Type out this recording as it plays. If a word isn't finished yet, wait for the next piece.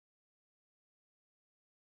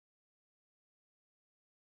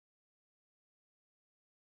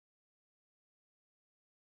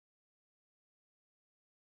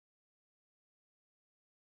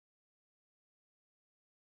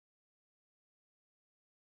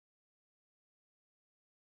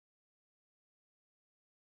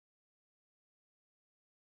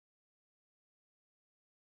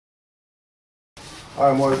All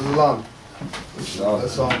right, Morris Islam.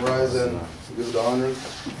 Let's rise and give the honors.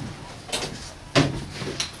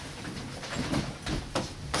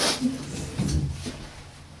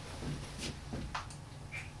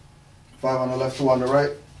 Five on the left, two on the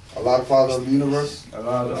right. Allah, the Father of the universe.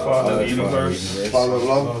 Allah, the Father of the universe. Father of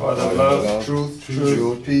love. Father of love. Truth.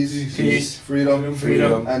 Peace. Freedom.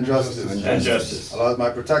 And justice. Allah is my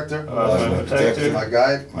protector. Allah is my protector. My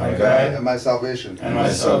guide. And my salvation.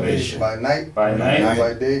 By night. And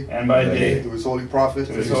by day. Through His holy prophet.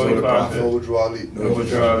 Noble Drew Ali.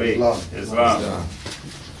 Islam.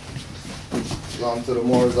 Islam to the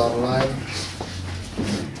Moors on the line.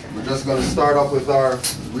 We're just going to start off with our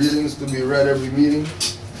readings to be read every meeting.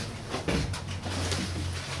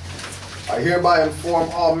 I hereby inform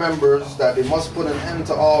all members that they must put an end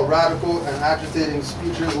to all radical and agitating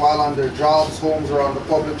speeches while on their jobs, homes, or on the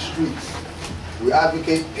public streets. We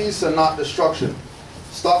advocate peace and not destruction.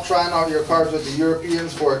 Stop trying out your cards with the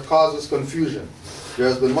Europeans, for it causes confusion. There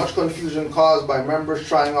has been much confusion caused by members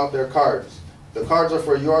trying out their cards. The cards are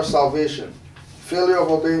for your salvation. Failure of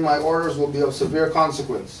obeying my orders will be of severe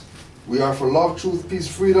consequence. We are for love, truth, peace,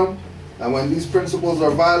 freedom, and when these principles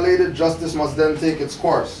are violated, justice must then take its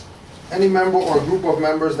course. Any member or group of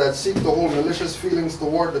members that seek to hold malicious feelings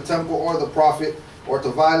toward the temple or the prophet, or to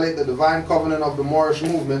violate the divine covenant of the Moorish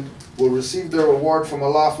movement, will receive their reward from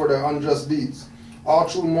Allah for their unjust deeds. All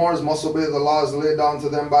true Moors must obey the laws laid down to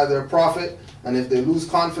them by their prophet, and if they lose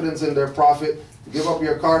confidence in their prophet, give up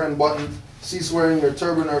your card and button, cease wearing your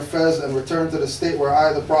turban or fez, and return to the state where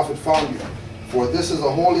I, the prophet, found you. For this is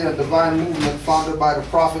a holy and divine movement founded by the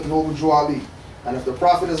prophet Noble Drew Ali. And if the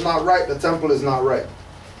prophet is not right, the temple is not right.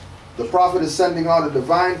 The prophet is sending out a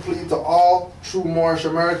divine plea to all true Moorish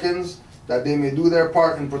Americans that they may do their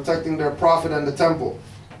part in protecting their prophet and the temple.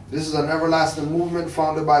 This is an everlasting movement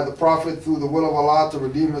founded by the prophet through the will of Allah to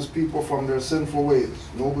redeem his people from their sinful ways.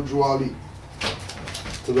 Noble Drew Ali.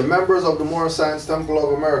 To the members of the Moorish Science Temple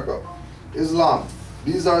of America, Islam,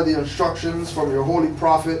 these are the instructions from your holy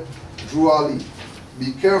prophet, Drew Ali.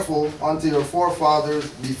 Be careful unto your forefathers,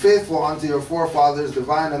 be faithful unto your forefathers'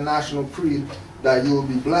 divine and national creed, that you will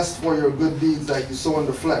be blessed for your good deeds that you sow in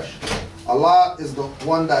the flesh. Allah is the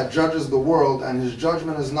one that judges the world, and his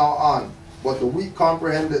judgment is now on, but the weak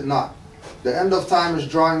comprehend it not. The end of time is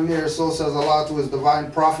drawing near, so says Allah to his divine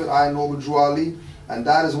prophet, I, Noble Drew Ali, and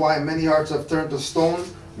that is why many hearts have turned to stone.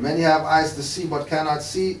 Many have eyes to see but cannot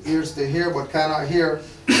see, ears to hear but cannot hear,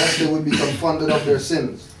 lest they would be confounded of their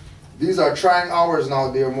sins. These are trying hours now,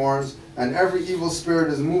 dear Moors, and every evil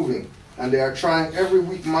spirit is moving, and they are trying every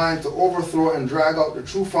weak mind to overthrow and drag out the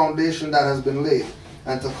true foundation that has been laid,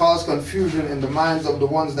 and to cause confusion in the minds of the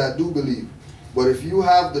ones that do believe. But if you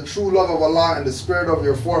have the true love of Allah and the spirit of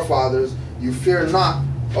your forefathers, you fear not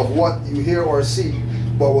of what you hear or see,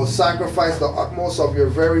 but will sacrifice the utmost of your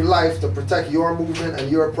very life to protect your movement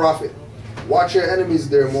and your prophet. Watch your enemies,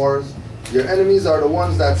 dear Moors. Your enemies are the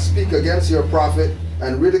ones that speak against your prophet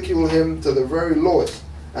and ridicule him to the very lowest,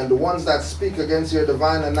 and the ones that speak against your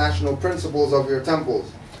divine and national principles of your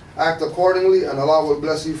temples. Act accordingly, and Allah will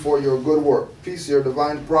bless you for your good work. Peace, your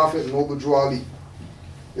divine prophet, Noble Drew Ali.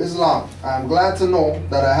 Islam, I am glad to know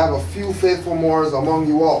that I have a few faithful Moors among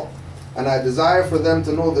you all, and I desire for them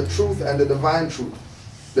to know the truth and the divine truth.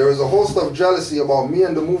 There is a host of jealousy about me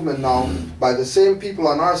and the movement now by the same people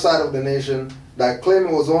on our side of the nation that claim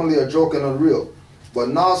it was only a joke and unreal. But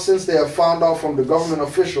now, since they have found out from the government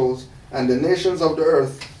officials and the nations of the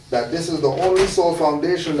earth that this is the only sole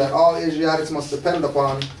foundation that all Asiatics must depend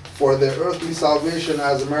upon for their earthly salvation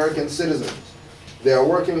as American citizens, they are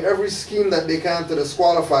working every scheme that they can to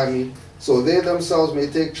disqualify me so they themselves may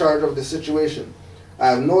take charge of the situation.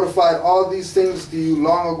 I have notified all these things to you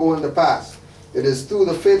long ago in the past. It is through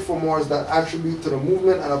the faithful Moors that attribute to the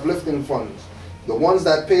movement and uplifting funds. The ones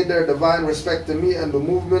that paid their divine respect to me and the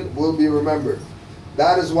movement will be remembered.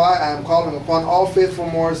 That is why I am calling upon all faithful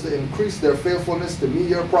Moors to increase their faithfulness to me,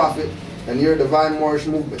 your prophet, and your divine Moorish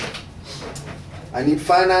movement. I need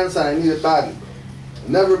finance, and I need it badly.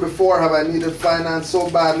 Never before have I needed finance so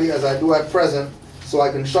badly as I do at present, so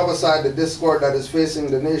I can shove aside the discord that is facing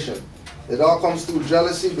the nation. It all comes through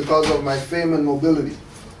jealousy because of my fame and nobility.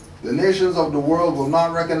 The nations of the world will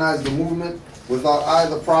not recognize the movement without I,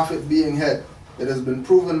 the prophet, being head. It has been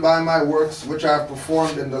proven by my works, which I have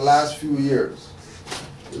performed in the last few years.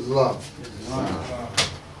 Islam.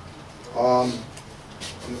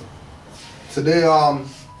 Today,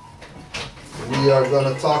 we are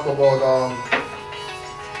going to talk about,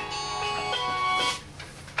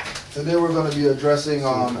 today we're going to be addressing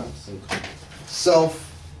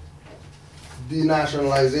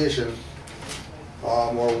self-denationalization,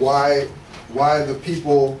 or why the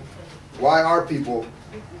people why our people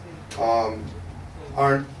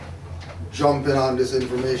aren't jumping on this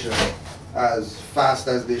information as fast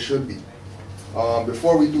as they should be.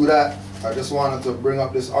 Before we do that, I just wanted to bring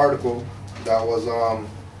up this article that was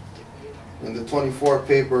in the 24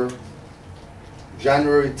 paper,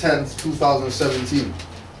 January 10th, 2017.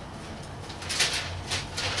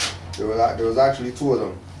 There was actually two of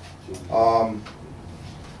them.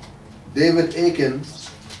 David Aiken,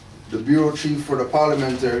 the bureau chief for the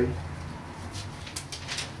parliamentary,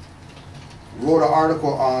 wrote an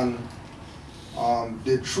article on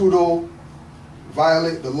did Trudeau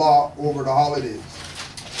violate the law over the holidays?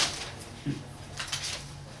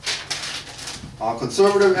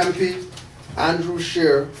 Conservative MP Andrew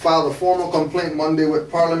Scheer filed a formal complaint Monday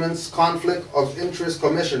with Parliament's Conflict of Interest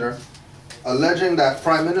Commissioner, alleging that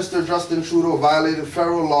Prime Minister Justin Trudeau violated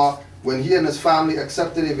federal law when he and his family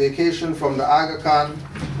accepted a vacation from the Aga Khan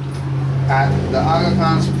at the Aga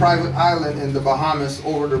Khan's private island in the Bahamas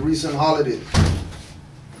over the recent holidays.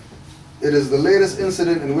 It is the latest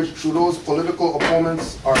incident in which Trudeau's political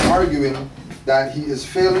opponents are arguing that he is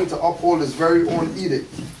failing to uphold his very own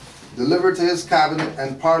edict, delivered to his cabinet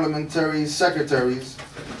and parliamentary secretaries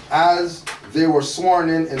as they were sworn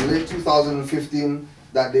in late 2015,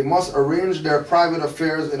 that they must arrange their private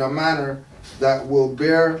affairs in a manner that will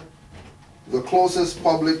bear the closest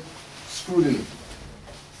public scrutiny.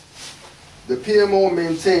 The PMO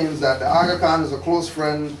maintains that the Aga Khan is a close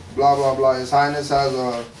friend, blah, blah, blah. His Highness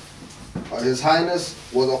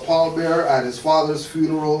was a pallbearer at his father's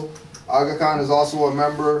funeral. Aga Khan is also a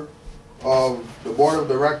member of the board of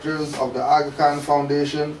directors of the Aga Khan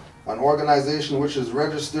Foundation, an organization which is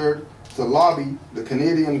registered to lobby the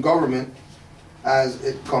Canadian government as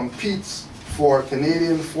it competes for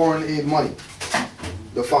Canadian foreign aid money.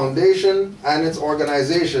 The foundation and its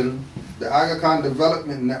organization, the Aga Khan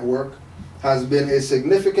Development Network, has been a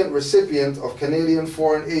significant recipient of Canadian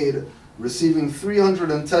foreign aid, receiving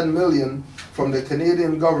 $310 million from the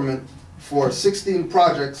Canadian government for 16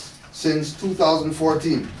 projects since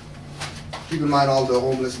 2014. Keep in mind all the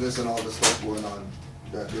homelessness and all the stuff going on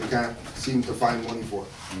that they can't seem to find money for.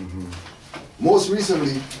 Most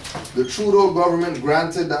recently, the Trudeau government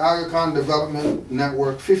granted the Aga Khan Development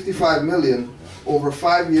Network $55 million over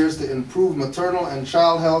 5 years to improve maternal and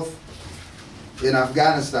child health in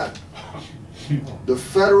Afghanistan. The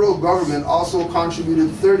federal government also contributed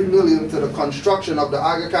 $30 million to the construction of the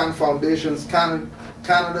Aga Khan Foundation's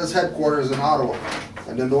Canada's headquarters in Ottawa.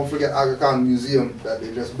 And then don't forget Aga Khan Museum that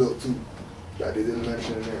they just built too, that they didn't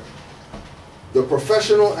mention in there. The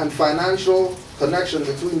professional and financial connection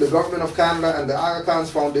between the Government of Canada and the Aga Khan's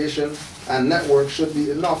Foundation and network should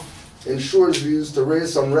be enough, in Scheer's views, to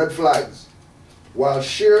raise some red flags. While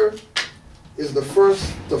Scheer is the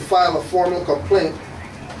first to file a formal complaint,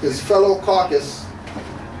 his fellow caucus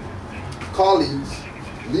colleagues,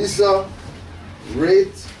 Lisa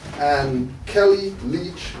Raitt and Kelly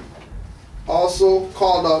Leach, also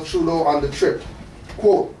called out Trudeau on the trip.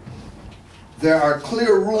 Quote, "There are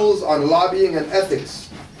clear rules on lobbying and ethics.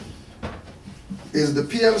 Is the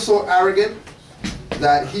PM so arrogant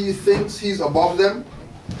that he thinks he's above them?"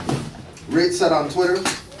 Raitt said on Twitter.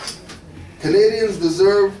 "Canadians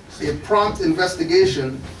deserve a prompt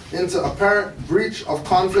investigation into apparent breach of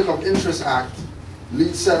Conflict of Interest Act,"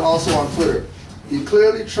 Leach said also on Twitter. He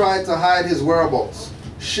clearly tried to hide his whereabouts.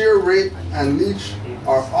 Scheer, Raitt, and Leach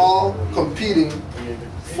are all competing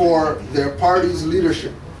for their party's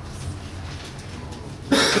leadership.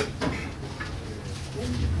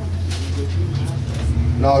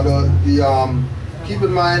 Now, keep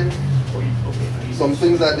in mind some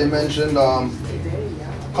things that they mentioned.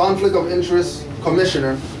 Conflict of Interest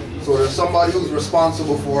Commissioner. So there's somebody who's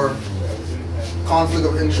responsible for conflict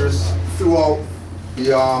of interest throughout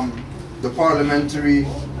the parliamentary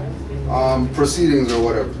proceedings or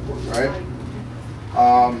whatever, right?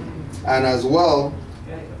 And as well,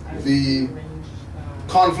 the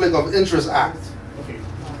Conflict of Interest Act.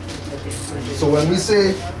 So when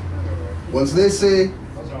once they say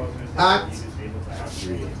act,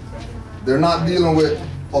 they're not dealing with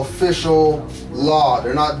official law.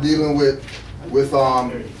 They're not dealing with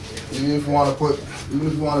even if you want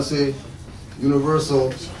to say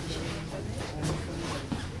universal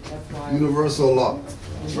law,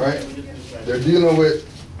 right? They're dealing with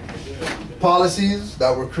policies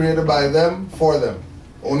that were created by them for them,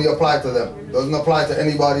 only apply to them, doesn't apply to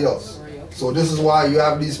anybody else. So this is why you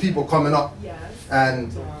have these people coming up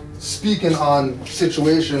and speaking on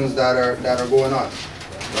situations that are going on,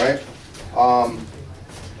 right?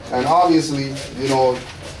 And obviously,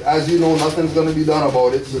 as you know, nothing's going to be done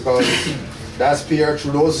about it because that's Pierre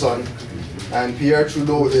Trudeau's son, and Pierre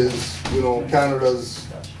Trudeau is, Canada's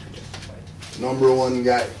 #1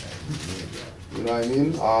 guy. You know what I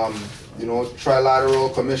mean? You know,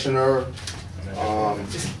 trilateral commissioner,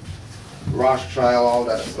 Rothschild, all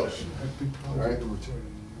that stuff. Right?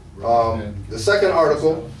 The second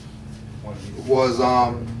article was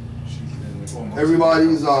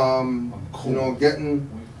everybody's you know, getting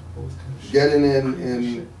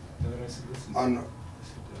in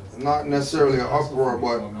not necessarily an uproar,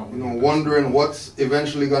 but you know, wondering what's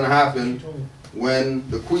eventually going to happen when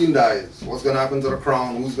the queen dies. What's going to happen to the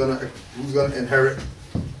crown? Who's going to inherit,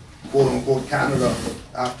 quote unquote, Canada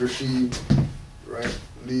after she, right,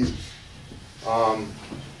 leaves?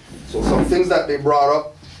 So some things that they brought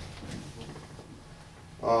up.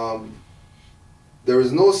 There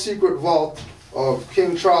is no secret vault of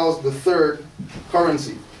King Charles III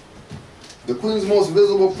currency. The Queen's most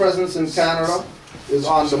visible presence in Canada is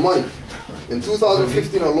on the money. In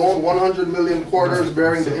 2015 alone, 100 million quarters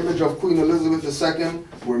bearing the image of Queen Elizabeth II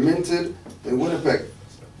were minted in Winnipeg.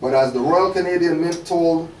 But as the Royal Canadian Mint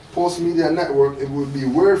told Post Media Network, it would be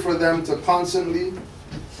weird for them to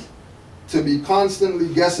be constantly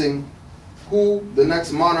guessing who the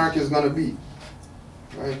next monarch is going to be.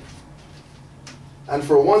 Right? And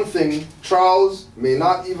for one thing, Charles may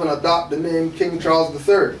not even adopt the name King Charles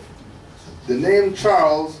III. The name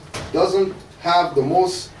Charles doesn't have the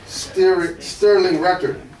most sterling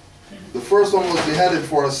record. The first one was beheaded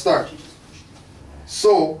for a start.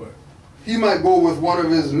 So he might go with one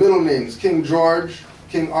of his middle names, King George,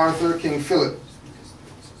 King Arthur, King Philip.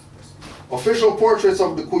 Official portraits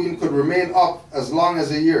of the Queen could remain up as long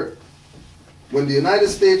as a year. When the United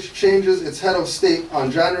States changes its head of state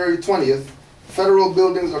on January 20th, federal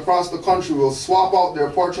buildings across the country will swap out their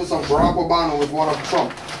portraits of Barack Obama with one of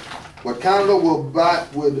Trump. But Canada would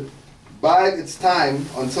bide its time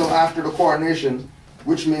until after the coronation,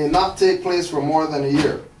 which may not take place for more than a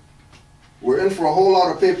year. We're in for a whole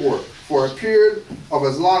lot of paperwork. For a period of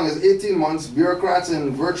as long as 18 months, bureaucrats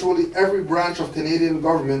in virtually every branch of Canadian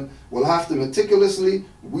government will have to meticulously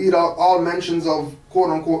weed out all mentions of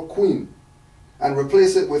quote-unquote queen and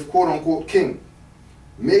replace it with quote-unquote king.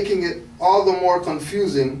 Making it all the more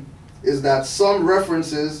confusing is that some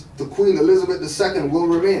references to Queen Elizabeth II will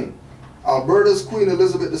remain. Alberta's Queen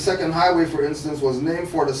Elizabeth II Highway, for instance, was named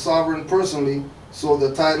for the sovereign personally, so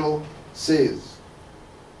the title says.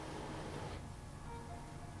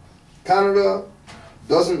 Canada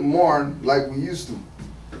doesn't mourn like we used to.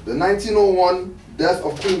 The 1901 death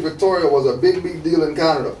of Queen Victoria was a big deal in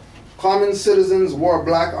Canada. Common citizens wore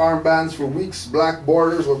black armbands for weeks, black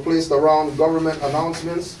borders were placed around government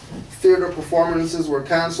announcements, theater performances were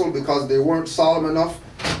cancelled because they weren't solemn enough.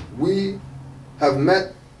 We have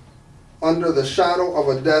met under the shadow of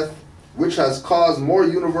a death which has caused more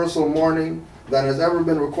universal mourning than has ever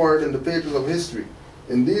been recorded in the pages of history.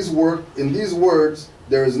 In these words,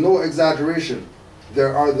 there is no exaggeration. They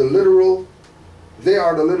are the literal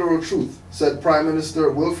truth, said Prime Minister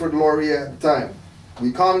Wilfrid Laurier at the time.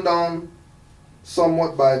 We calmed down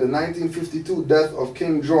somewhat by the 1952 death of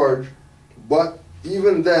King George, but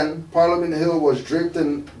even then, Parliament Hill was draped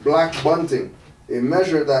in black bunting, a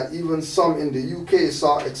measure that even some in the UK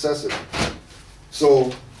saw excessive.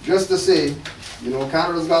 So, just to say, you know,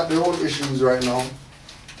 Canada's got their own issues right now.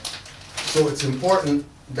 So it's important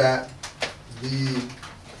that the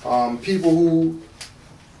people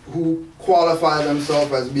who qualify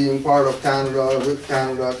themselves as being part of Canada, with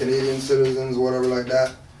Canada, Canadian citizens, whatever like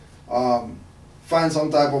that, find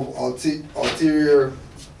some type of ulterior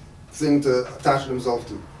thing to attach themselves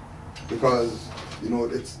to. Because, you know,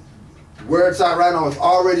 it's where it's at right now, it's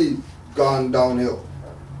already gone downhill,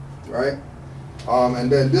 right?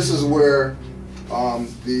 And then this is where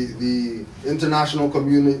the international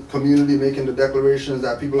community making the declarations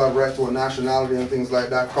that people have right to a nationality and things like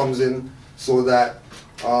that comes in, so that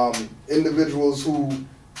individuals who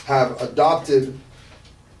have adopted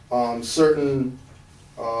certain,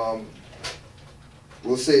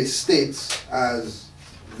 we'll say, states as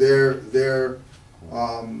their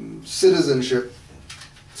citizenship,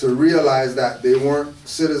 to realize that they weren't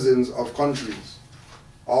citizens of countries.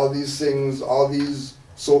 All these things, all these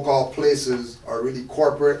so-called places are really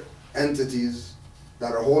corporate entities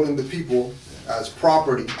that are holding the people as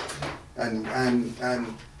property and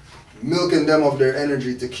milking them of their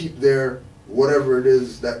energy to keep their whatever it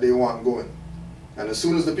is that they want going. And as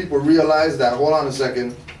soon as the people realize that, hold on a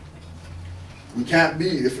second, we can't be,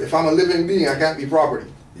 if I'm a living being, I can't be property.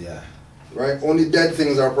 Yeah. Right? Only dead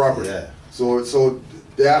things are property. Yeah. So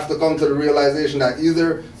they have to come to the realization that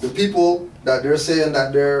either the people that they're saying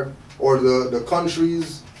that they're, or the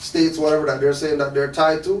countries, states, whatever, that they're saying that they're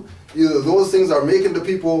tied to, either those things are making the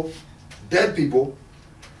people dead people,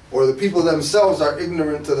 or the people themselves are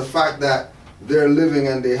ignorant to the fact that they're living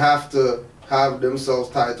and they have to have themselves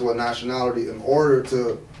tied to a nationality in order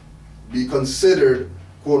to be considered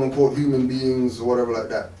quote unquote human beings or whatever like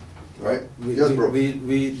that. Right? Yes, bro.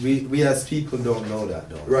 We as people don't know that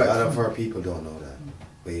though. Right. A lot of our people don't know that.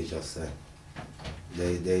 What you just said.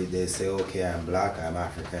 They say, okay, I'm black, I'm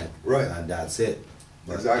African. Right. And that's it.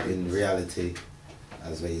 But exactly. in reality,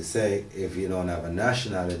 as what you say, if you don't have a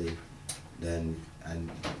nationality, then, and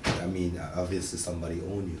I mean, obviously somebody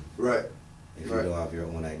own you. Right. If you don't have your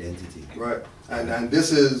own identity. Right. And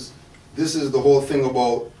this is the whole thing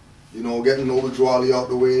about, you know, getting Noble Drawley out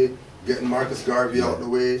the way, getting Marcus Garvey out the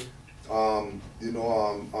way,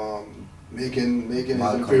 making his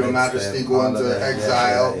Imperial Majesty go into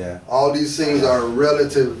exile. All these things are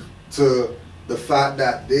relative to the fact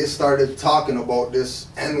that they started talking about this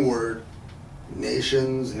N-word,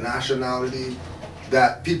 nations, nationality,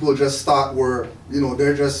 that people just thought were, you know,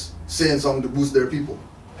 they're just saying something to boost their people,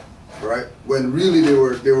 right? When really they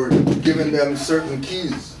were giving them certain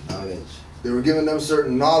keys. Knowledge. They were giving them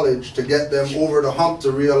certain knowledge to get them over the hump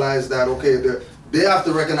to realize that, okay, they have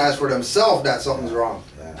to recognize for themselves that something's wrong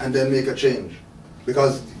and then make a change.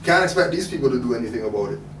 Because you can't expect these people to do anything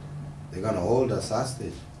about it. They're going to hold us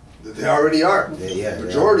hostage. They already are. The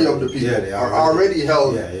majority of the people are already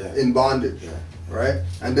held in bondage, right?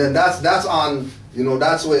 And then that's on, you know,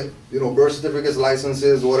 that's with, you know, birth certificates,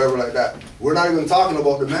 licenses, whatever like that. We're not even talking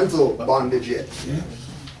about the mental bondage yet.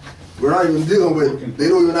 We're not even dealing with, they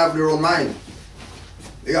don't even have their own mind.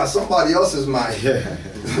 They got somebody else's mind,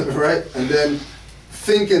 right? And then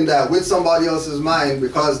thinking that with somebody else's mind,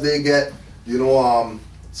 because they get, you know,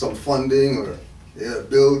 some funding or a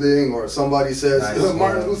building, or somebody says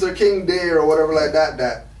Martin Luther King Day or whatever like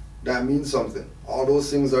that, that means something. All those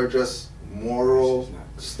things are just moral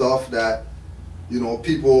stuff that, you know,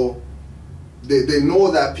 people, they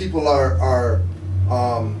know that people are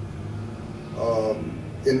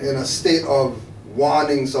in a state of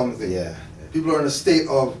wanting something. People are in a state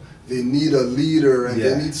of, they need a leader and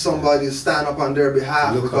they need somebody to stand up on their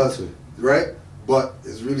behalf because, right? But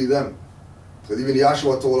it's really them. Because even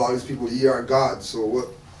Yahshua told all these people, ye are gods, so what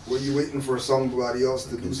are you waiting for somebody else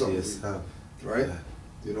to do something? Right?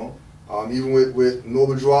 You know? Even with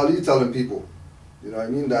Noble Drawley telling people, you know what I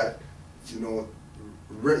mean, that, you know,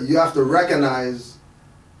 you have to recognize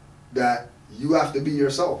that you have to be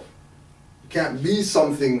yourself. You can't be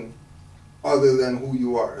something other than who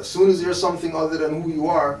you are. As soon as you're something other than who you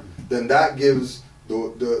are, then that gives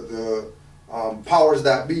the powers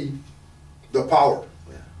that be the power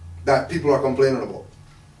that people are complaining about,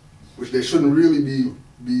 which they shouldn't really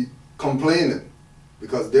be complaining,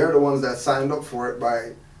 because they're the ones that signed up for it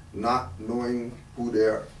by not knowing who they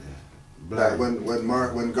are. That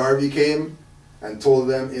when Garvey came and told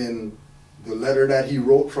them in the letter that he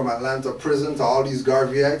wrote from Atlanta prison to all these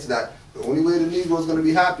Garveyites that the only way the Negro is going to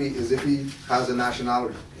be happy is if he has a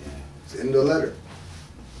nationality. It's in the letter,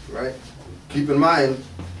 right? Keep in mind,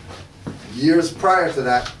 years prior to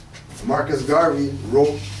that, Marcus Garvey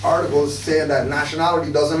wrote articles saying that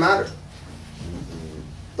nationality doesn't matter.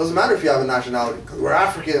 Doesn't matter if you have a nationality, because we're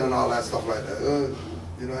African and all that stuff like that.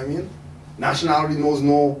 You know what I mean? Nationality knows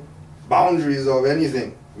no boundaries of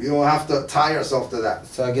anything. We don't have to tie ourselves to that.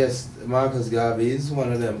 So I guess Marcus Garvey is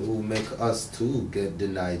one of them who make us too get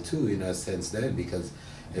denied too, in a sense then, because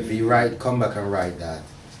if he come back and write that,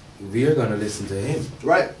 we're gonna listen to him.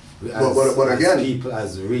 Right. But again, people,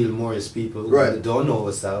 as real Morris people who don't know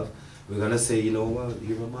ourselves, we're gonna say, you know what,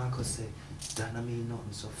 you hear Marcus say, that don't mean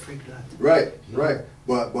nothing, so freak that. Right, right.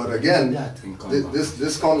 But again,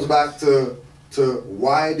 this comes back to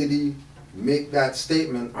why did he make that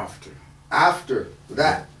statement after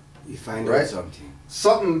that? You find out something.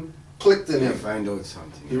 Something clicked in him. You find out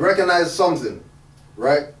something. He recognized something,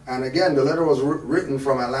 right? And again, the letter was written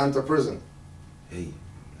from Atlanta prison.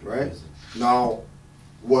 Right? Now,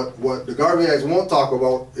 what the Garveyites won't talk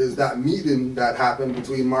about is that meeting that happened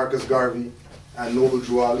between Marcus Garvey and Noble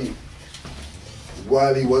Drawley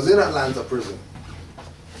while he was in Atlanta prison.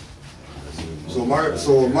 So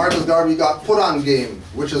Marcus Garvey got put on game,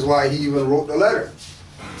 which is why he even wrote the letter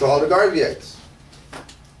to all the Garveyites.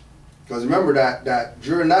 Because remember that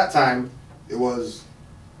during that time, it was,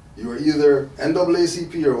 you were either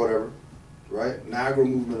NAACP or whatever, right? Niagara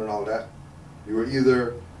movement and all that. You were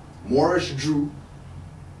either Moorish Jew,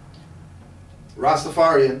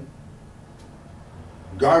 Rastafarian,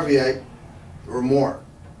 Garveyite, or Moor.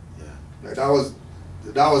 Like that was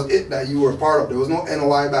it that you were part of. There was no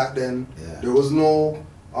NOI back then. There was no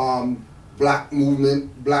black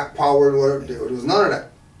movement, black power, whatever. There was none of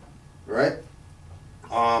that, right?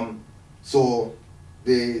 So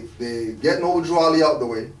they get Noble Drawley out the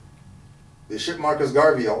way. They ship Marcus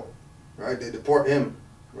Garvey out. right? They deport him,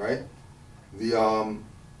 right? The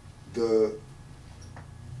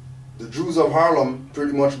Jews of Harlem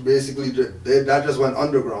pretty much basically that just went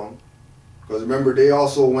underground, because remember they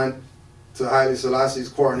also went to Haile Selassie's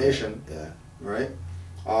coronation, right?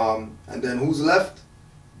 And then who's left?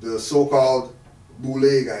 The so-called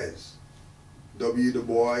Boule guys, W. Du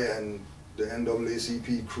Bois and the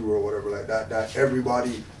NAACP crew or whatever like that. That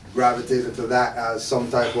everybody gravitated to that as some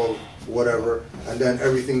type of whatever, and then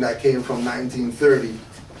everything that came from 1930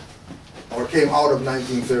 or came out of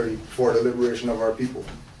 1930 for the liberation of our people,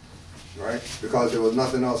 right? Because there was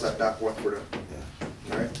nothing else at that point for them,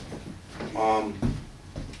 right?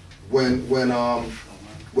 When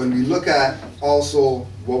we look at also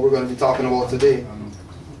what we're going to be talking about today,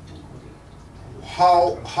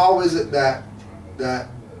 how is it that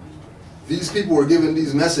these people were given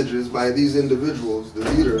these messages by these individuals, the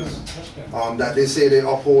leaders, that they say they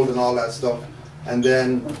uphold and all that stuff, and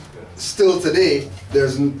then still today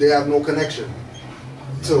they have no connection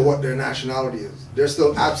to what their nationality is. They're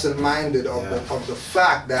still absent-minded of the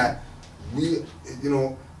fact that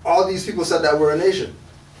all these people said that we're a nation,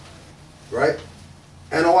 right?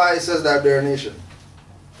 NOI says that they're a nation,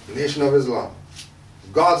 Nation of Islam.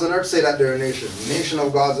 Gods on earth say that they're a nation, nation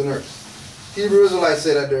of gods on earth. Hebrew Israelites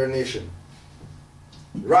say that they're a nation.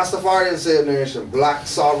 Rastafarians say they're a nation, black,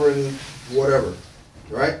 sovereign, whatever,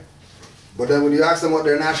 right? But then when you ask them what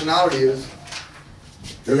their nationality is,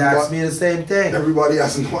 he asked me the same thing. Everybody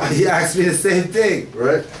has no idea. He asked me the same thing,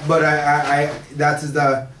 right? But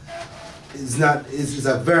it's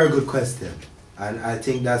a very good question, and I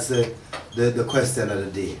think that's the question of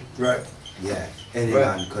the day. Right. Yeah. Any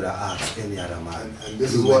man could have asked any other man. And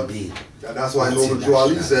this is what that's why Noble Drew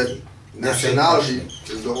Ali said nationality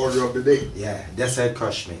is the order of the day. Yeah, that's how it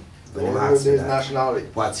crushed me. The order of the day is nationality.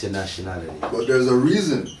 What's your nationality? But there's a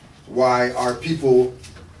reason why our people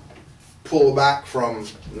pull back from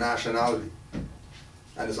nationality.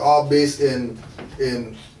 And it's all based in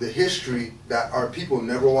the history that our people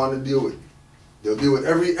never want to deal with. They'll deal with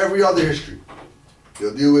every other history.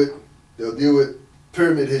 They'll deal with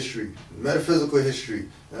pyramid history, metaphysical history,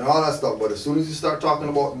 and all that stuff. But as soon as you start talking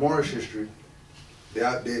about Moorish history, they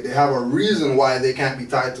have a reason why they can't be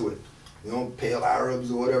tied to it. Pale Arabs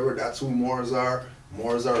or whatever, that's who Moors are.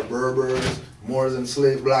 Moors are Berbers, Moors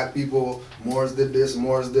enslaved black people, Moors did this,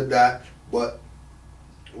 Moors did that. But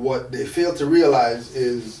what they fail to realize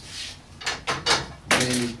is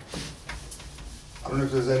I don't know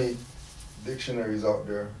if there's any dictionaries out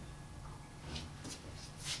there.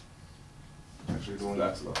 Actually, the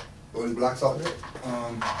only blacks out there?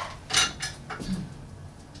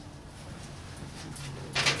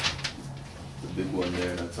 The big one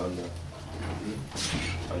there that's on the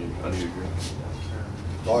on your green.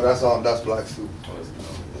 Oh, that's blacks too.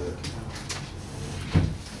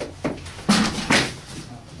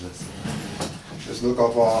 Just look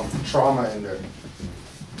up trauma in there.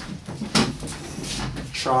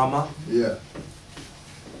 Trauma? Yeah.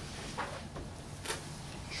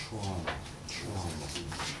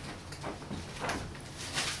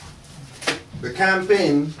 The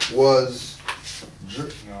campaign was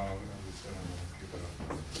in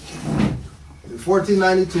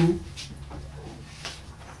 1492.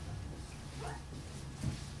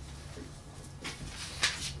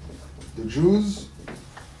 The Jews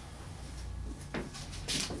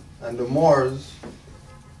and the Moors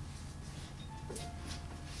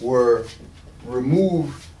were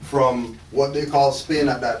removed from what they call Spain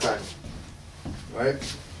at that time, right?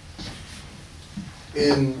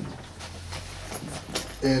 In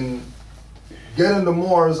getting the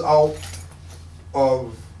Moors out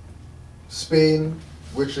of Spain,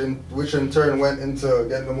 which in turn went into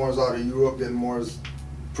getting the Moors out of Europe, getting Moors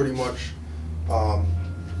pretty much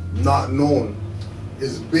not known,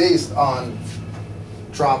 is based on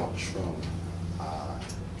trauma.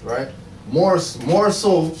 Right? More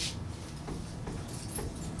so.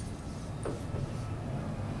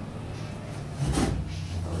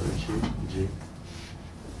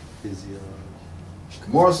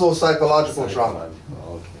 More so psychological trauma.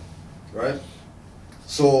 Okay. Right?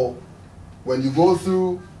 So when you go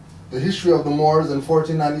through the history of the Moors in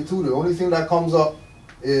 1492, the only thing that comes up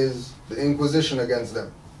is the Inquisition against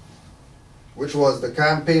them, which was the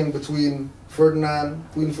campaign between Queen Ferdinand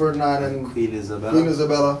and Queen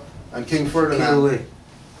Isabella and King Ferdinand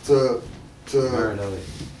to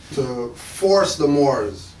force the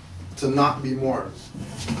Moors to not be Moors,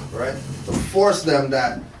 right? To force them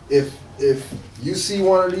that if you see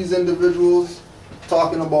one of these individuals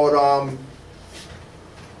talking about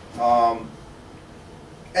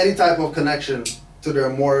any type of connection to their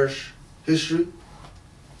Moorish history,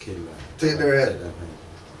 take their head.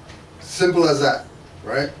 Simple as that,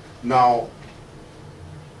 right? Now,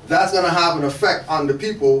 that's going to have an effect on the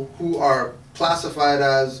people who are classified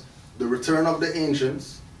as the return of the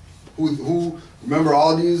ancients, who remember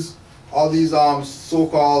all these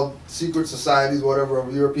so-called secret societies, whatever,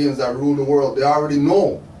 of Europeans that rule the world. They already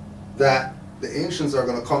know that the ancients are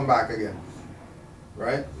going to come back again,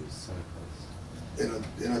 right?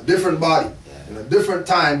 In a different body, in a different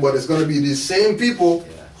time, but it's going to be these same people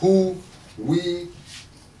who we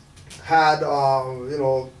had,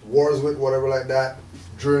 wars with, whatever like that,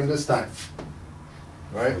 during this time,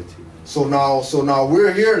 right? So now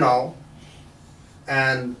we're here now,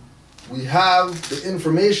 and we have the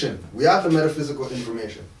information. We have the metaphysical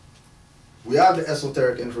information. We have the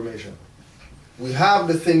esoteric information. We have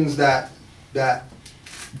the things that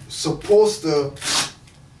supposed to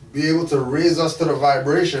be able to raise us to the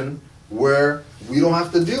vibration where we don't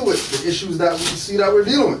have to deal with the issues that we see that we're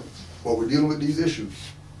dealing with. But we're dealing with these issues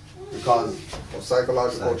because of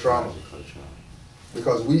psychological trauma.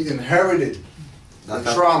 Because we inherited the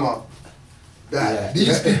trauma that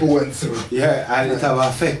these people went through. Yeah, and it have an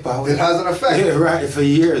effect. It has an effect. Yeah, right, for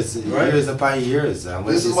years, right? Years upon years.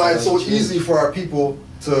 This is why it's so easy for our people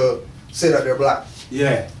to say that they're black.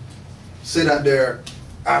 Yeah. Say that they're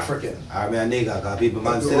African. I mean, a nigga, because people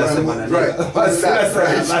man still say man a right.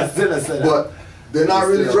 nigga. But they're not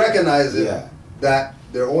really recognizing that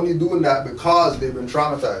they're only doing that because they've been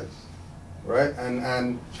traumatized, right?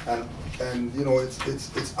 And you know,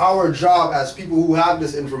 it's our job as people who have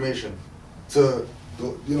this information to,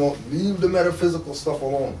 you know, leave the metaphysical stuff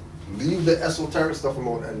alone, leave the esoteric stuff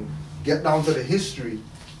alone, and get down to the history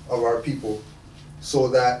of our people, so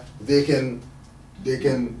that they can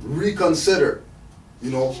reconsider,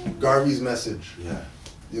 you know, Garvey's message,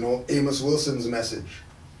 you know, Amos Wilson's message,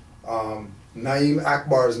 Naeem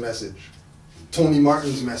Akbar's message, Tony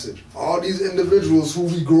Martin's message. All these individuals who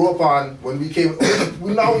we grew up on when we came,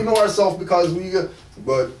 we know ourselves because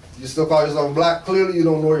but you still call yourself black. Clearly you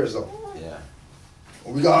don't know yourself. Yeah.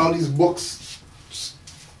 We got all these books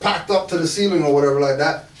packed up to the ceiling or whatever like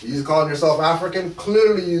that. You calling yourself African.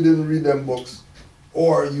 Clearly you didn't read them books,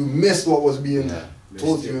 or you missed what was being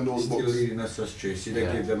told to you in those books. Still leading us astray. See, they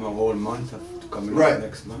give them a whole month to come in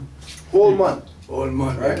next month. Whole month. Whole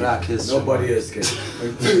month, right? Black history. Nobody is kidding.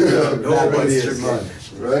 Nobody is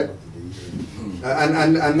kidding. Right?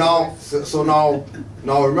 And now, so now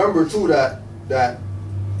remember too that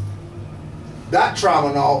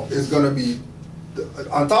trauma now is going to be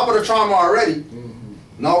on top of the trauma already.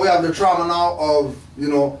 Now we have the trauma now of, you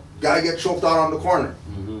know, guy get choked out on the corner,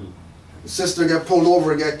 sister get pulled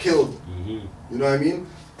over and get killed. You know what I mean?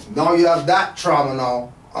 Now you have that trauma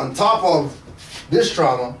now on top of this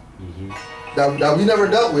trauma that we never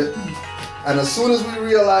dealt with. And as soon as we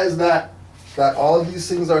realize that all these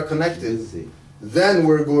things are connected, then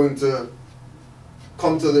we're going to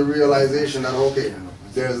come to the realization that, okay,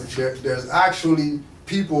 there's actually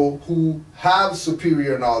people who have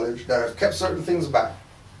superior knowledge that have kept certain things back.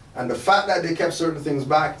 And the fact that they kept certain things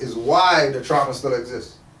back is why the trauma still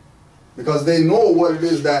exists. Because they know what it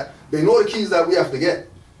is that, they know the keys that we have to get.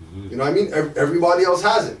 You know what I mean? Everybody else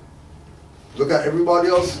has it. Look at everybody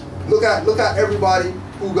else. Look at everybody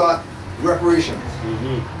who got reparations.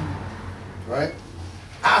 Right?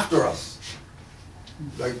 After us.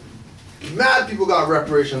 Like, mad people got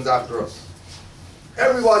reparations after us.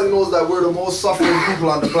 Everybody knows that we're the most suffering people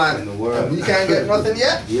on the planet. In the world. And we can't get nothing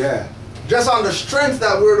yet? Yeah. Just on the strength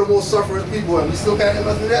that we're the most suffering people and we still can't get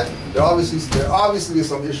nothing yet? There obviously is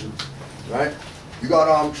some issues. Right? You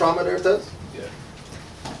got trauma there, Ted? Yeah.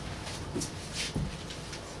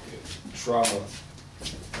 Trauma.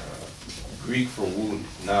 Greek for wound,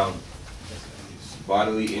 noun.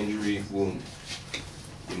 Bodily injury, wound.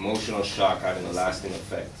 Emotional shock having a lasting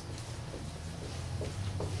effect.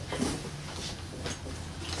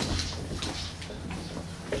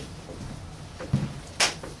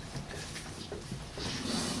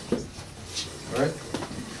 Right?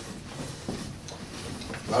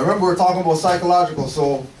 I remember we're talking about psychological,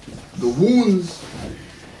 so the wounds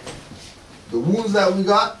that we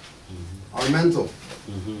got are mental.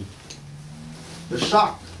 The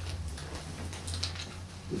shock.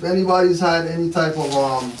 If anybody's had any type of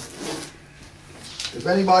if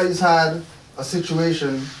anybody's had a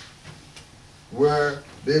situation where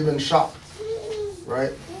they've been shocked,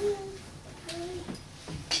 right?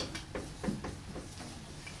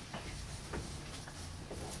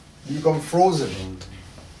 You become frozen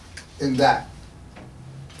in that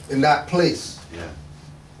place. Yeah.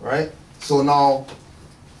 Right? So now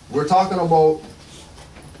we're talking about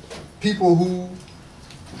people who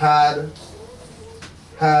had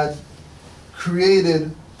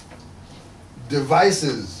created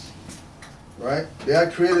devices right? They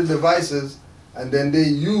had created devices, and then they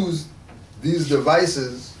used these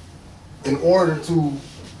devices in order to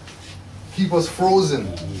keep us frozen,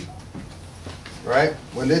 right?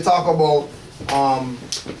 When they talk about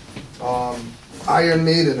Iron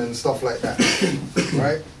Maiden and stuff like that,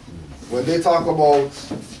 right? When they talk about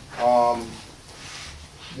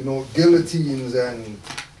you know, guillotines and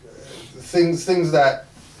things that,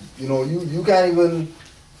 you know, you can't even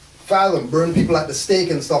fathom, burn people at the stake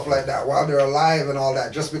and stuff like that while they're alive and all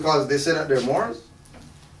that, just because they say that they're Moors,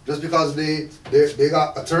 just because they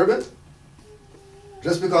got a turban,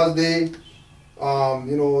 just because they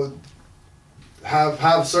you know,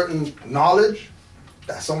 have certain knowledge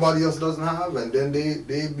that somebody else doesn't have, and then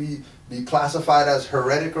they be classified as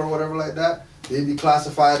heretic or whatever like that. They be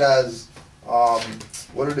classified as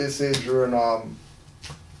what did they say during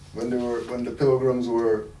when the Pilgrims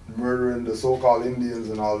were murdering the so-called Indians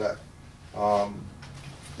and all that,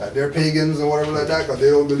 that they're pagans or whatever like that, because they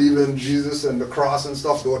don't believe in Jesus and the cross and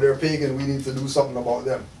stuff. Though they're pagan, we need to do something about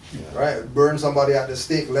them, right? Burn somebody at the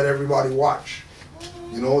stake, let everybody watch.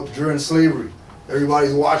 You know, during slavery,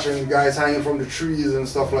 everybody's watching guys hanging from the trees and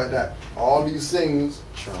stuff like that. All these things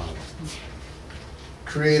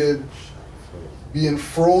created being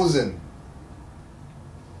frozen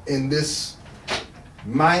in this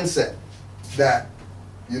mindset that,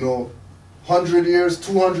 you know, 100 years,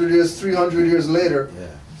 200 years, 300 years later,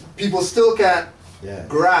 people still can't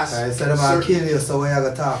grasp. I said, I'm going to kill you, so what you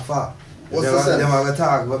going to talk for? What's the sense? They're going to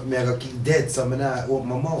talk, but I'm going to keep dead, so I'm going to open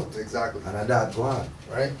my mouth. Exactly. And I that go on.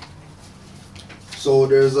 Right? So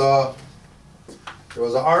there was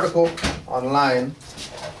an article online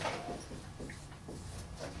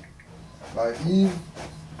by Eve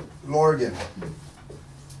Lorgan.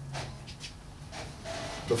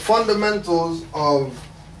 The fundamentals of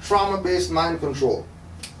trauma-based mind control.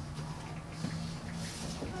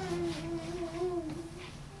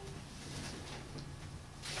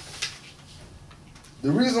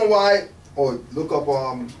 The reason why, look up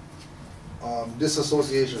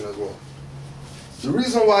disassociation as well. The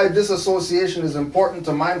reason why disassociation is important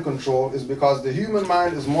to mind control is because the human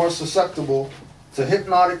mind is more susceptible to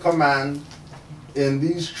hypnotic command in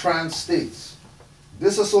these trance states.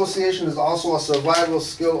 Disassociation is also a survival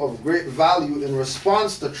skill of great value in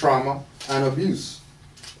response to trauma and abuse.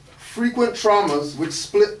 Frequent traumas which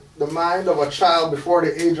split the mind of a child before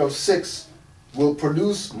the age of 6 will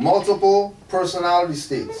produce multiple personality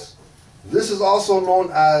states. This is also known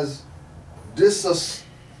as dissociative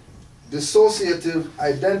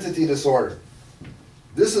identity disorder.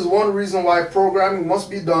 This is one reason why programming must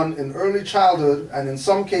be done in early childhood and in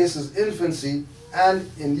some cases infancy and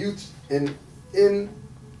in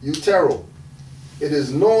utero. It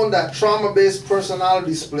is known that trauma-based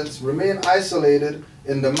personality splits remain isolated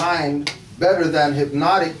in the mind better than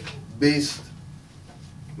hypnotic-based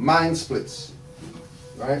mind splits.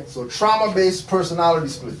 Right? So trauma-based personality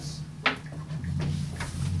splits.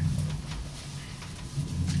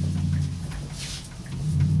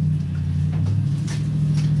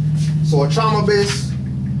 So a trauma-based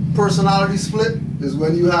personality split is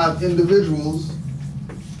when you have individuals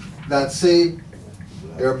that say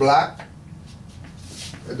they're black,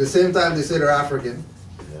 at the same time they say they're African,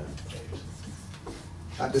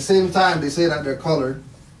 at the same time they say that they're colored,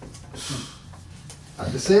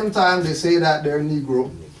 at the same time they say that they're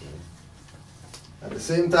Negro, at the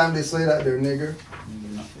same time they say that they're nigger,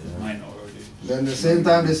 Minority. then the same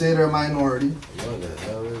time they say they're minority. What the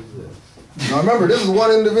hell is this? Now remember, this is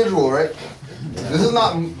one individual, right? This is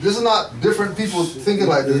not different people thinking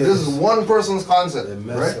like this. This is one person's concept, They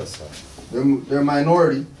mess right? us up. They're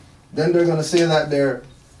minority. Then they're gonna say that they're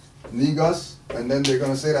niggas, and then they're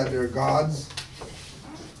gonna say that they're gods,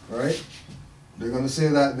 right? They're gonna say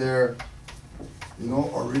that they're, you know,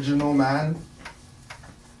 original man,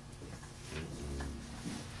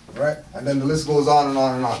 right? And then the list goes on and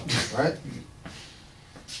on and on, right?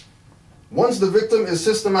 Once the victim is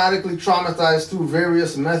systematically traumatized through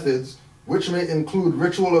various methods, which may include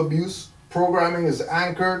ritual abuse, programming is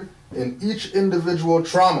anchored in each individual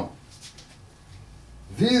trauma.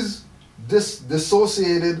 These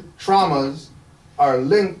dissociated traumas are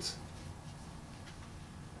linked.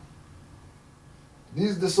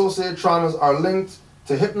 These dissociated traumas are linked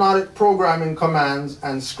to hypnotic programming commands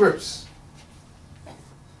and scripts.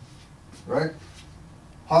 Right?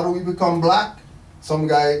 How do we become black? Some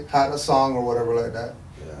guy had a song or whatever like that,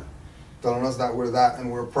 telling us that we're that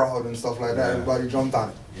and we're proud and stuff like that. Yeah. Everybody jumped on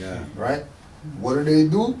it. Yeah. Right? What do?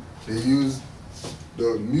 They use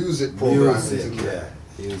the music programming to Music, get.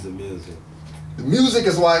 They use the music. The music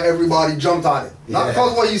is why everybody jumped on it. Not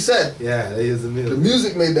because of what he said. Yeah, they use the music. The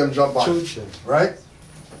music made them jump on it. Choo-choo. Right?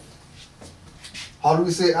 How do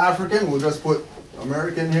we say African? We'll just put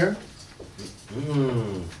American here.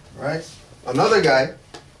 Right? Another guy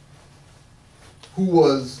who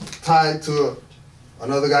was tied to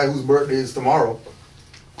another guy whose birthday is tomorrow,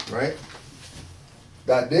 right?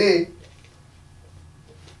 That they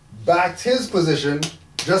backed his position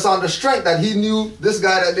just on the strength that he knew this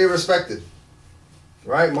guy that they respected,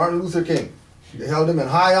 right? Martin Luther King. They held him in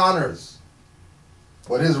high honors.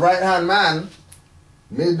 But his right-hand man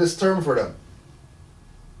made this term for them.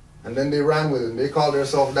 And then they ran with it. And they call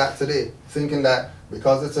themselves that today, thinking that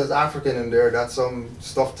because it says African in there, that's some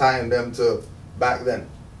stuff tying them to back then.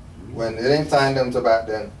 When it ain't tying them to back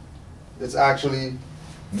then, it's actually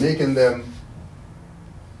making them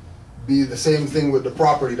be the same thing with the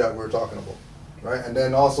property that we're talking about, right? And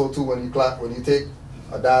then also too, when you take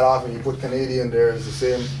a dot off and you put Canadian there, it's the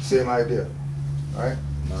same idea, right?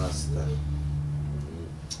 Master.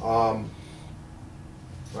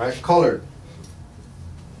 Right, colored.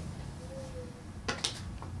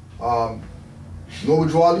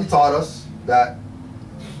 Nobujwali taught us that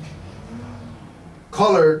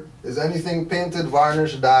colored is anything painted,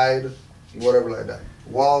 varnished, dyed, whatever like that.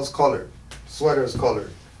 Walls colored, sweaters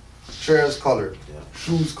colored, chairs colored,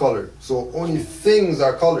 shoes colored. So only things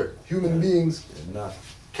are colored. Human beings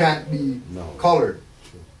can't be colored.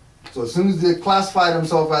 So as soon as they classify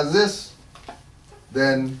themselves as this,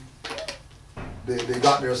 then they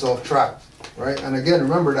got themselves trapped, right? And again,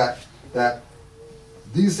 remember that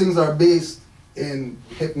these things are based in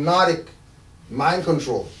hypnotic mind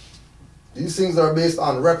control. These things are based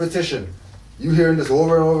on repetition. You hearing this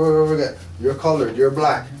over and over and over again. You're colored, you're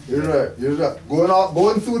black, you're red, you're that.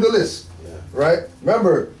 Going through the list, right?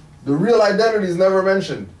 Remember, the real identity is never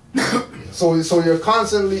mentioned. So you're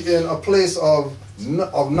constantly in a place of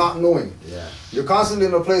not knowing. You're constantly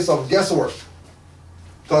in a place of guesswork.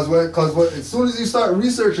 Because as soon as you start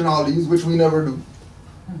researching all these, which we never do,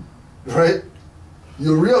 right?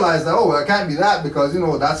 You'll realize that, oh, it can't be that because,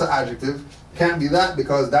 that's an adjective. Can't be that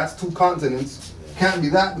because that's two continents. Can't be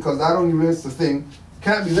that because that only relates to thing.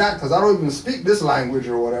 Can't be that because I don't even speak this language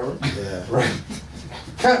or whatever. Right?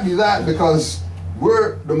 Can't be that because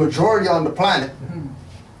we're the majority on the planet.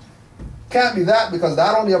 Can't be that because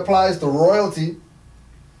that only applies to royalty.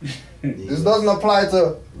 This doesn't apply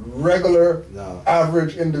to regular,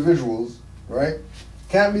 average individuals, right?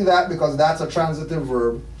 Can't be that because that's a transitive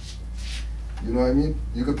verb. You know what I mean?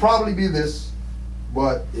 You could probably be this,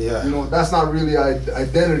 but that's not really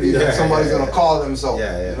identity that somebody's gonna call themselves. You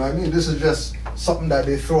know what I mean? This is just something that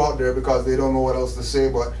they throw out there because they don't know what else to say,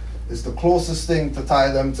 but it's the closest thing to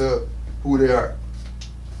tie them to who they are.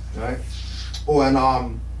 Right? Oh, and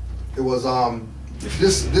it was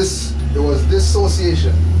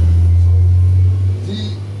dissociation.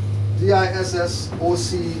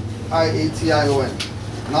 Dissociation.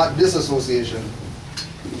 Not disassociation.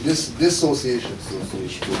 Dissociation.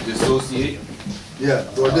 Dissociate? Yeah,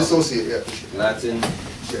 or dissociate, yeah. Latin,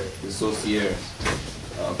 dissociare.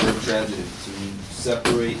 Verb transitive, to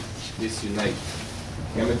separate, disunite.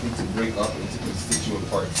 Chemically to break up into constituent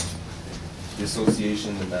parts.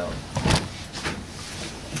 Dissociation, the noun.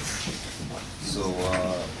 So,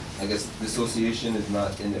 I guess dissociation is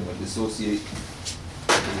not in there, but dissociate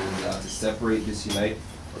is to separate, disunite,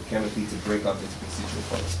 or chemically to break up into constituent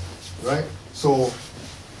parts. Right? So,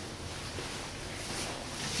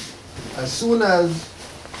 as soon as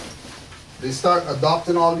they start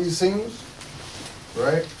adopting all these things,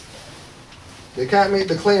 right, they can't make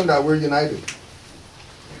the claim that we're united.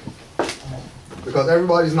 Because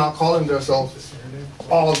everybody's not calling themselves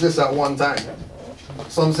all this at one time.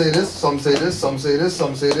 Some say this, some say this, some say this,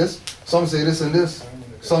 some say this, some say this and this,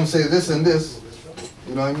 some say this and this.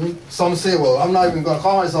 You know what I mean? Some say, well, I'm not even going to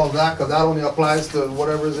call myself that because that only applies to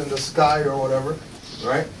whatever's in the sky or whatever,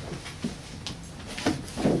 right?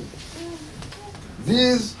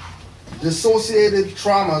 These dissociated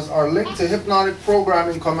traumas are linked to hypnotic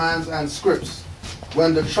programming commands and scripts.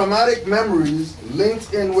 When the traumatic memories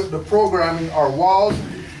linked in with the programming are walled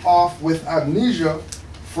off with amnesia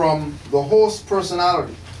from the host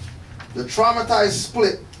personality. The traumatized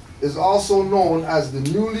split is also known as the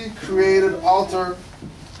newly created alter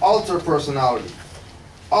personality.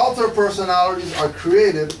 Alter personalities are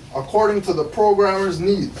created according to the programmer's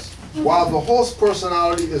needs, while the host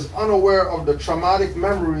personality is unaware of the traumatic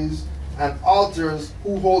memories and alters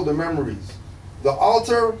who hold the memories. The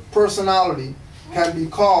alter personality can be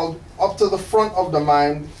called up to the front of the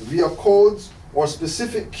mind via codes or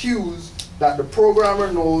specific cues that the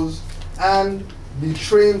programmer knows and be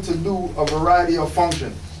trained to do a variety of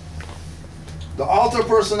functions. The alter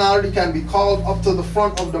personality can be called up to the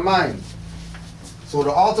front of the mind. So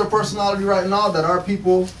the alter personality right now that our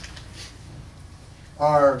people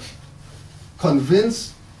are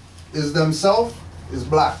convinced is themselves is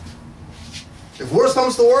black. If worse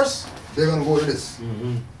comes to worse, they're gonna go to this.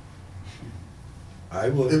 I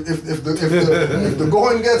would. If the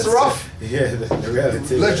going gets rough, Yeah, the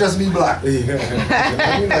reality. let's just be black. Yeah.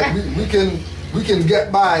 I mean, like we can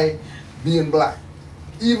get by being black,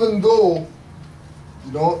 even though,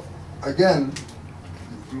 you know, again,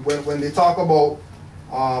 when they talk about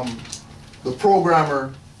the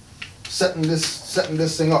programmer setting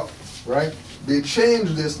this thing up, right? They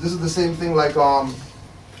changed this. This is the same thing like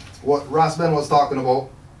what Ross Ben was talking about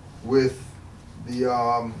with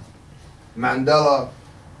the Mandela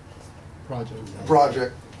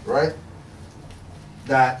project, right?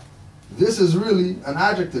 That this is really an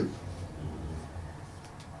adjective,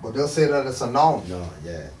 but they'll say that it's a noun. No,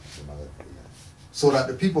 yeah. It's about it, yeah. So that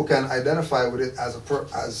the people can identify with it as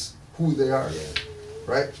as who they are, Yeah.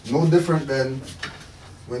 right? No different than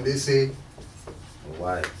when they say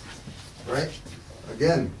Why? right?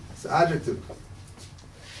 Again, it's an adjective.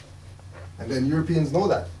 And then Europeans know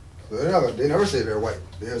that. So they never say they're white.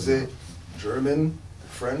 They say German,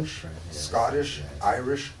 French, yeah. Scottish, Yeah.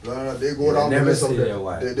 Irish. No, they go Yeah, down they the never list of say their- they're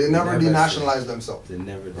white. They never They never denationalize themselves, They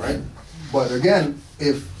never do. right? But again,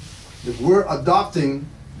 if we're adopting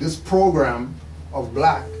this program of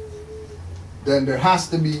black, then there has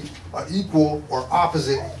to be an equal or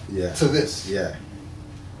opposite Yeah. to this. Yeah.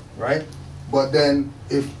 Right? But then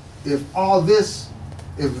if all this,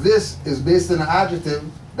 if this is based in an adjective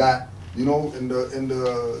that, you know, in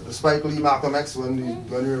the Spike Lee Malcolm X when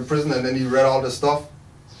you're in prison and then he read all this stuff,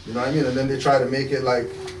 you know what I mean? And then they try to make it like,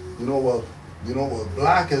 well,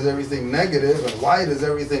 black is everything negative and white is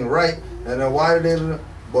everything right, and then why did they?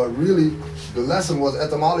 But really, the lesson was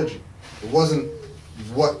etymology. It wasn't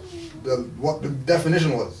what the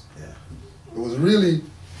definition was. Yeah. It was really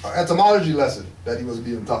an etymology lesson that he was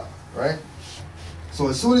being taught, right? So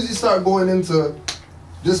as soon as you start going into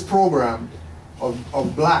this program of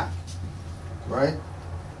black, right?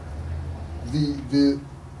 The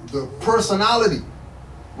personality,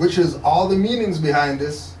 which is all the meanings behind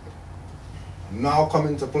this, now come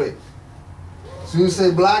into play. As soon as you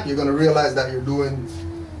say black, you're gonna realize that you're doing,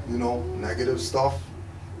 negative stuff.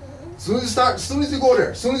 As soon as you go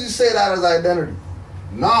there, as soon as you say that as identity,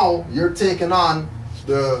 now you're taking on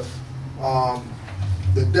the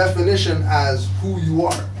definition as who you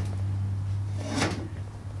are.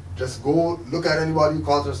 Just go look at anybody who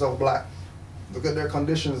calls themselves black. Look at their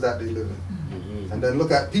conditions that they live in. Mm-hmm. And then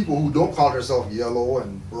look at people who don't call themselves yellow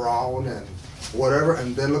and brown and whatever,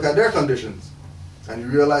 and then look at their conditions. And you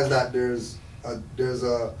realize that there's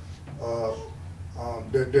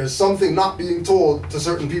something not being told to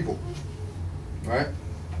certain people, right?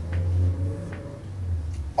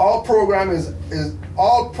 All programming is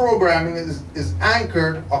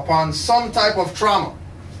anchored upon some type of trauma.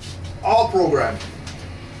 All programming.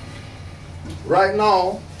 Right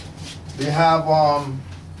now, they have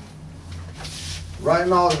right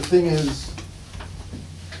now the thing is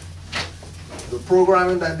the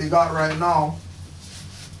programming that they got right now.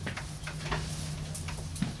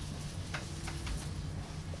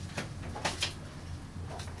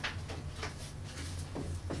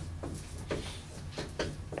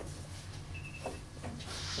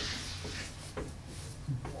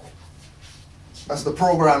 That's the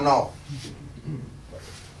program now.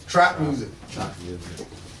 Trap music. Trap music.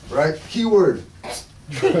 Right? Keyword.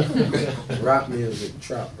 Rap music,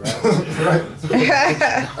 trap, right? Right.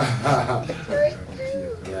 Yeah.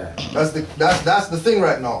 That's the thing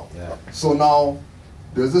right now. Yeah. So now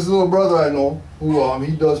there's this little brother I know who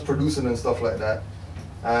he does producing and stuff like that.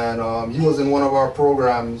 And he was in one of our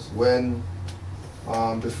programs when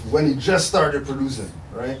he just started producing,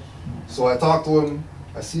 right? So I talked to him,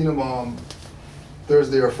 I seen him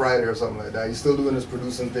Thursday or Friday or something like that. He's still doing his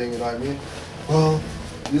producing thing, you know what I mean? Well,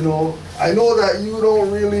 I know that you don't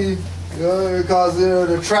really, because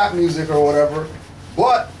the trap music or whatever,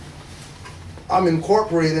 but I'm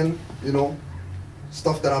incorporating,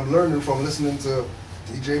 stuff that I'm learning from listening to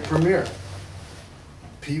DJ Premier,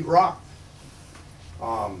 Pete Rock,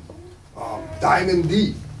 Diamond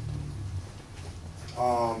D,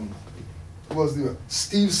 who was the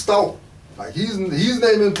Steve Stout. Like he's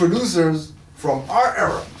naming producers from our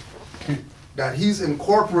era that he's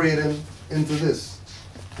incorporating into this,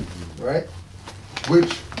 right?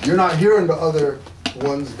 Which you're not hearing the other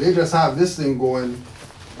ones. They just have this thing going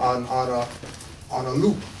on a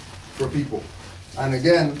loop for people. And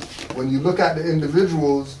again, when you look at the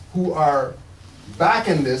individuals who are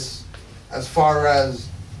backing this, as far as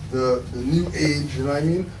the new age, you know what I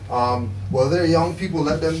mean? Well, they're young people,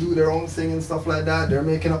 let them do their own thing and stuff like that. They're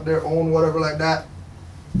making up their own whatever like that.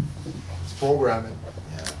 It's programming.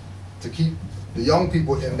 to keep the young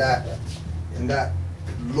people in that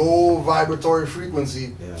low vibratory frequency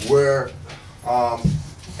where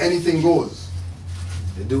anything goes.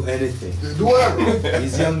 They do anything. They do whatever.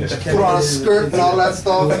 These young Put on a skirt and all that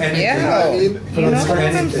stuff. anything. You know what I mean? Put on a skirt,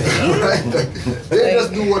 anything. Right? They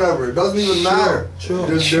just do whatever. It doesn't even matter. Sure.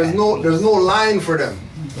 There's no line for them.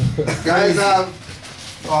 Guys have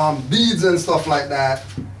beads and stuff like that.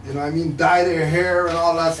 You know what I mean? Dye their hair and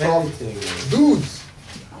all that stuff. Anything. Dudes,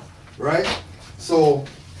 right? So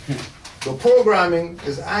the programming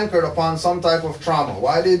is anchored upon some type of trauma.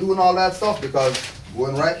 Why are they doing all that stuff? Because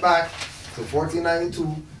going right back to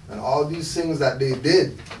 1492 and all these things that they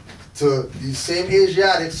did to these same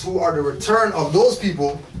Asiatics who are the return of those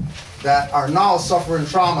people that are now suffering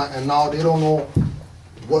trauma, and now they don't know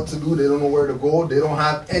what to do, they don't know where to go, they don't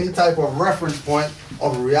have any type of reference point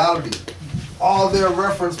of reality. All their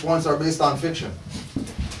reference points are based on fiction.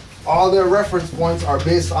 All their reference points are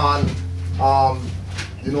based on,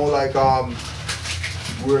 you know, like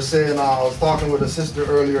we were saying, I was talking with a sister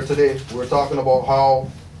earlier today, we were talking about how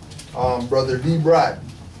Brother D. Brad,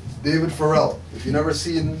 David Farrell, if you've never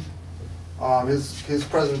seen his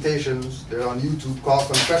presentations, they're on YouTube, called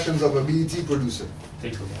Confessions of a BET Producer.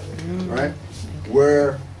 Think about it. Right?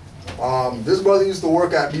 Where this brother used to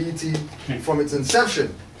work at BET from its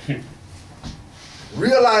inception.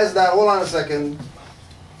 Realized that, hold on a second,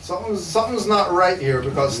 something's not right here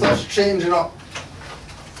because stuff's changing up.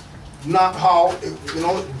 Not how, you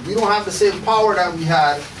know, we don't have the same power that we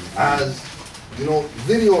had as, you know,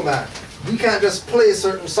 Video Man. We can't just play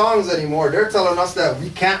certain songs anymore. They're telling us that we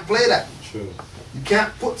can't play that. True. You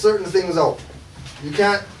can't put certain things out. You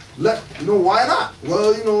can't let, you know, why not?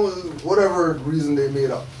 Well, you know, whatever reason they made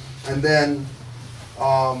up. And then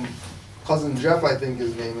Cousin Jeff, I think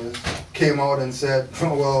his name is, came out and said,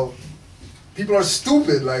 oh, well, people are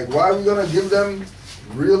stupid. Like, why are we going to give them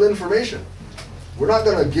real information? We're not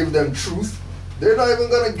going to give them truth. They're not even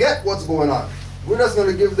going to get what's going on. We're just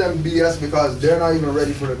going to give them BS because they're not even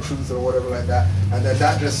ready for the truth or whatever like that. And then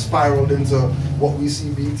that just spiraled into what we see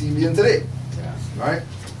BET being today. Yeah. Right?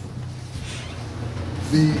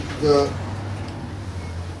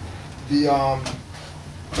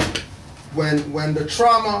 When the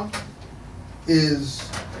trauma is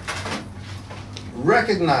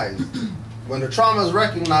recognized, when the trauma is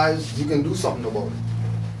recognized, you can do something about it.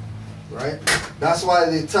 Right? That's why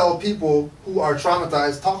they tell people who are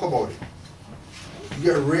traumatized, talk about it. You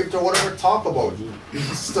get raped or whatever, talk about it.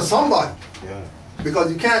 It's to somebody. Yeah.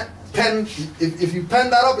 Because you can't pen, if you pen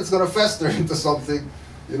that up, it's going to fester into something.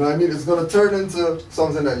 You know what I mean? It's going to turn into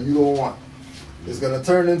something that you don't want. It's going to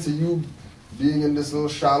turn into you being in this little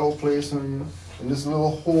shallow place and in this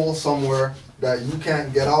little hole somewhere that you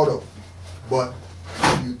can't get out of. But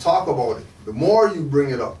you talk about it. The more you bring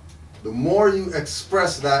it up, the more you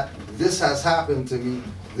express that this has happened to me,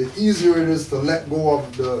 the easier it is to let go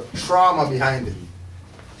of the trauma behind it.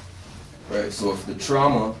 Right, so if the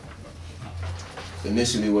trauma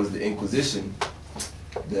initially was the Inquisition,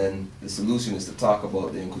 then the solution is to talk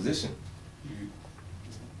about the Inquisition.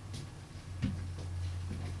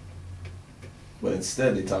 But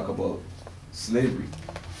instead they talk about slavery.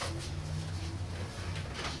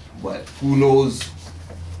 But who knows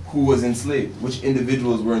who was enslaved? Which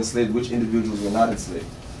individuals were enslaved? Which individuals were not enslaved?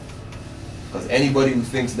 Because anybody who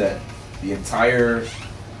thinks that the entire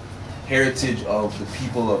heritage of the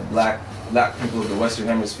people of black people of the Western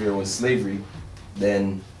Hemisphere was slavery,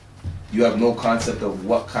 then you have no concept of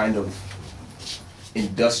what kind of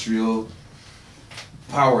industrial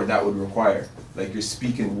power that would require. Like, you're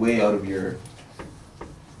speaking way out of your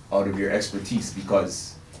expertise,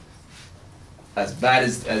 because as bad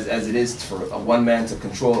as it is for a one man to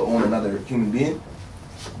control or own another human being,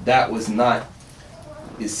 that was not,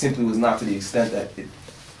 it simply was not to the extent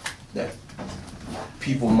that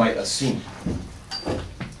people might assume.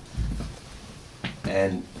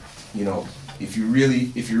 And, you know, if you're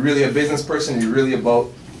really a business person,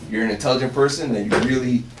 you're an intelligent person, then you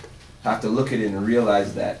really have to look at it and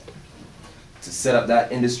realize that to set up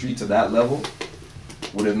that industry to that level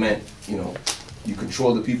would have meant, you know, you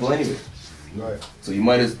control the people anyway. Right. So you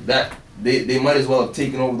they might as well have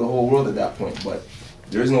taken over the whole world at that point, but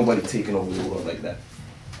there is nobody taking over the world like that.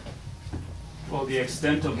 Well, the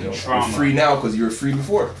extent of You the know, trauma. you're free now because you were free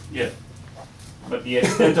before. Yeah. But the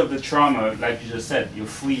extent of the trauma, like you just said, you're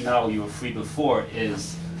free now, you were free before,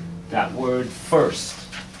 is that word first.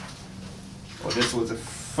 Well, this was the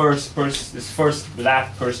first person, this first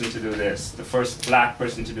black person to do this, the first black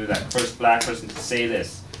person to do that, first black person to say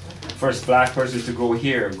this, first black person to go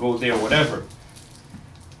here, go there, whatever.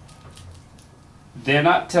 They're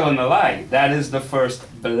not telling a lie. That is the first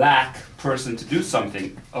black person to do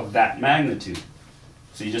something of that magnitude.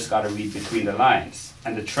 So you just got to read between the lines.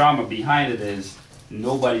 And the trauma behind it is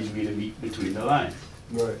nobody's reading between the lines.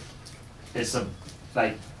 Right. It's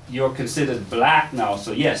like you're considered black now,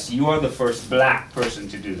 so yes, you are the first black person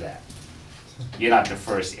to do that. You're not the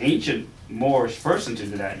first ancient Moorish person to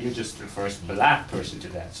do that, you're just the first black person to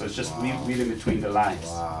do that. So it's just reading between the lines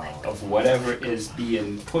of whatever is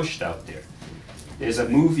being pushed out there. There's a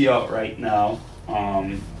movie out right now,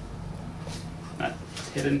 not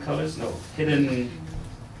Hidden Colors? No,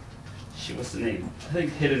 what's the name? I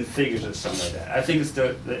think Hidden Figures or something like that. I think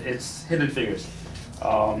it's Hidden Figures.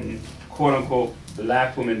 Quote unquote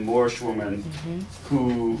black woman, Moorish woman,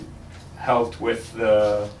 who helped with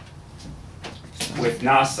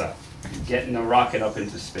NASA getting a rocket up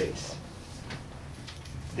into space.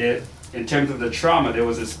 In terms of the trauma, there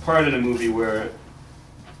was this part in the movie where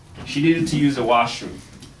she needed to use a washroom.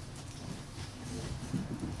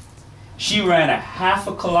 She ran a half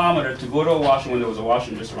a kilometer to go to a washroom when there was a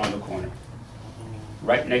washroom just around the corner,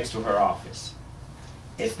 right next to her office.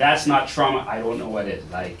 If that's not trauma, I don't know what is.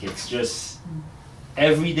 Like, it's just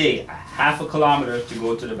every day, a half a kilometer to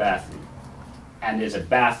go to the bathroom. And there's a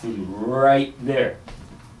bathroom right there.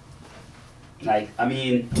 Like, I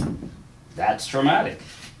mean, that's traumatic.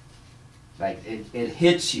 Like, it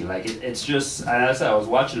hits you. Like, it's just, and as I said, I was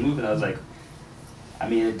watching the movie and I was like, I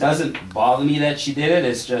mean, it doesn't bother me that she did it.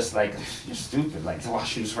 It's just like, you're stupid. Like, the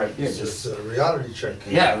washroom's right there. It's just a reality check.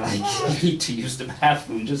 Yeah, like, you need to use the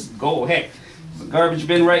bathroom. Just go. Heck, the garbage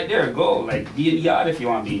bin right there. Go. Like, be in the yard if you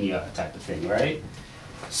want to be in the yard type of thing, right?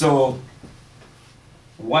 So,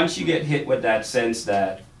 once you get hit with that sense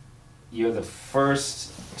that you're the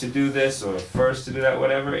first to do this or first to do that,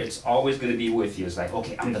 whatever, it's always going to be with you. It's like,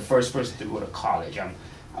 okay, I'm the first person to go to college. I'm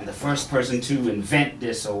the first person to invent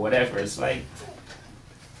this or whatever. It's like,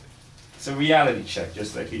 it's a reality check,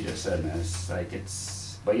 just like you just said, man. It's like,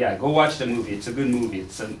 but yeah, go watch the movie. It's a good movie.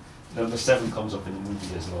 Number 7 comes up in the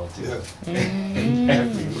movie as well, too. Yeah.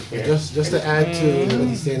 Everywhere. Just to add to what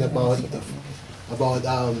he's saying about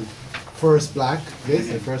first black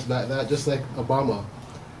this and first black that, just like Obama.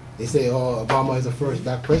 They say, oh, Obama is the first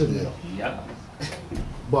black president. Yeah.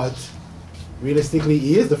 But realistically,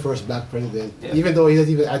 he is the first black president, Yeah. even though he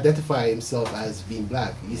doesn't even identify himself as being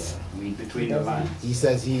black. Read between the lines. He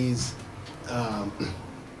says he's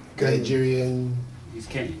Nigerian, He's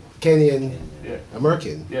Kenyan. Kenyan, Yeah.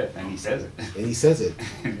 American, Yeah, and he says it. and he says it.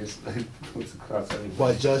 Just like goes across everybody.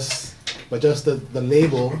 But just the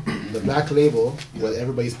label, the black label, what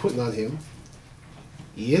everybody's putting on him,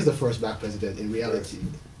 he is the first black president in reality.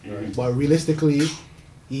 Mhm. But realistically,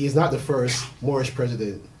 he is not the first Moorish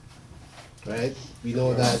president, right? We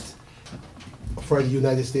know that for the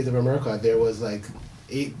United States of America, there was like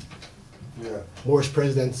 8 Moorish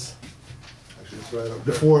presidents Actually, it's right up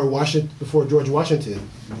there. before George Washington.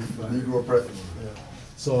 Negro president. Yeah.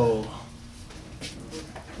 So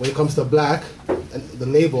when it comes to black and the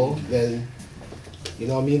label, then you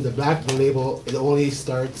know what I mean. The label, it only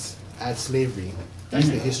starts at slavery. That's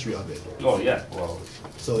the history of it. Oh yeah, well.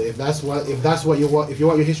 So if that's what you want, if you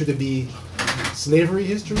want your history to be slavery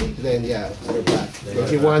history, then yeah, you're black.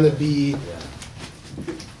 If you want to be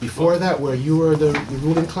before that, where you were the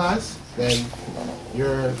ruling class, then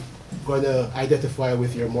you're going to identify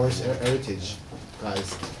with your Moorish heritage,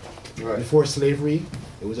 guys. Right. Before slavery,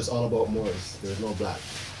 it was just all about Moors. There was no black.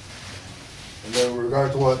 And then with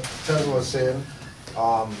regard to what Ted was saying,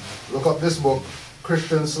 look up this book,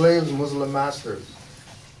 Christian Slaves, Muslim Masters,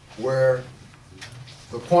 where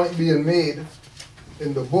the point being made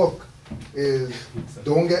in the book is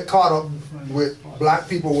don't get caught up with black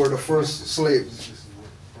people were the first slaves,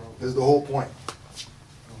 is the whole point.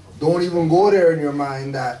 Don't even go there in your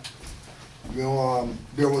mind that, you know,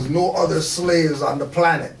 there was no other slaves on the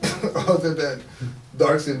planet other than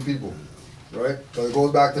dark-skinned people, right? So it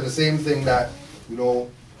goes back to the same thing that, you know,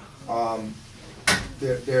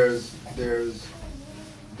 there's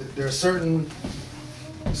certain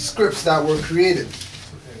scripts that were created,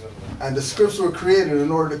 and the scripts were created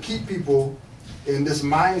in order to keep people in this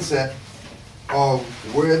mindset of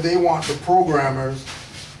where they want the programmers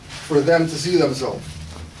for them to see themselves.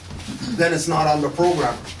 Then it's not on the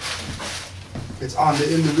programmer. It's on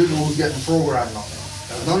the individual who's getting programmed now. It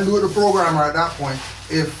has nothing to do with the programmer at that point.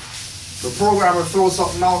 If the programmer throws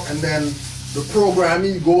something out and then the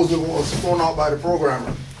programmee goes with what was thrown out by the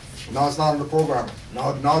programmer, now it's not on the programmer.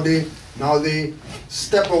 Now they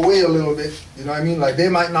step away a little bit, you know what I mean? Like they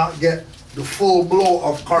might not get the full blow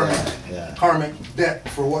of karmic debt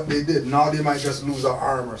for what they did. Now they might just lose an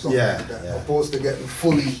arm or something like that, opposed to getting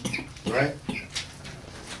fully, right?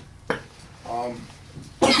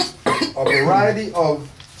 A variety of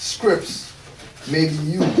scripts may be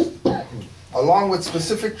used, along with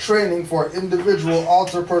specific training for individual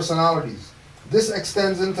alter personalities. This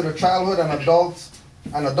extends into the childhood and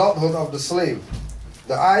adulthood of the slave.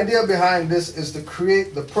 The idea behind this is to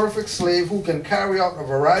create the perfect slave who can carry out a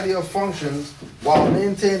variety of functions while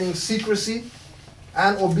maintaining secrecy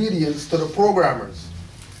and obedience to the programmers.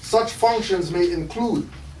 Such functions may include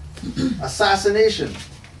assassination,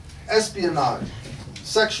 espionage,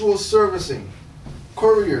 sexual servicing,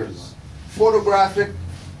 couriers, photographic,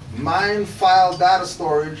 mind file data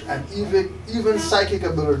storage, and even psychic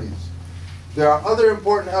abilities. There are other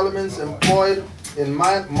important elements employed in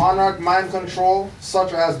monarch mind control,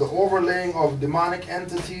 such as the overlaying of demonic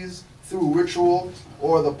entities through ritual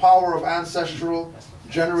or the power of ancestral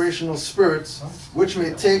generational spirits, which may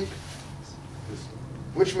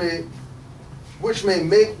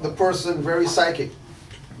make the person very psychic.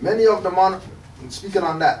 Many of the speaking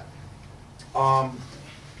on that,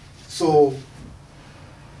 so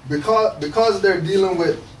because they're dealing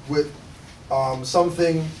with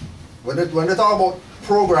something, when they talk about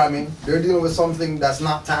programming, they're dealing with something that's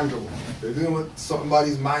not tangible. They're dealing with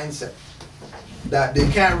somebody's mindset that they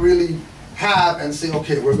can't really have and say,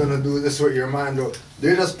 okay, we're gonna do this with your mind. Or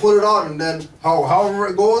they just put it on, and then however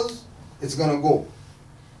it goes, it's gonna go.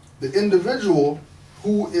 The individual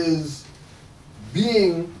who is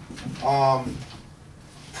being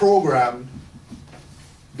programmed,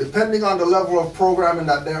 depending on the level of programming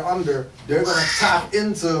that they're under, they're gonna tap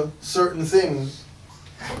into certain things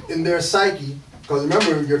in their psyche. Because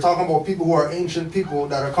remember, you're talking about people who are ancient people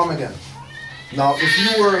that are come again. Now,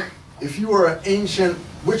 if you were an ancient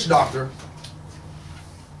witch doctor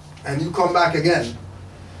and you come back again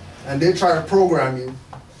and they try to program you,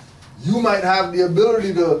 you might have the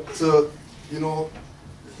ability to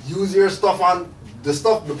use your stuff on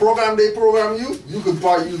the program they program you. You could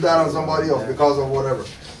probably use that on somebody else because of whatever.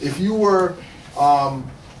 If you were,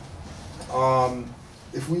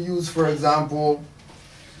 if we use, for example,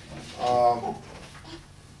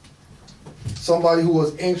 somebody who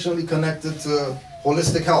was anciently connected to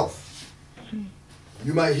holistic health,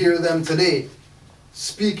 you might hear them today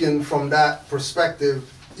speaking from that perspective,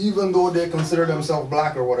 even though they consider themselves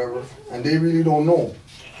black or whatever, and they really don't know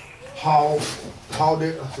how are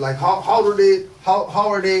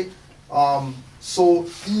they so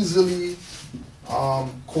easily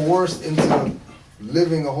coerced into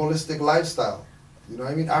living a holistic lifestyle. You know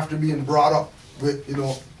what I mean? After being brought up with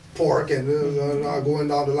pork and going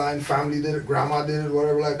down the line, family did it, grandma did it,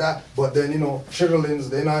 whatever like that. But then chitterlings,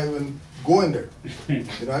 they're not even going there. You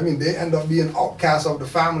know what I mean? They end up being outcasts of the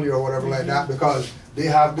family or whatever like that because they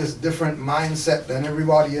have this different mindset than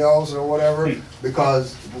everybody else or whatever.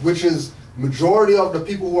 Which is majority of the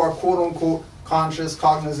people who are quote unquote conscious,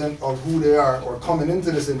 cognizant of who they are or coming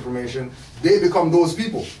into this information, they become those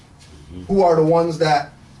people who are the ones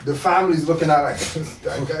that the family's looking at like,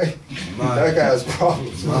 that guy has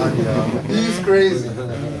problems. He's crazy.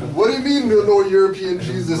 What do you mean there's no European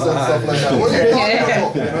Jesus and stuff like that? What are you talking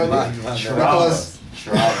about? You know what I mean?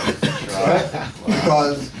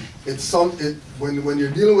 Because it's when you're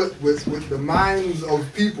dealing with the minds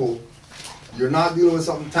of people, you're not dealing with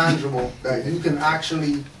something tangible that you can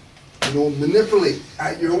actually manipulate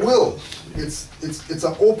at your will. It's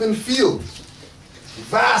an open field,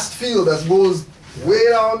 vast field that goes way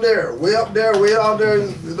down there, way up there, way down there.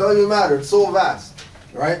 It doesn't even matter. It's so vast,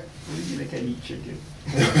 right? They can eat chicken.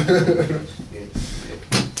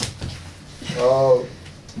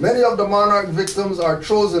 Many of the monarch victims are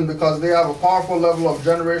chosen because they have a powerful level of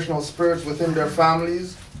generational spirits within their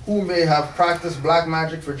families who may have practiced black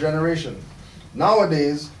magic for generations.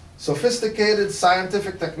 Nowadays, sophisticated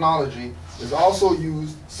scientific technology is also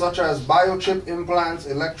used, such as biochip implants,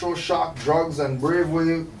 electroshock drugs, and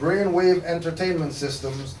brainwave entertainment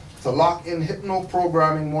systems to lock in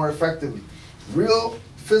hypno-programming more effectively. Real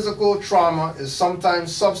physical trauma is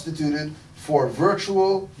sometimes substituted for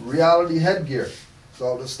virtual reality headgear.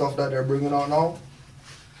 So the stuff that they're bringing out now,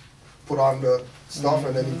 put on the stuff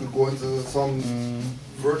and then you could go into some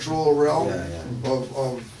virtual realm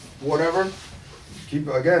of whatever. Keep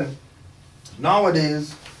again,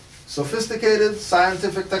 nowadays, sophisticated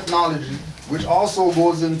scientific technology, which also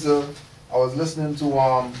goes into, I was listening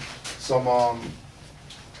to some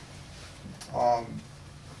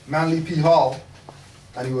Manly P. Hall,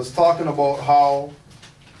 and he was talking about how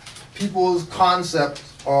people's concept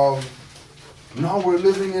of now we're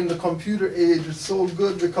living in the computer age is so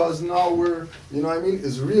good because now we're, you know what I mean,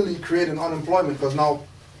 is really creating unemployment because now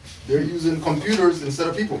they're using computers instead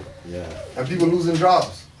of people. Yeah. And people losing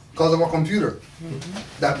jobs because of a computer.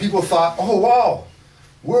 That people thought, oh wow,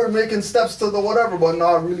 we're making steps to the whatever, but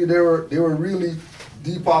now really they were really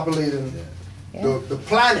depopulating the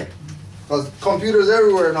planet. Because computers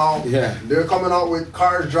everywhere now, Yeah. they're coming out with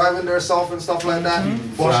cars driving themselves and stuff like that,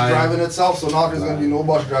 bus Flying. driving itself, so now there's going to be no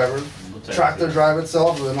bus drivers. We'll Tractor drive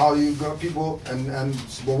itself, and now you got people,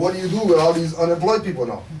 but what do you do with all these unemployed people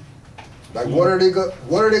now? Like, what are they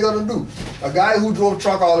gonna do? A guy who drove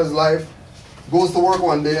truck all his life goes to work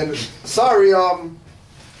one day and, sorry,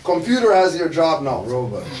 computer has your job now.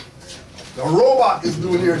 Robot. The robot is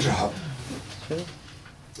doing your job.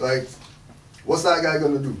 Like, what's that guy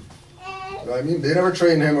gonna do? You know what I mean? They never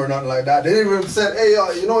trained him or nothing like that. They didn't even said, hey,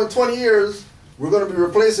 you know, in 20 years, we're gonna be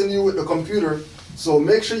replacing you with the computer, so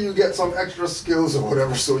make sure you get some extra skills or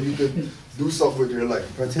whatever so you can do something with your life.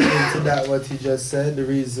 Pertaining to that, what he just said, the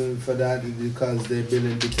reason for that is because they've been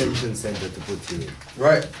in detention center to put you in.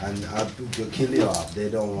 Right. And to kill you off. They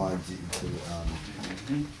don't want you to,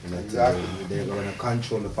 you know, Exactly. they're going to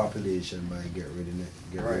control the population by get rid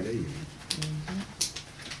of you.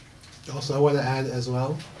 Also, I want to add as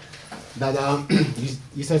well that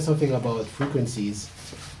you said something about frequencies,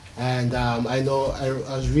 and I know I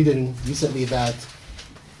was reading recently that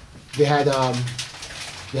they had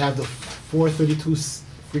the 432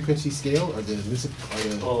 frequency scale, or the music,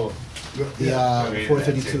 or the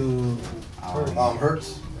 432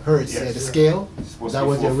 Hertz. hertz, Yes. the scale. It's supposed That to be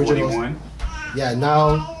was the original. 441. Yeah,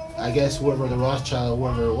 now I guess whoever the Rothschild,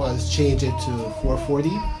 whoever it was, changed it to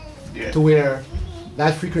 440, Yeah. to where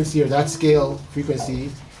that frequency or that scale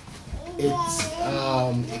frequency, it's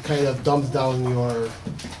it kind of dumbs down your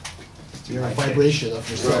vibration of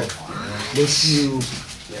yourself, makes you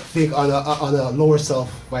think on a lower self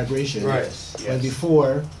vibration. Right. When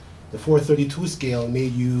before, the 432 scale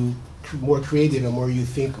made you more creative and more you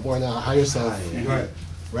think more on a higher self. Right.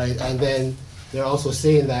 Right, and then they're also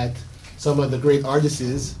saying that some of the great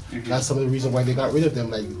artists, that's some of the reason why they got rid of them,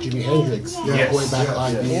 like Jimi Hendrix, Yes. going back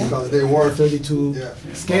on the Because they were 432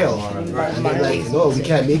 scale. And they're like, no, we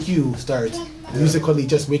can't make you start musically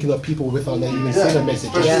just waking up people without not even saying a message.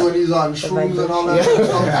 Especially when he's on shrooms and all that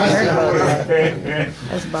stuff.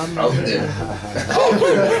 That's Bob Out Marley. there.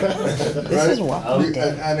 This is wild.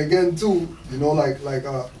 And again too, you know,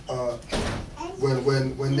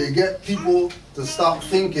 when they get people to stop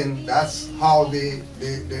thinking, that's how they're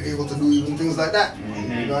able to do even things like that.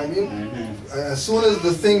 You know what I mean? As soon as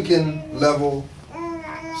the thinking level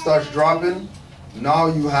starts dropping, now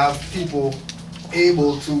you have people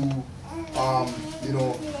able to, you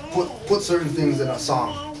know, put certain things in a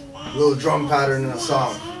song, a little drum pattern in a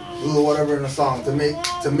song, a little whatever in a song to make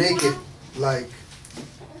it like,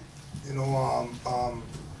 you know,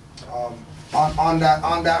 on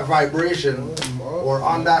that vibration or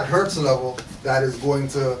on that hertz level that is going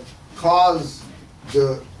to cause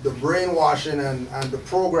the brainwashing and the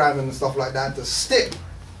programming and stuff like that to stick.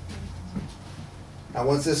 And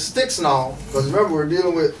once it sticks now, because remember we're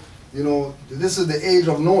dealing with, you know, this is the age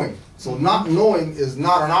of knowing. So not knowing is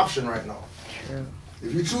not an option right now. True.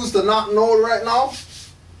 If you choose to not know right now,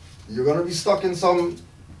 you're gonna be stuck in some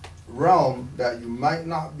realm that you might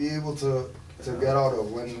not be able to get out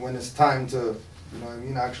of when it's time to, you know what I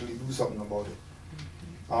mean, actually do something about it.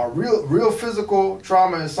 Real physical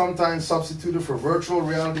trauma is sometimes substituted for virtual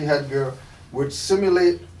reality headgear, which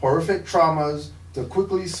simulate horrific traumas to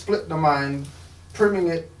quickly split the mind, priming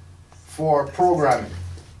it for programming,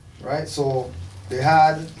 right? So they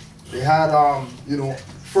had you know,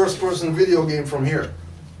 first-person video game from here,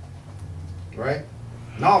 right?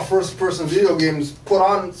 Now first-person video games put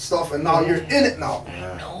on stuff, and now you're in it now.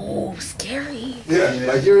 No, scary. Yeah,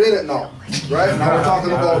 like you're in it now, right? Now we're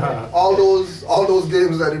talking about all those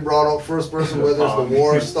games that he brought up, first person, whether it's the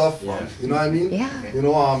war stuff, you know what I mean? Yeah. You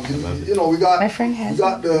know, you know, we got My friend has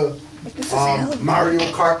the This is hell. Mario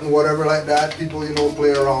Kart and whatever like that. People, you know,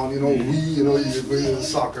 play around. You know, you know, you play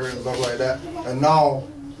soccer and stuff like that. And now,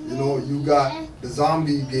 you know, you got the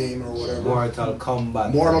zombie game or whatever. Mortal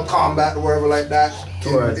Kombat. Mortal Kombat or whatever like that.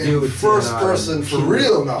 In first person for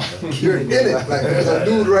real now. You're in it. Like there's a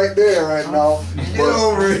dude right there right now. Get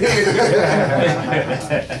over here.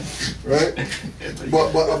 Right?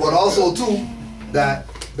 But also too that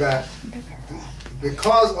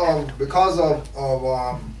because of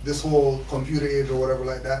this whole computer age or whatever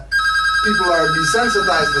like that, people are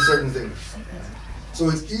desensitized to certain things. So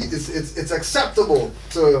it's acceptable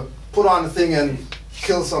to put on a thing and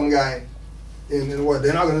kill some guy in what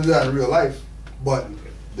they're not gonna do that in real life, but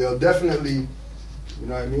they'll definitely, you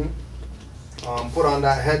know what I mean, put on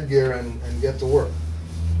that headgear and get to work.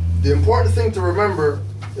 The important thing to remember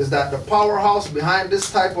is that the powerhouse behind this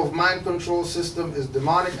type of mind control system is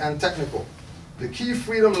demonic and technical. The key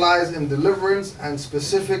freedom lies in deliverance and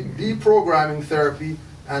specific deprogramming therapy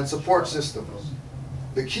and support systems.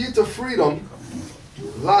 The key to freedom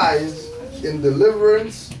lies in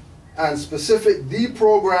deliverance and specific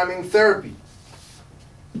deprogramming therapy.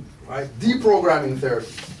 Right? Deprogramming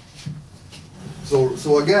therapy.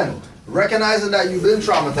 So again, recognizing that you've been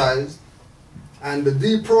traumatized, and the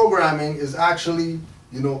deprogramming is actually,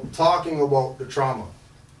 talking about the trauma.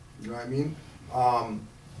 You know what I mean?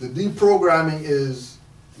 The deprogramming is,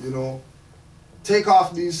 take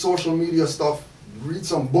off these social media stuff, read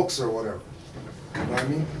some books or whatever. You know what I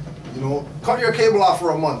mean? Cut your cable off for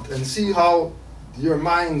a month and see how your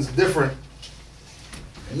mind's different.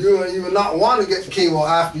 You will not want to get the cable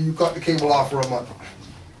after you cut the cable off for a month.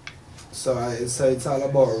 So it's all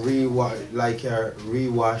about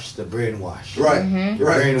rewash the brainwash. Right. The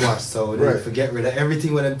Right. brainwash. So Right. they forget rid of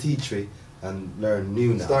everything when them teach me and learn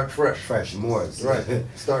new now. Start fresh. Fresh, more. Right.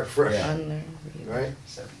 Start fresh. Yeah. Unlearn. Right.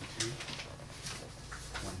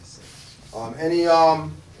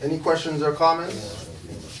 Any questions or comments?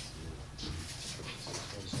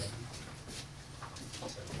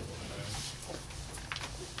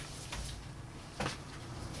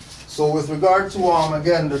 So with regard to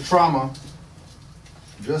again the trauma,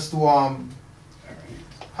 just to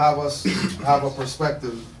have us have a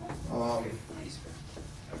perspective.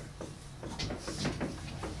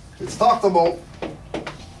 It's talked about.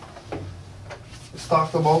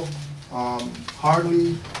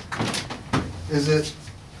 Hardly is it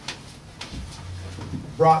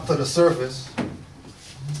brought to the surface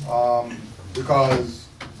because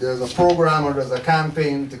there's a program or there's a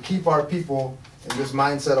campaign to keep our people in this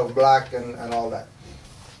mindset of black and all that.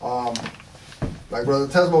 Like Brother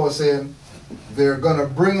Tesba was saying, they're gonna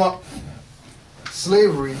bring up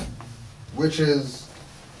slavery, which is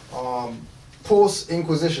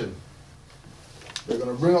post-Inquisition. They're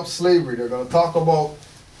gonna bring up slavery. They're gonna talk about,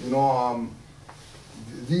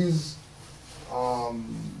 these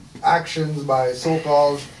actions by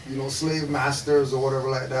so-called, slave masters or whatever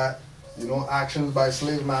like that. Actions by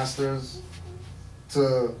slave masters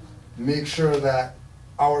to make sure that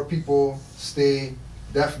our people stay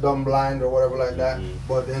deaf, dumb, blind, or whatever like that.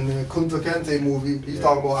 But in the Kunta Kinte movie, he's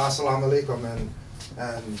talking about Assalamu Alaikum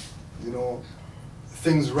and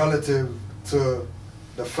things relative to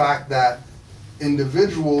the fact that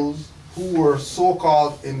individuals who were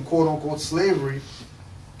so-called in quote-unquote slavery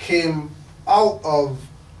came out of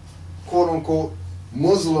quote-unquote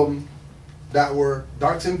Muslim that were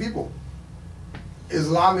dark-skinned people.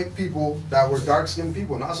 Islamic people that were dark-skinned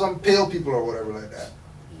people, not some pale people or whatever like that,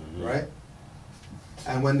 right?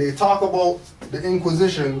 And when they talk about the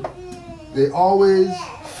Inquisition, they always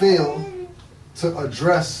fail to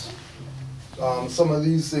address some of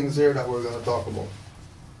these things here that we're going to talk about.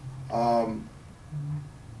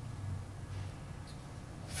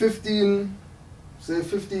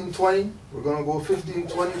 1520, we're going to go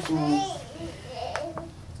 1520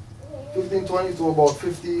 to about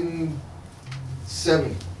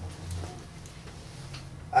 1570.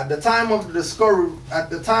 At the time of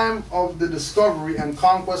the discovery and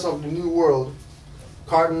conquest of the New World,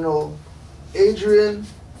 Cardinal Adrian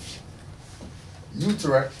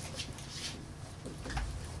Utrecht,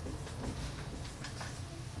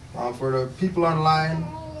 for the people online,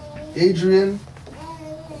 Adrian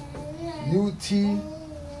U-T-R-E-C-T,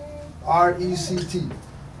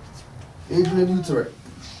 Adrian Utrecht,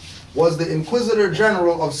 was the Inquisitor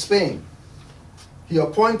General of Spain. He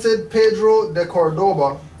appointed Pedro de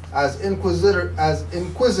Cordoba as Inquisitor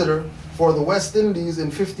for the West Indies in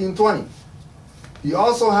 1520. He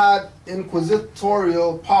also had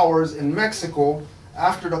inquisitorial powers in Mexico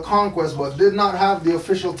after the conquest, but did not have the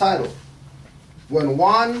official title. When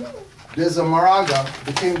Juan de Zumárraga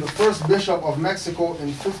became the first bishop of Mexico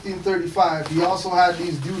in 1535, he also had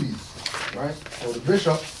these duties, right? So the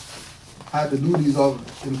bishop had the duties of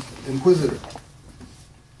inquisitor.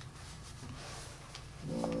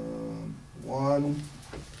 One.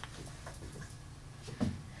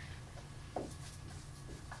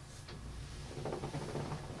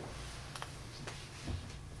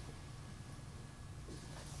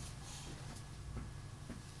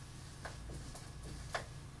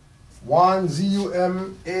 Juan,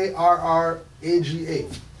 Z-U-M-A-R-R-A-G-A.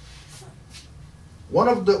 One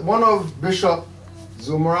of Bishop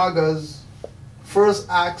Zumárraga's first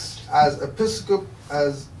acts as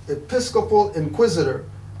Episcopal Inquisitor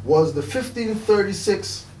was the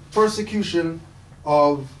 1536 persecution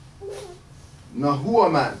of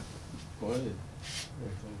Nahuaman.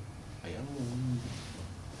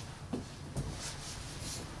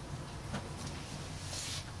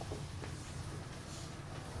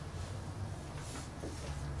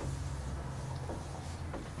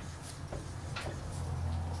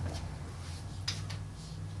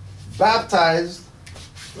 Baptized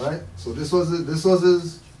right? So this was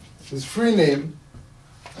his free name,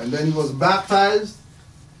 and then he was baptized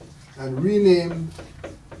and renamed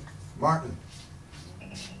Martin.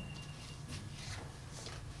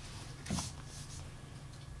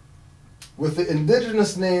 With the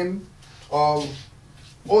indigenous name of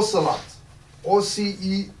Ocelot,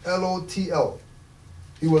 Ocelotl.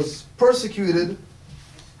 He was persecuted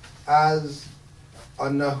as a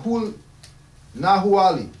Nahuali,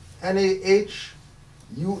 Nahualli,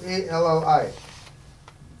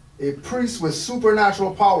 a priest with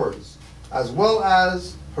supernatural powers, as well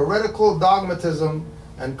as heretical dogmatism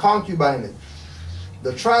and concubinage.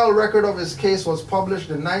 The trial record of his case was published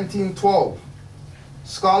in 1912.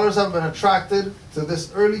 Scholars have been attracted to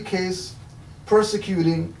this early case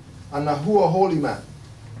persecuting a Nahua holy man.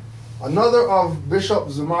 Another of Bishop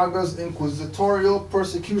Zumarga's inquisitorial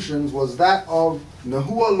persecutions was that of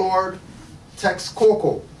Nahua Lord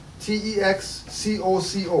Texcoco,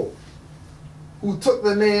 Texcocco, who took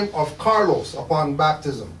the name of Carlos upon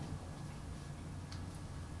baptism.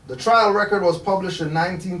 The trial record was published in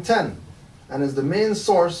 1910 and is the main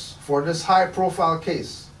source for this high-profile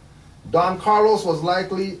case. Don Carlos was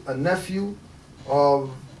likely a nephew of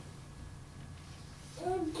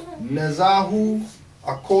Nezahu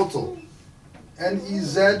Akotl,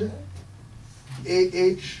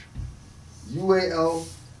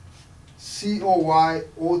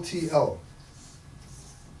 Nezahualcoyotl.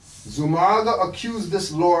 Zumarraga accused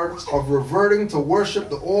this lord of reverting to worship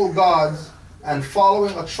the old gods and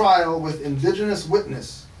following a trial with indigenous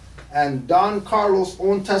witness and Don Carlos'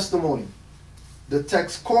 own testimony. The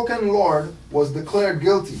Texcocan lord was declared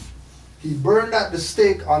guilty. He burned at the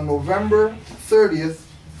stake on November 30th,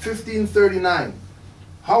 1539.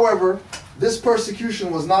 However, this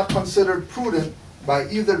persecution was not considered prudent by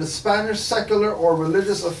either the Spanish secular or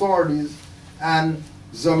religious authorities, and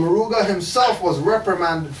Zumarraga himself was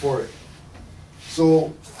reprimanded for it.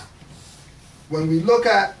 So, when we look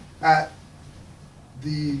at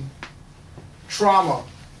the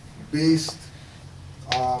trauma-based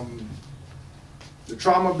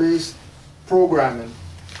programming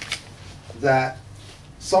that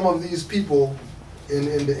some of these people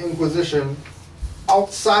in the Inquisition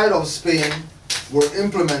outside of Spain were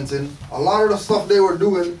implementing, a lot of the stuff they were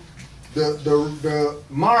doing, the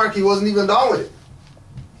monarchy wasn't even down with it.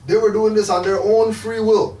 They were doing this on their own free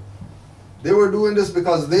will. They were doing this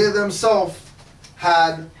because they themselves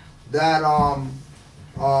had that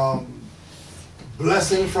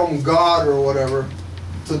blessing from God or whatever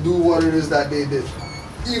to do what it is that they did.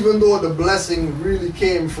 Even though the blessing really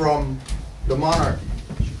came from the monarchy.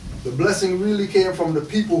 The blessing really came from the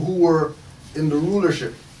people who were in the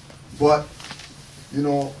rulership. But, you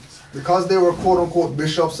know, because they were quote-unquote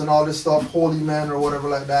bishops and all this stuff, holy men or whatever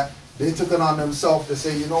like that, they took it on themselves to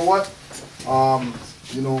say, you know what,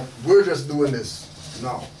 you know, we're just doing this now,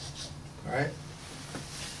 all right?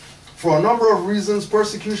 For a number of reasons,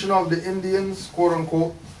 persecution of the Indians,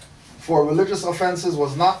 quote-unquote, for religious offenses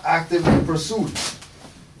was not actively pursued.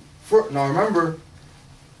 Now remember,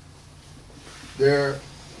 that's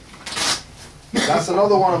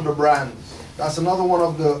another one of the brands. That's another one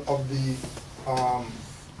of the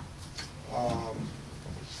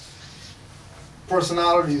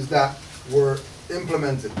personalities that were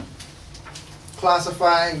implemented,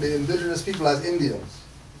 classifying the indigenous people as Indians.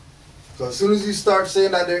 So as soon as you start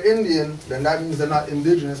saying that they're Indian, then that means they're not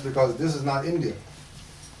indigenous because this is not India.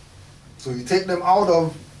 So you take them out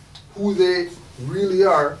of who they really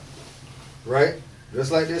are, right?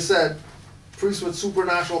 Just like they said, priest with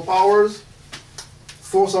supernatural powers,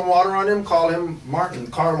 throw some water on him, call him Martin,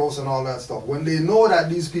 Carlos, and all that stuff. When they know that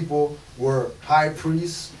these people were high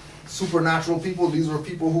priests, supernatural people, these were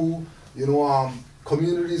people who, you know,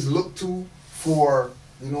 communities look to for,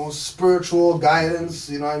 you know, spiritual guidance,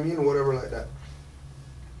 you know what I mean, or whatever like that.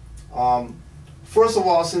 First of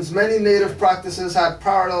all, since many native practices had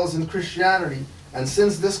parallels in Christianity, and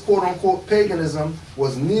since this quote-unquote paganism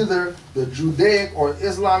was neither the Judaic or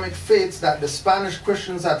Islamic faiths that the Spanish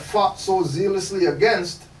Christians had fought so zealously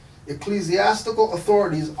against, ecclesiastical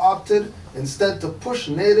authorities opted instead to push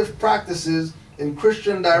native practices in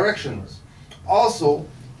Christian directions. Also,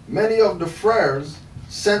 many of the friars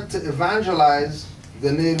sent to evangelize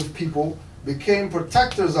the native people became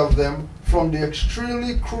protectors of them from the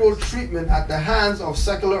extremely cruel treatment at the hands of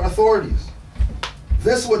secular authorities.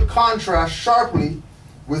 This would contrast sharply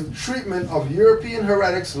with treatment of European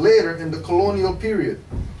heretics later in the colonial period.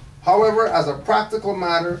 However, as a practical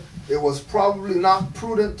matter, it was probably not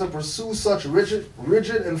prudent to pursue such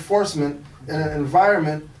rigid enforcement in an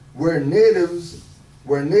environment where natives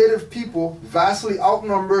where native people vastly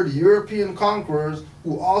outnumbered European conquerors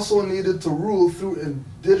who also needed to rule through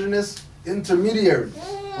indigenous intermediaries.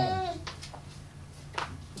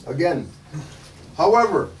 Again,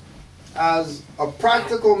 however, as a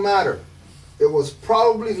practical matter, it was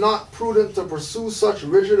probably not prudent to pursue such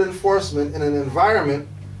rigid enforcement in an environment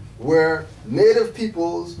where native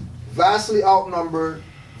peoples vastly outnumbered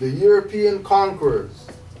the European conquerors,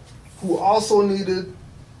 who also needed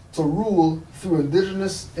to rule through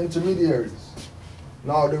indigenous intermediaries.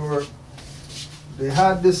 Now they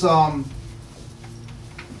had this article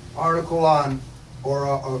on, or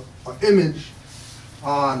a image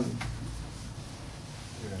on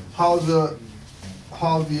how the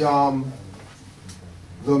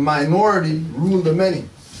minority ruled the many,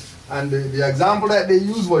 and the example that they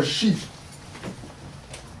used was sheep,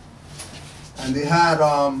 and they had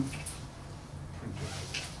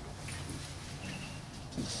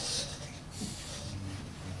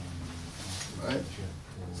right?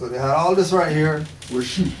 So they had all this right here were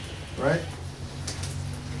sheep, right?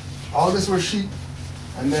 All this were sheep,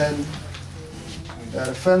 and then they had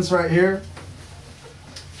a fence right here,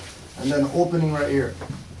 and then an opening right here,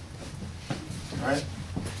 right?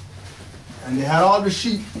 And they had all the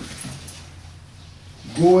sheep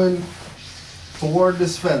going toward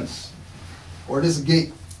this fence or this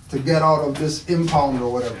gate to get out of this impound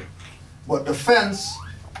or whatever. But the fence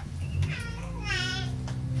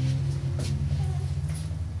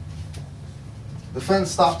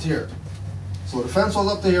stopped here. So the fence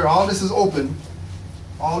was up to here. All this is open.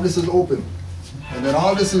 All this is open. And then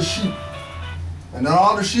all this is sheep. And then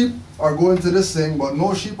all the sheep are going to this thing, but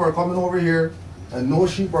no sheep are coming over here, and no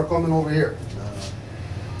sheep are coming over here.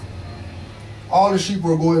 All the sheep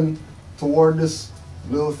were going toward this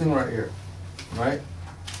little thing right here, right?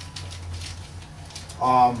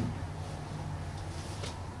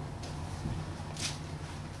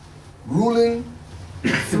 Ruling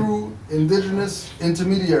through indigenous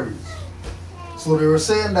intermediaries. So they were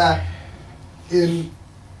saying that in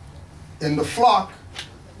the flock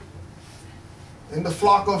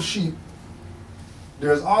of sheep,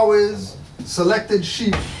 there's always selected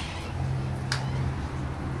sheep.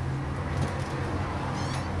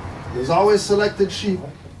 There's always selected sheep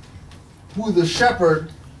who the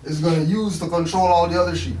shepherd is going to use to control all the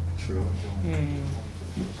other sheep. True.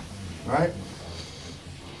 Right?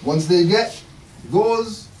 Once they get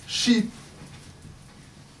those sheep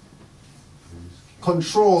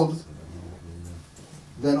controlled,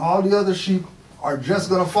 then all the other sheep are just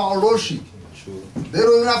going to follow those sheep. True. They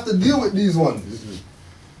don't even have to deal with these ones.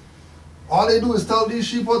 All they do is tell these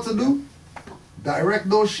sheep what to do, direct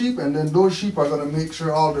those sheep, and then those sheep are going to make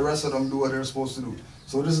sure all the rest of them do what they're supposed to do.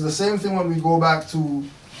 So this is the same thing when we go back to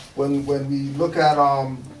when we look at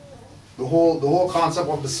the whole concept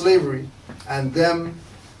of the slavery and them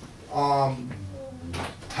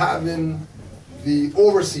having the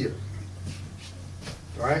overseer,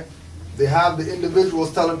 right? They have the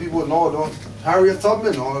individuals telling people, no, don't, Harriet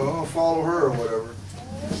Tubman, or don't follow her or whatever.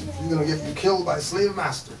 She's gonna get you killed by a slave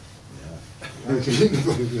master.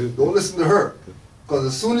 Don't listen to her. Because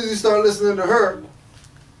as soon as you start listening to her,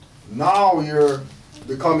 now you're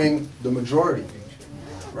becoming the majority,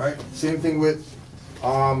 right? Same thing with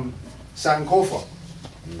Sankofa.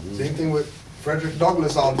 Same thing with Frederick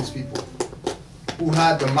Douglass, all these people who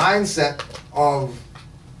had the mindset of,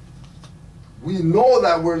 we know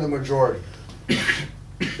that we're the majority.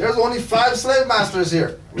 There's only 5 slave masters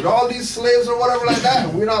here. With all these slaves or whatever like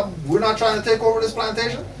that, we're not trying to take over this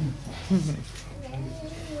plantation.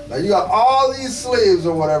 Now you got all these slaves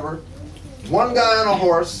or whatever, one guy on a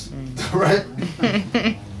horse, right?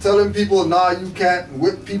 Telling people, nah, you can't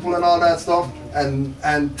whip people and all that stuff. And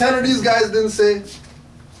 10 of these guys didn't say,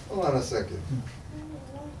 hold on a second.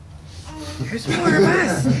 There's more of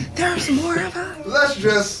us. There's more of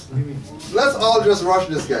us. Let's all just rush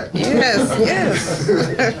this guy. Yes, yes.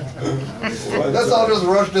 Let's all just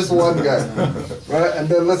rush this one guy, right? And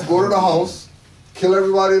then let's go to the house, kill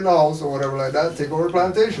everybody in the house or whatever like that, take over the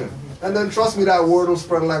plantation. And then trust me, that word will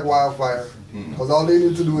spread like wildfire. Because all they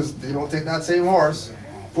need to do is, take that same horse,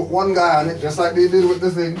 put one guy on it, just like they did with the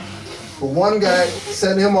thing. Put one guy,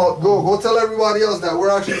 send him out, go tell everybody else that we're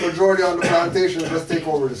actually the majority on the plantation, let's take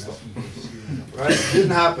over this stuff. Right? It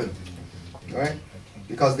didn't happen. Right?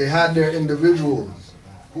 Because they had their individuals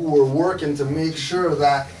who were working to make sure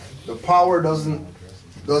that the power doesn't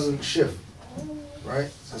shift. Right?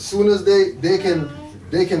 As soon as they can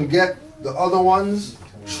get the other ones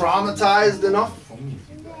traumatized enough,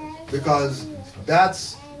 because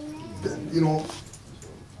that's the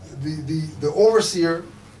overseer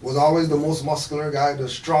was always the most muscular guy, the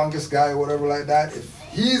strongest guy, or whatever like that. If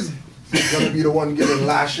he's gonna be the one getting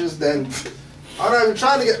lashes, then I'm not even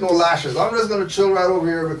trying to get no lashes. I'm just gonna chill right over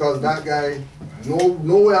here because that guy,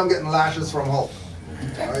 no way I'm getting lashes from Hulk.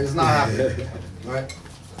 All right, it's not happening. All right,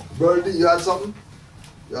 Brother D, you had something?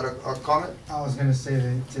 You had a comment? I was gonna say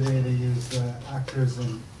that today they use actors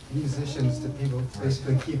and musicians to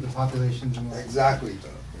basically keep the population in line. Exactly.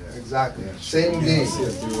 Exactly. Same game.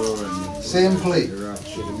 Same play.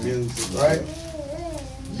 Right?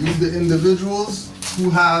 Use the individuals who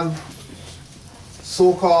have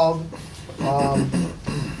so-called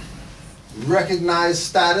recognized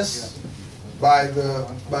status by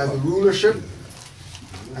the rulership,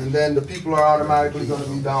 and then the people are automatically going to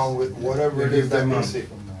be down with whatever it is that they say.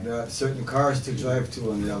 There are certain cars to drive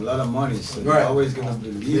to, and they have a lot of money, so Right. they're always going to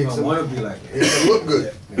believe and want to be like it. It look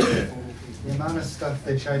good. The amount of stuff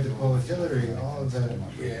they tried to pull with Hillary, all of the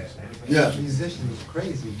Yeah. musicians was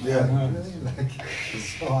crazy. Yeah. Really? Like,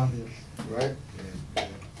 it's so obvious. Right?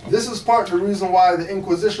 This is part of the reason why the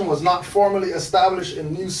Inquisition was not formally established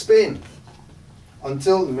in New Spain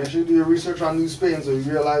until, make sure you do your research on New Spain so you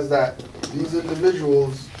realize that these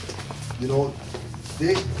individuals, you know,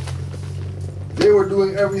 they were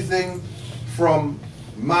doing everything from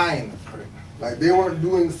mind. Like they weren't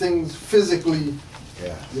doing things physically,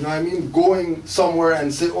 you know what I mean? Going somewhere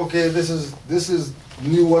and say, okay, this is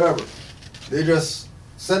new whatever. They just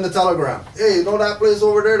send a telegram. Hey, you know that place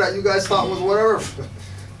over there that you guys thought was whatever?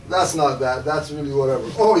 That's not that. That's really whatever.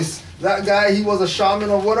 Oh, that guy, he was a shaman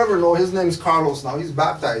or whatever. No, his name's Carlos now. He's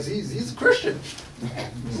baptized. He's a Christian.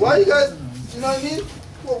 Why you guys, you know what I mean?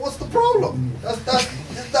 Well, what's the problem?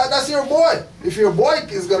 That's your boy. If your boy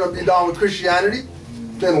is going to be down with Christianity,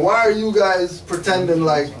 then why are you guys pretending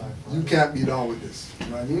like you can't be down with this? You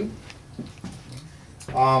know what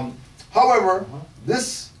I mean? However,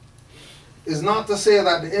 this is not to say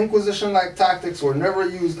that the Inquisition-like tactics were never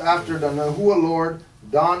used after the Nahua Lord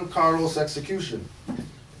Don Carlos execution.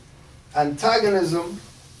 Antagonism,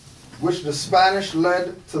 which the Spanish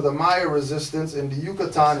led to the Maya resistance in the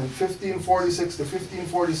Yucatan in 1546 to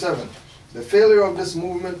 1547. The failure of this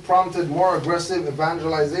movement prompted more aggressive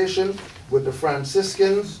evangelization with the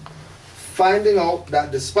Franciscans, finding out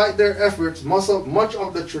that despite their efforts, much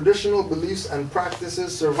of the traditional beliefs and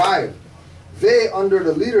practices survived. They, under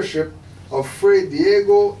the leadership of Fray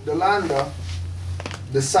Diego de Landa,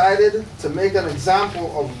 decided to make an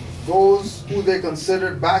example of those who they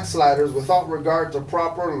considered backsliders without regard to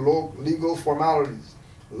proper legal formalities.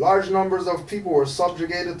 Large numbers of people were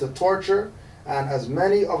subjugated to torture, and as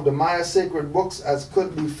many of the Maya sacred books as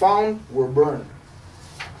could be found were burned.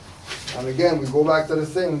 And again, we go back to the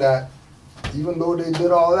thing that even though they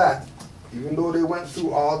did all that, even though they went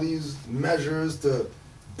through all these measures to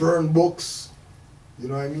burn books, you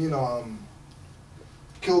know what I mean,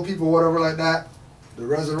 kill people, whatever like that, the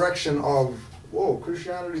resurrection of, whoa,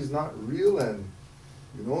 Christianity is not real, and,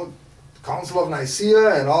 you know, Council of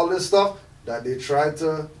Nicaea and all this stuff that they tried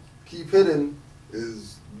to keep hidden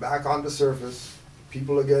is back on the surface.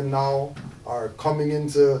 People again now are coming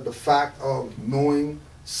into the fact of knowing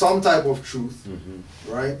some type of truth,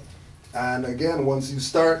 right? And again, once you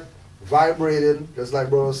start vibrating, just like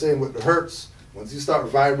bro was saying with the Hertz, once you start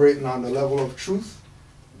vibrating on the level of truth,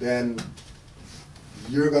 then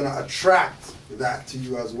you're gonna attract that to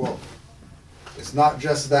you as well. It's not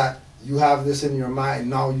just that you have this in your mind,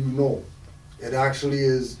 now you know. It actually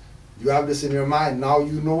is, you have this in your mind, now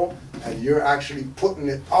you know, and you're actually putting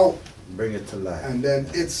it out. Bring it to life. And then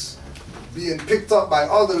it's being picked up by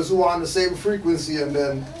others who are on the same frequency, and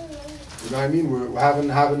then, you know what I mean, we're having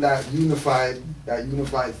that unified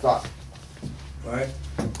thought. All right?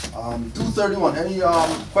 231, any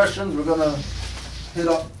questions? We're gonna hit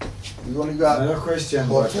up, we only got Another question,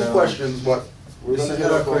 well, but, two questions, but we're this gonna is hit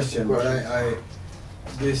another up question, but questions.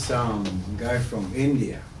 this guy from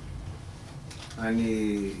India,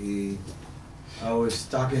 and I was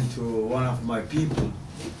talking to one of my people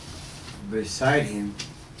beside him,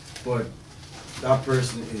 but that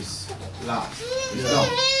person is lost. He's dumb.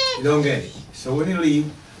 You don't get it. So when he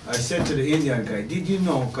leave, I said to the Indian guy, did you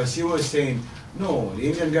know, because he was saying, no, the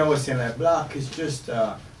Indian guy was saying like, black is just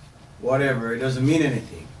whatever, it doesn't mean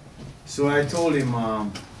anything. So I told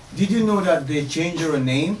him, did you know that they changed your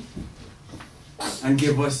name and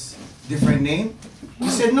gave us different name? He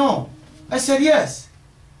said, no. I said, yes.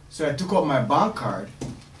 So I took out my bank card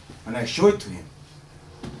and I showed it to him.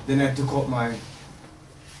 Then I took out my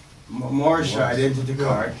Mauritius identity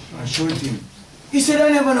card and showed it to him. He said, I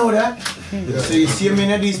never know that. So you see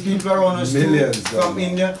many of these people around us too, from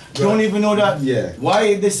India, don't even know that. Why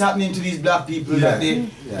is this happening to these black people that they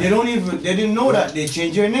didn't know that they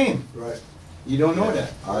changed their name. Right. You don't know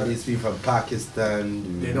that. All these people from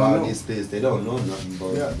Pakistan, They don't all know. these places, they don't know nothing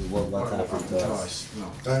about Yeah. what happened to us.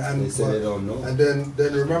 No. And They say they don't know. And then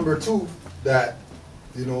remember too that,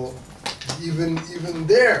 you know, even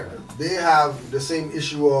there they have the same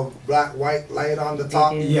issue of black, white, light on the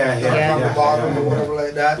top, Yeah, dark yeah, on yeah, the bottom, yeah. or whatever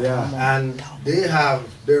like that. Yeah. And they have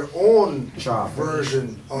their own Trauma.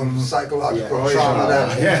 version of psychological Yeah. Oh, trauma yeah.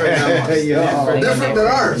 that Yeah. different than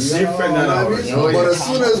ours. Different You than know what I ours. mean? Oh, But yeah. as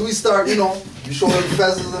soon as we start, you know, you show them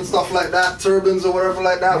fezzes and stuff like that, turbans or whatever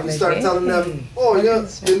like that, we start telling them, oh yeah,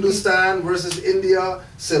 Hindustan versus India,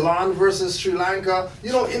 Ceylon versus Sri Lanka.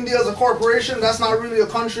 You know, India's a corporation, that's not really a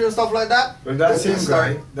country and stuff like that. But that Then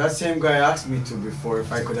they same guy asked me to before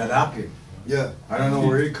if I could adapt him. Yeah, I don't know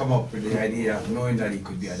where he come up with the idea of knowing that he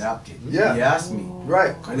could be adapted. Yeah. He asked me.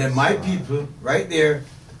 right. And then my people, right there,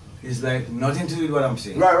 is like nothing to do with what I'm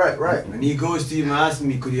saying. Right. And he goes to him and asks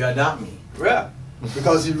me, could you adapt me? Yeah.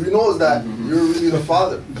 Because he knows that you're really the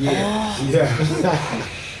father. Yeah. Yeah.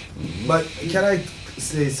 But can I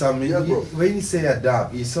say something? Yeah, bro. When you say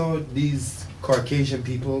adopt, you saw these Caucasian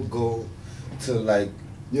people go to like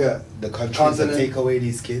Yeah. the countries Continent. and take away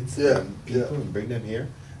these kids Yeah, and people and bring them here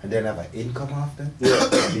and then have an income off them, Yeah.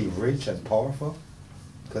 be rich and powerful.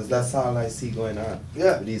 Because that's all I see going on.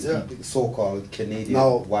 Yeah, With these yeah. people, so-called Canadian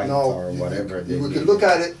whites Now, or whatever. they we be. could look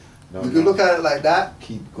at it. No, We no. could look at it like that.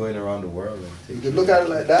 Keep going around the world and We take could look at it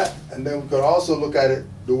like that, and then we could also look at it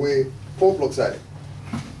the way Pope looks at it.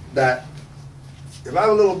 That if I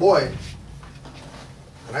have a little boy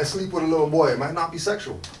and I sleep with a little boy, it might not be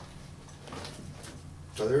sexual.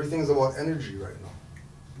 Because everything's about energy right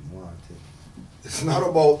now. want it. It's not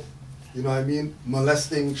about, you know what I mean,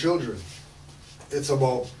 molesting children. It's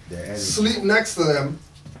about Their energy. sleep next to them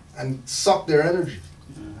and suck their energy.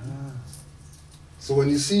 So when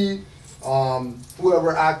you see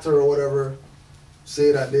whoever actor or whatever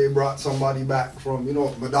say that they brought somebody back from, you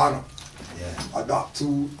know, Madonna, Yeah. adopt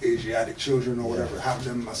 2 Asiatic children or whatever, have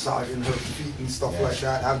them massaging her feet and stuff like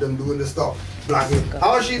that, have them doing this stuff.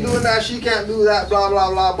 How is she doing that? She can't do that, blah, blah,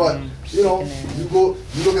 blah. But, you know, you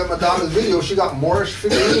look at Madonna's video, she got Moorish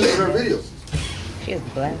figurines in her videos. She has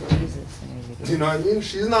black Jesus and everything. You know what I mean?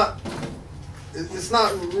 She's not, it's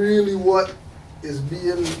not really what is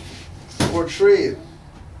being portrayed.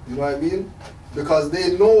 You know what I mean? Because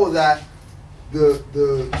they know that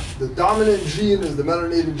the dominant gene is the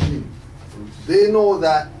melanated gene. They know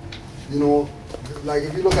that, you know, like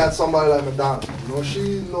if you look at somebody like Madonna, you know,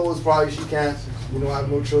 she knows probably she can't, you know, have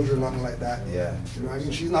no children, nothing like that. Yeah. You know what I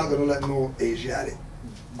mean? She's not gonna let no Asiatic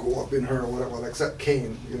go up in her or whatever, well, except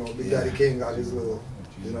Cain, you know, Big Daddy Cain got his little,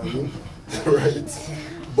 you know what I mean? Right?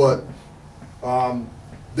 But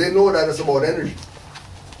they know that it's about energy.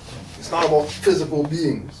 It's not about physical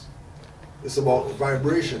beings. It's about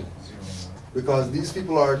vibration. Because these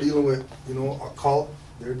people are dealing with, you know, occult.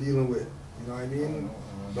 They're dealing with, you know what I mean,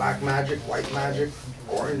 black magic, white magic,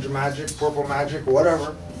 orange magic, purple magic,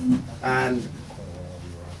 whatever. And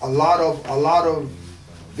a lot of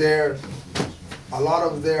their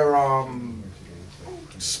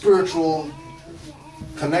spiritual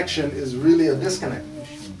connection is really a disconnect.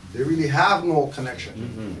 They really have no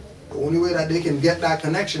connection. The only way that they can get that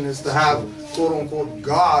connection is to have, quote unquote,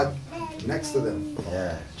 God next to them.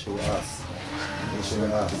 Yeah, true us. True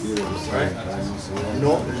us. Right? You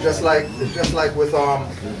know, it's just like with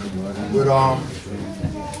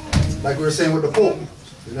like we were saying with the Pope.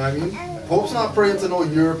 You know what I mean? Pope's not praying to no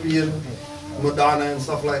European Madonna and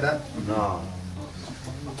stuff like that. No.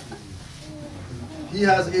 He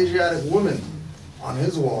has Asiatic women on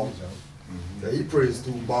his wall that he prays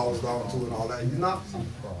to, bows down to, and all that.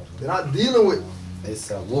 They're not dealing with.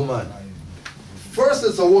 It's a woman. First,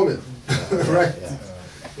 it's a woman, right? Yeah.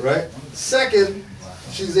 Right. Second,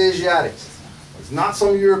 she's Asiatic. It's not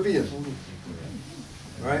some European,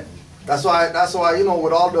 right? That's why you know,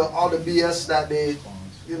 with all the BS that they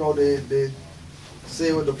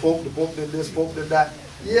say with the Pope did this, Pope did that.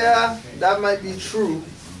 Yeah, that might be true.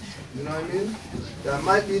 You know what I mean? That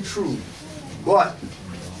might be true. But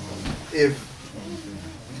if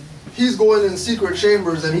he's going in secret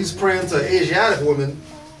chambers and he's praying to Asiatic women,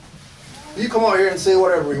 he come out here and say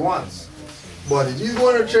whatever he wants. But if he's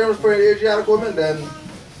going to chambers praying to Asiatic women, then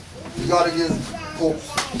you gotta give Pope,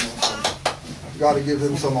 you gotta give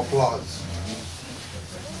him some applause.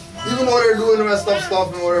 Even though they're doing the messed up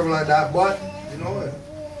stuff and whatever like that, but you know,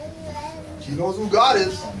 he knows who God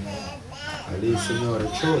is. At least you know the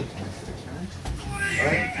truth.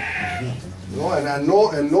 Right? You know, and I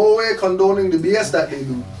know in no way condoning the BS that they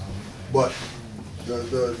do, but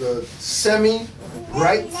the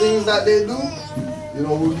semi-right things that they do, you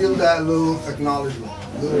know, we'll give that little acknowledgement,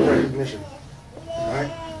 little recognition.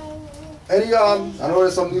 Right? Any I know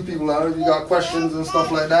there's some new people. I don't know if you got questions and stuff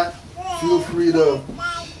like that. Feel free to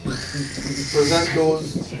present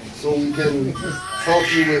those so we can help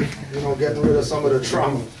you with, getting rid of some of the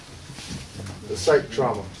trauma, the psych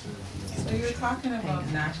trauma. So you're talking about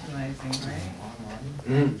nationalizing, right?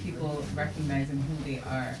 Mm. People recognizing who they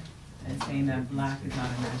are and saying that black is not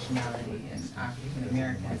a nationality and African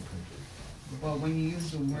American. But when you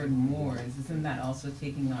use the word Moors, isn't that also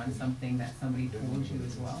taking on something that somebody told you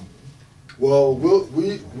as well? Well,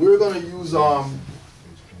 we're gonna use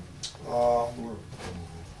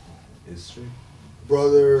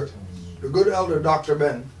brother, the good elder Dr.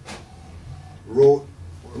 Ben wrote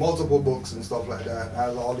multiple books and stuff like that,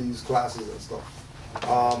 has all these classes and stuff.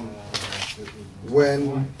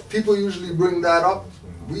 When people usually bring that up,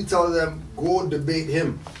 we tell them, go debate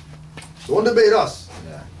him. Don't debate us.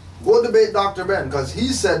 Yeah. Go debate Dr. Ben, because he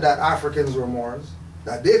said that Africans were Moors,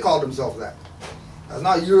 that they called themselves that. That's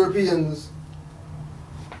not Europeans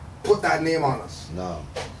put that name on us. No.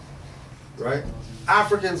 Right?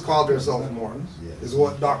 Africans called themselves Moors, is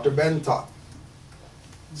what Dr. Ben taught.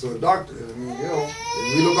 So if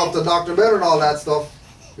we look up to Dr. Ben and all that stuff,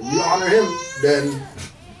 if we honor him, then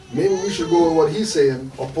maybe we should go with what he's saying,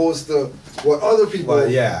 opposed to what other people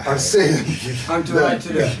are saying.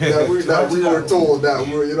 that we were told that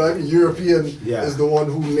we're, European is the one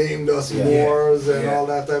who named us Moors and all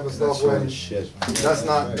that type of stuff. When that's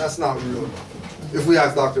not real. If we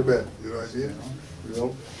ask Dr. Ben, you know what I mean?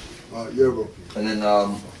 Bro. And then I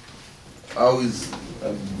always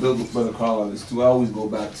build with Brother Carl on this too. I always go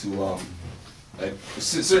back to like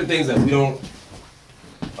certain things that we don't.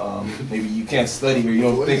 Maybe you can't study or you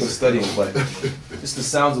don't think of studying, but just the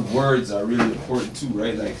sounds of words are really important too,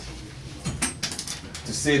 right? Like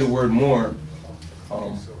to say the word more,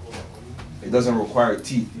 it doesn't require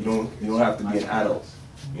teeth. You don't have to be an adult.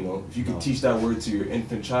 If you can teach that word to your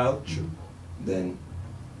infant child, then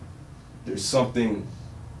there's something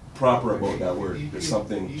proper about that word. There's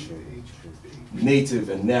something native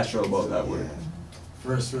and natural about that word.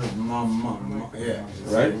 First word, mama, yeah.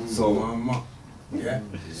 Right? So. Mama. Yeah.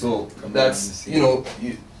 So that's,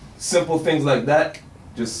 simple things like that,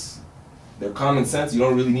 just, they're common sense. You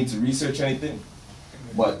don't really need to research anything.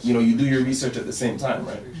 But, you do your research at the same time,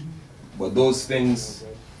 right? But those things,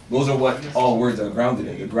 those are what all words are grounded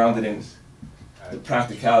in. They're grounded in the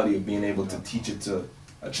practicality of being able to teach it to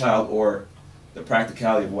a child, or the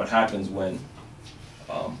practicality of what happens when,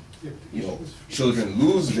 children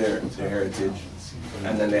lose their heritage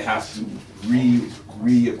and then they have to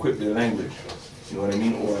re-equip their language. You know what I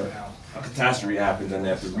mean? Or a catastrophe happens and they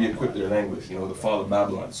have to re-equip their language, the fall of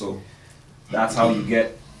Babylon. So that's how you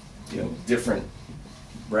get, different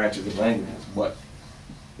branches of languages. But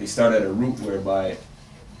they start at a root whereby,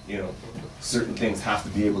 certain things have to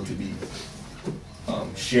be able to be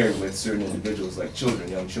shared with certain individuals, like children,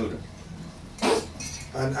 young children.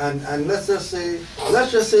 And let's just say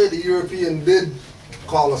the European did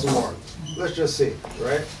call us Moors. Let's just say,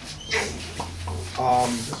 right?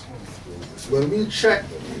 When we check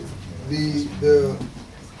the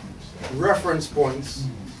reference points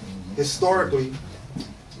historically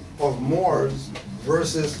of Moors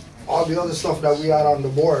versus all the other stuff that we had on the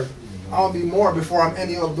board, I'll be Moor before I'm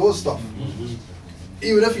any of those stuff.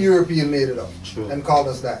 Even if European made it up and called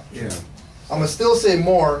us that. Yeah. I'm gonna still say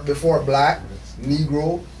Moor before black,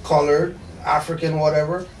 Negro, colored, African,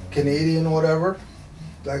 whatever, Canadian, whatever.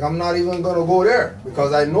 Like, I'm not even gonna go there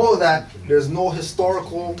because I know that there's no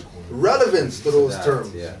historical relevance to those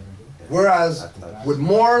terms. Yeah. Whereas with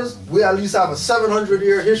Moors, we at least have a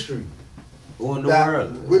 700-year history. Oh, in the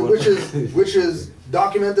world. Which is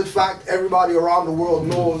documented fact. Everybody around the world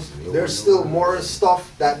knows there's still Moorish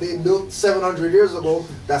stuff that they built 700 years ago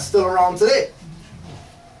that's still around today.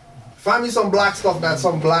 Find me some black stuff that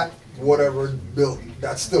some black whatever built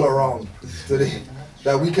that's still around today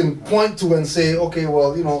that we can point to and say, okay,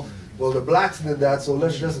 well, the blacks did that, so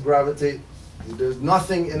let's just gravitate. There's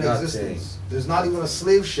nothing in existence. There's not even a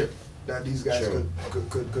slave ship that these guys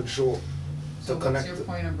could show So to what's connect your to.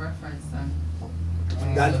 point of reference then?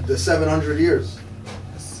 That the 700 years,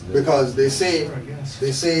 because they say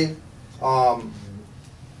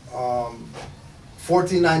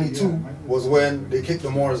 1492 was when they kicked the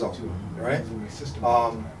Moors out, right?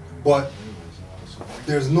 But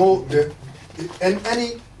there's no in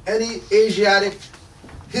any Asiatic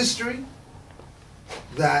history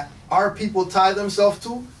that our people tie themselves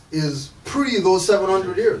to is pre those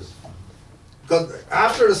 700 years. Because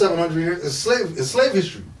after the 700 years is slave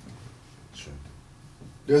history.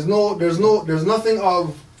 There's nothing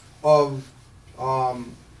of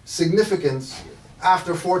significance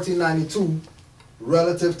after 1492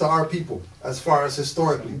 relative to our people as far as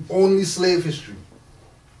historically. Only slave history.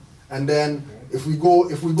 And then if we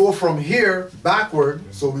go from here backward,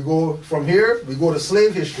 so we go from here, we go to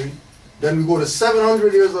slave history, then we go to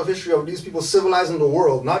 700 years of history of these people civilizing the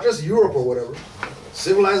world, not just Europe or whatever,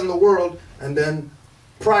 civilizing the world, and then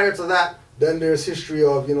prior to that, then there's history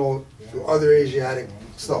of, you know, other Asiatic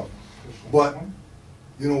stuff. But,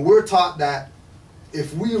 you know, we're taught that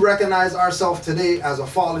if we recognize ourselves today as a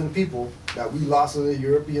fallen people, that we lost when the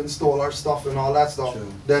Europeans stole our stuff and all that stuff,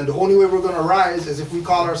 True. then the only way we're going to rise is if we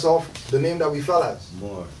call ourselves the name that we fell as.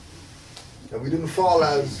 More. And we didn't fall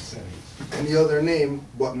as any other name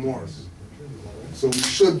but Moors. So we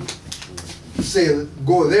should say,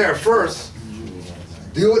 go there first,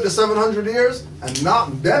 deal with the 700 years, and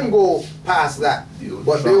not then go past that.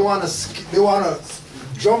 But they want to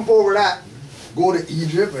jump over that, go to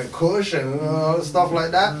Egypt and Kush and stuff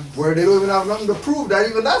like that, where they don't even have nothing to prove that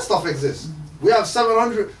even that stuff exists. We have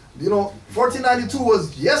 700, you know, 1492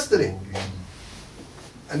 was yesterday.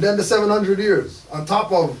 And then the 700 years on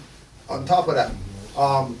top of that.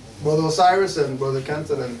 Brother Osiris and Brother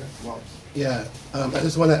Kenton and Yeah, I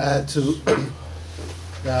just want to add to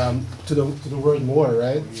the word more,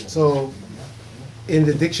 right? So in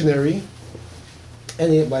the dictionary,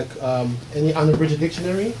 any unabridged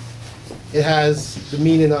dictionary, it has the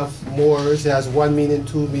meaning of Moors. It has one meaning,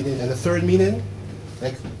 two meaning, and a third meaning.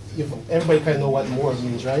 Like everybody kind of know what Moor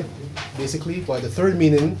means, right? Basically, but the third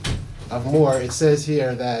meaning of Moor, it says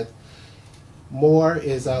here that Moor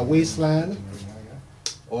is a wasteland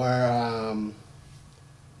or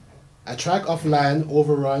a tract of land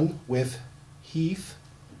overrun with heath,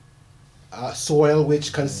 soil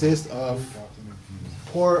which consists of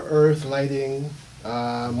poor earth lighting,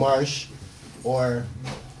 marsh, or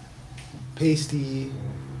pasty.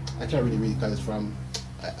 I can't really read because it's from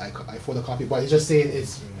I photocopy, but it's just saying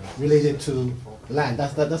it's related to land.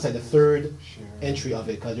 That's like the third entry of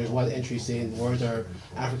it, because there's one entry saying Moors are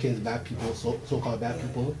Africans, bad people, so-called bad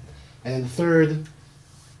people, and then the third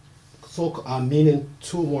meaning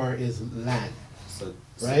to Moor is land,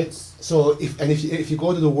 right? So if you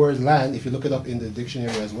go to the word land, if you look it up in the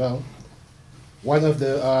dictionary as well, one of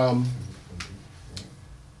the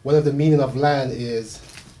meaning of land is,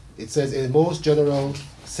 it says in most general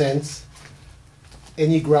sense,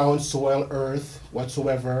 any ground, soil, earth,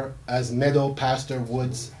 whatsoever, as meadow, pasture,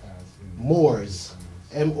 woods, moors,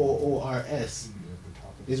 M-O-O-R-S,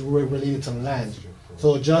 is related to land.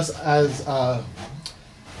 So just as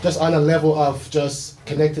just on a level of just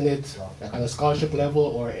connecting it, like on a scholarship level,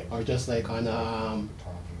 or just like on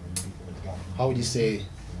how would you say,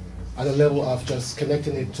 on a level of just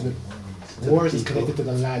connecting it to the moors is connected to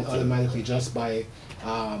the land automatically just by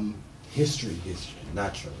history.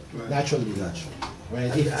 Naturally. Naturally. Right?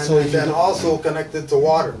 And then also connected to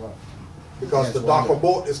water, because Yes, the dock water. of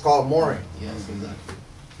boat is called mooring. Yes, exactly.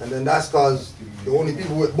 And then that's because the only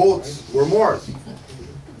people with boats were Moors.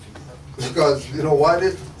 Because, you know, why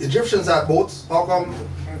did Egyptians have boats? How come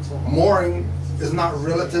mooring is not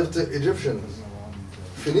relative to Egyptians?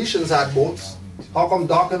 Phoenicians had boats. How come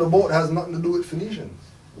docking a boat has nothing to do with Phoenicians?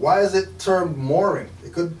 Why is it termed mooring?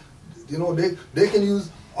 It could, you know, they can use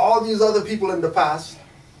all these other people in the past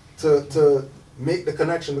to make the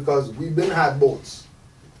connection, because we've been had boats,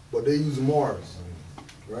 but they use Moors,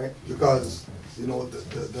 right? Because, you know,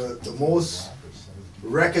 the most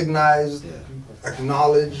recognized,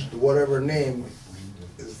 acknowledged, whatever name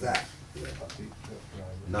is that.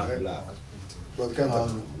 Not black. Brother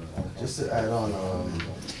Kenton. Just to add on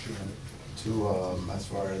to as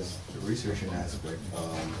far as the researching aspect,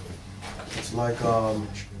 it's like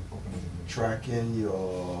tracking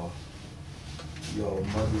your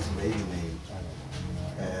mother's maiden name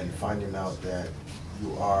and finding out that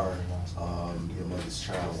you are your mother's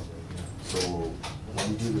child. So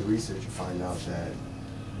when you do the research, you find out that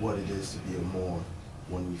what it is to be a Moor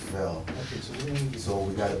when we fell. So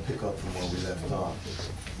we got to pick up from where we left off,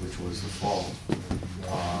 which was the fall.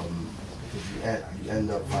 Because you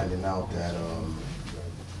end up finding out that,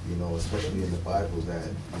 you know, especially in the Bible, that,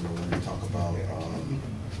 you know, when we talk about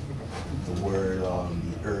the word,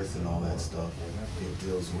 the earth and all that stuff, it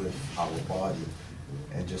deals with our body.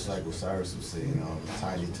 And just like Osiris was saying,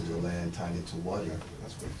 tying it to the land, tying it to water.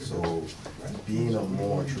 So being a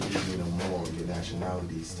Moor, truly being a Moor, your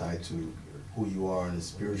nationality is tied to who you are on a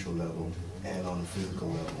spiritual level and on a physical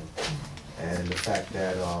level. And the fact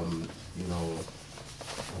that, you know,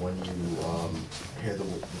 when you hear the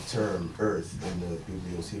term earth in the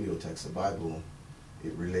Biblios Heliotext, the Bible,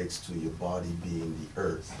 it relates to your body being the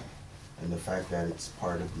earth. And the fact that it's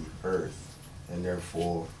part of the earth, and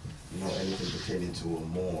therefore, you know, anything pertaining to a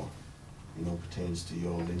Moor, you know, pertains to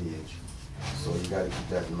your lineage. So you got to keep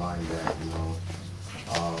that in mind that, you know,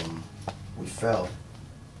 we fell.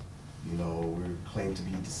 You know, we're claimed to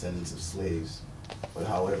be descendants of slaves. But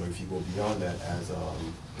however, if you go beyond that, as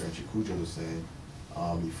Grand Chikuja was saying,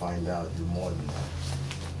 you find out you're more than that.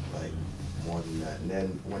 Like, more than that. And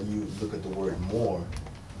then when you look at the word more,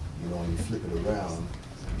 you know, and you flip it around,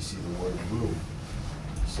 you see the word room.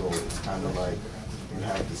 So it's kind of like you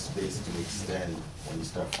have the space to extend when you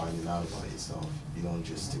start finding out about yourself. You don't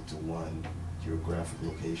just stick to one geographic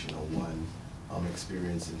location or one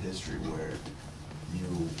experience in history where you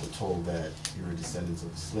were told that you're a descendant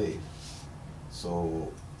of a slave.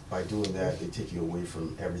 So by doing that, they take you away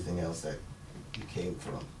from everything else that you came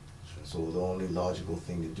from. So the only logical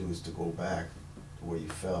thing to do is to go back to where you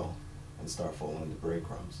fell and start following the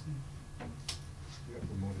breadcrumbs.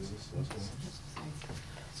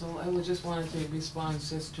 So I would just wanted to respond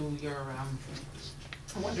just to your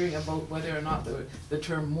wondering about whether or not the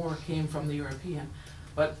term more came from the European.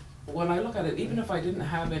 But when I look at it, even if I didn't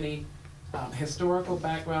have any historical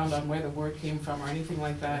background on where the word came from or anything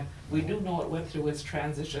like that, we do know it went through its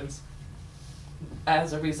transitions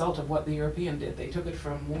as a result of what the European did. They took it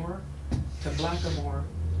from Moor to Blackamoor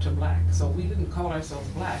to black. So we didn't call ourselves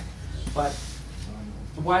black, but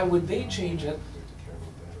why would they change it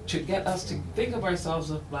to get us to think of ourselves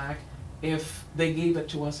as black if they gave it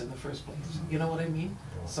to us in the first place? You know what I mean?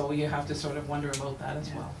 So you have to sort of wonder about that as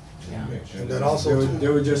well. Yeah. And then also they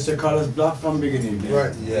would just call us black from the beginning. Yeah.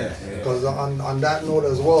 Right. Yeah. Because on that note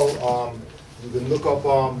as well, you can look up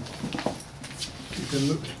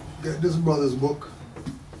get this brother's book,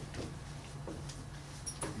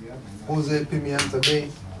 Jose Pimienta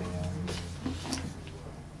Bay,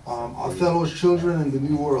 Othello's Children in the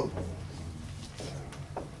New World.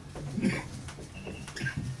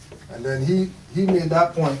 And then he made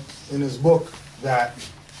that point in his book that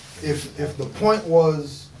if the point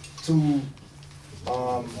was to you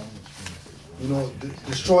know,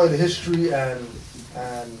 destroy the history and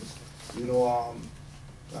you know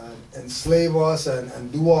and enslave us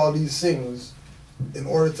and do all these things in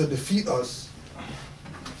order to defeat us,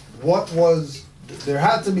 there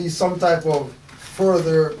had to be some type of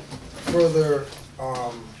further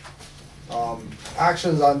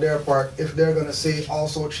actions on their part if they're going to say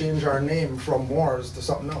also change our name from Moors to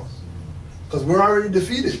something else, because we're already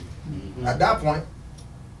defeated at that point.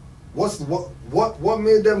 What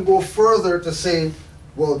made them go further to say,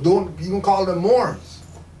 well, don't even call them Moors,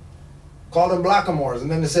 call them Blackamoors? And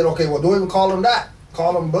then they said, okay, well, don't even call them that,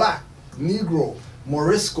 call them black, Negro,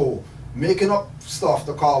 Morisco, making up stuff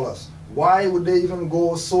to call us. Why would they even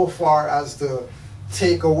go so far as to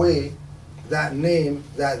take away that name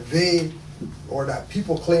that they or that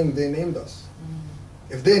people claim they named us?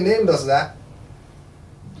 If they named us that,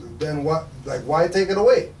 then what? Like, why take it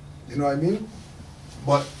away? You know what I mean?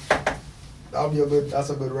 But that's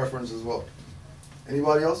a good reference as well.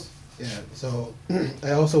 Anybody else? Yeah. So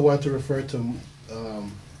I also want to refer to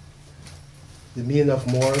the meaning of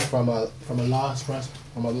more from a law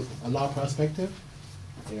perspective.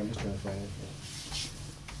 Yeah, I'm just trying to find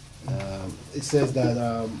it. It says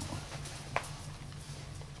that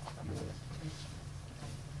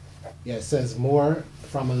it says more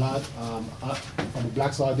from a lot from the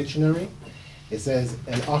Black's Law Dictionary. It says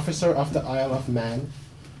an officer of the Isle of Man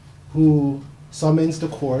who summons the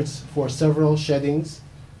courts for several sheddings.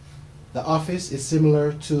 The office is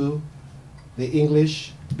similar to the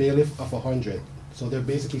English bailiff of 100. So they're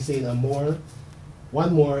basically saying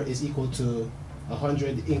one more is equal to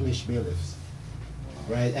 100 English bailiffs,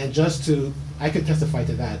 right? And I could testify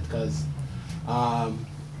to that because on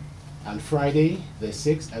Friday, the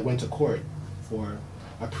 6th, I went to court for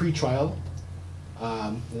a pre-trial.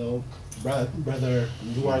 You know, Brother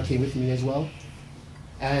Luar came with me as well.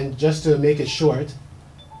 And just to make it short,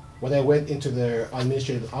 when I went into their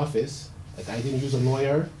administrative office, like, I didn't use a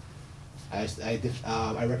lawyer. I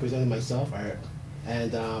represented myself,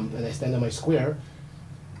 and I stand on my square.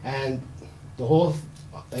 And the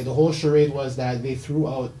whole charade was that they threw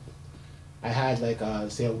out. I had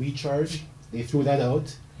say a weed charge. They threw that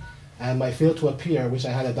out, and my fail to appear, which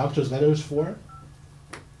I had a doctor's letters for.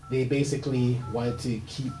 They basically wanted to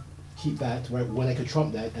keep that when I could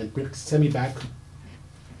trump that and send me back.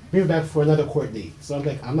 Bring me back for another court date. So I'm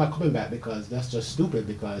like, I'm not coming back because that's just stupid,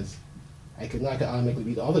 because I could not automatically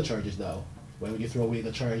beat all the charges now. Why would you throw away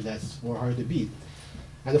the charge that's more hard to beat?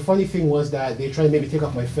 And the funny thing was that they tried to maybe take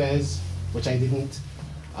off my fez, which I didn't.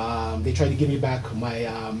 They tried to give me back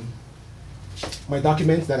my my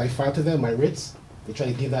documents that I filed to them, my writs. They tried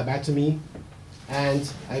to give that back to me.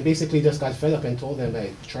 And I basically just got fed up and told them that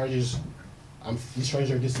these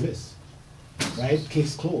charges are dismissed, right?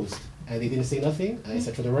 Case closed. and they didn't say nothing. And I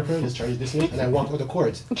said, for the record, this charge is dismissed, and I walked out of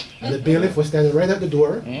court. And the bailiff was standing right at the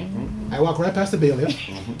door. I walked right past the bailiff,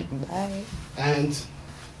 Bye. and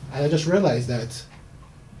I just realized that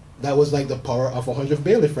that was like the power of 100th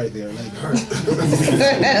bailiff right there. Like,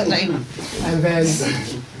 and then,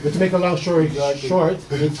 but to make a long story short,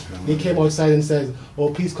 he came outside and said,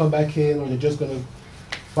 "Oh, please come back in, or you're just gonna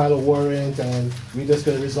file a warrant, and we're just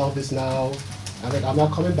gonna resolve this now." I'm like, "I'm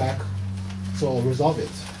not coming back, so resolve it."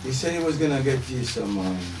 He said he was gonna get you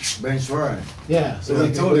some bench warrant. Yeah. So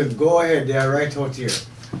I told him, go ahead, they are right out here.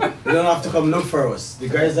 You don't have to come look for us. The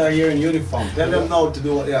guys are here in uniform. Tell them now to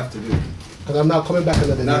do what they have to do. Because I'm not coming back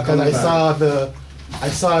another day. Because I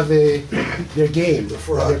saw their game,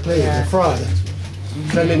 they're playing, the fraud.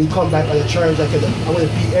 And then you come back on a charge I want to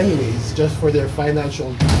beat anyways, just for their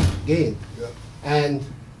financial gain. Yeah. And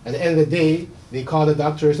at the end of the day, they call the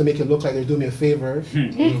doctors to make it look like they're doing me a favor.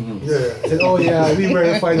 Yeah. Said, "Oh yeah, we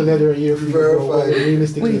verified the letter a year for you." Verified.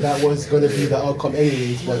 Realistically, that was going to be the outcome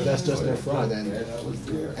anyways, but that's just their fraud. And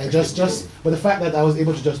just, but the fact that I was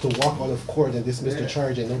able to walk out of court and dismiss the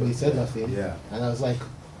charge and nobody said nothing. Yeah. And I was like,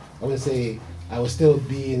 I wouldn't say I was still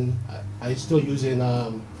using,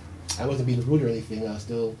 I wasn't being rude or anything. I was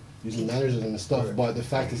still using manners and stuff. But the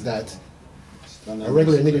fact is that a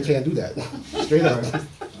regular nigga can't do that, straight up,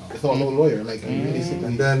 without no lawyer. Like realistically.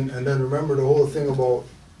 And then remember the whole thing about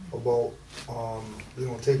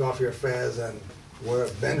take off your fez and where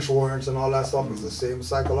bench warrants and all that stuff is the same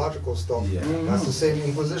psychological stuff. Yeah. That's the same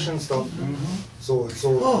Inquisition stuff. So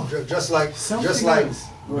just like else.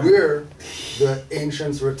 where the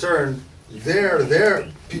ancients returned, their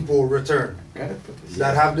people returned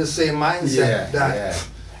that have the same mindset that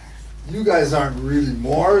you guys aren't really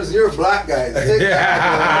Moors, you're black guys. Take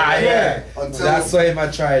Yeah. Until, That's why I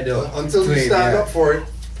try to until you claim, stand yeah. up for it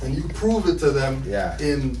and you prove it to them Yeah.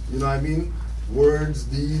 in, you know what I mean, words,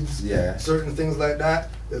 deeds, Yeah. certain things like that.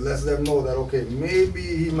 It lets them know that, okay, maybe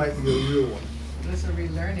he might be a real one. It's a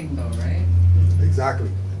relearning though, right? Exactly.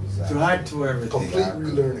 To add to everything. Complete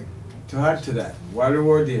relearning. To add to that, while we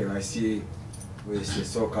were there, I see we see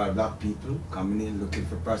so-called black people coming in looking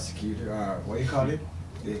for prosecutor, what do you call it?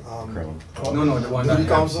 The one Duty that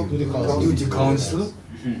council. Duty council.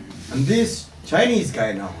 And this Chinese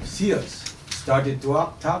guy now see us, started to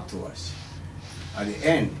talk to us. At the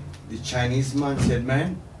end, the Chinese man said,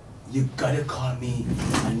 "Man, you gotta call me.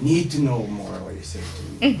 I need to know more what you said to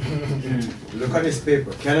me." Look at this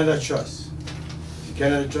paper, Canada Trust. The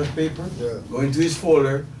Canada Trust paper. Yeah. Go into his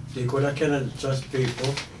folder. Take out that Canada Trust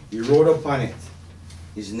paper. He wrote upon it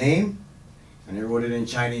his name, and he wrote it in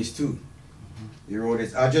Chinese too. He wrote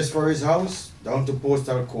his address for his house, down to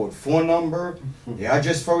postal code, phone number, the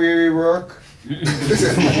address for where he work. This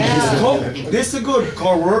is good.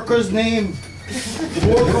 Co-worker's name.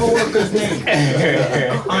 Co-worker's name.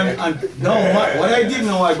 And now what I did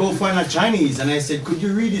now, I go find a Chinese and I said, "Could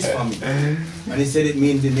you read this for me?" And he said it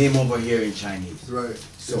means the name over here in Chinese. Right.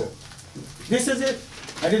 So this is it.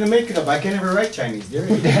 I didn't make it up. I can never write Chinese. There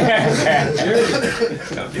it is. There it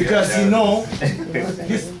is. Because you know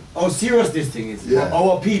this, how serious this thing is. Yeah.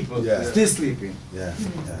 Our people Yeah. still sleeping. Yeah.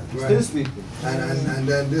 Right. Still sleeping. And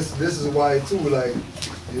then this is why too, like,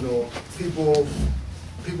 you know, people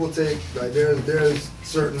take, like, there's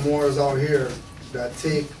certain Moors out here that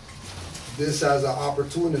take this as an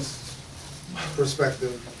opportunist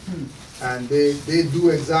perspective, and they do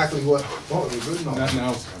exactly what, oh, they're good now. Not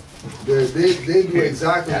now. They do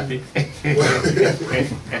exactly what,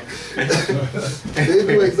 they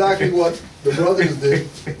do exactly what the brothers did,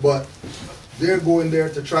 but they're going there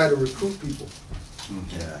to try to recruit people.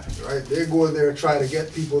 Yeah. Right? They go in there and try to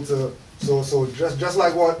get people to, so just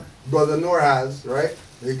like what Brother Noor has, right?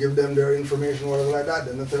 They give them their information, whatever like that,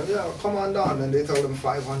 then they tell them, yeah, come on down. And they tell them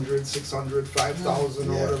 500, 600, 5,000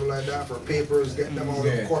 or whatever like that for papers, getting them out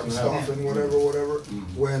of court and stuff and whatever.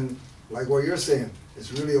 When, like what you're saying,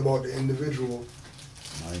 it's really about the individual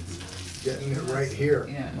getting it right here.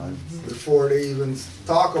 Yeah. Before they even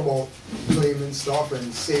talk about claiming stuff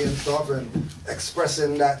and saying stuff and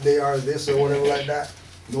expressing that they are this or whatever like that.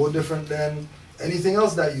 No different than anything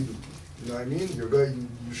else that you do. You know what I mean? You're good.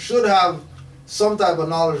 You should have some type of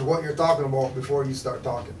knowledge of what you're talking about before you start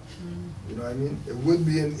talking. You know what I mean? It would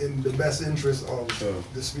be in the best interest of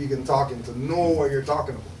the speaking, talking, to know what you're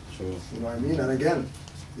talking about. Sure. You know what I mean? And again,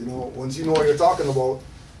 you know, once you know what you're talking about,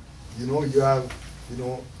 you know, you have, you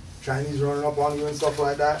know, Chinese running up on you and stuff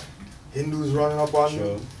like that, Hindus running up on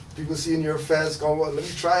you, people seeing your fez, going, well, let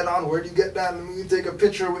me try it on, where do you get that? Let me take a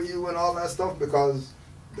picture with you and all that stuff, because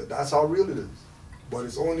that's how real it is. But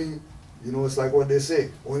it's only, you know, it's like what they say,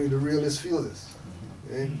 only the realists feel this.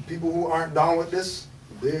 And people who aren't down with this,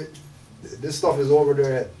 this stuff is over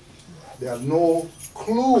their head. They have no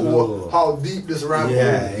clue how deep this rabbit hole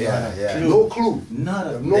is. Yeah. No clue. Not They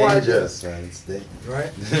a have no idea. Dangerous, man. It's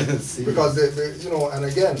Right? Because they, you know, and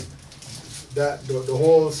again, that the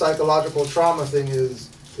whole psychological trauma thing is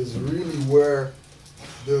really where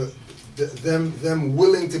them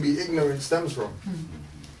willing to be ignorant stems from.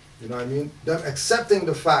 You know what I mean? Them accepting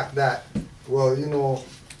the fact that, well, you know,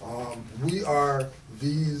 we are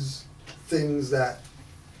these things that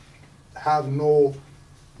have no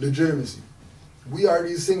legitimacy. We are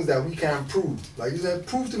these things that we can't prove. Like you said,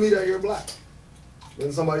 prove to me that you're black.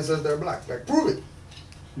 When somebody says they're black, like prove it.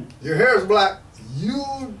 Your hair is black. You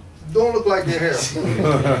don't look like your hair.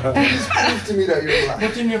 Please prove to me that you're black.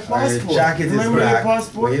 But in your passport, Your jacket is remember black, your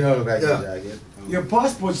passport? but you don't look like your jacket. Your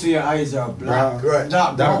passport say your eyes are black, Right.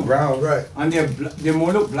 dark brown, Right. and they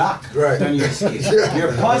more look black Right. than your skin. Yeah.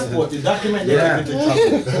 Your passport, the document they Yeah. give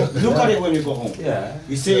it to travel. Look at it when you go home. Yeah.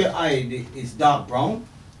 You say your eye is dark brown,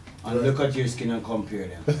 and Right. look at your skin and compare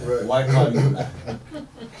them. Right. Why call you black?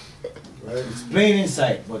 Right. It's plain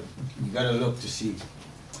inside, but you gotta look to see.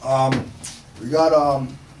 We got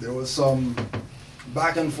there was some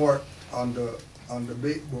back and forth on the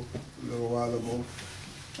debate book a little while ago,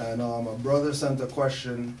 and a brother sent a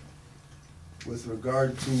question with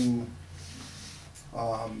regard to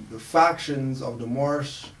the factions of the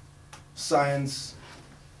Moorish science.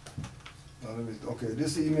 Okay,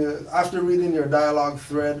 this email, after reading your dialogue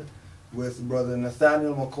thread with Brother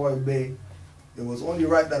Nathaniel McCoy Bay, it was only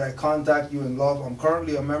right that I contact you in love. I'm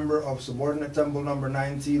currently a member of Subordinate Temple number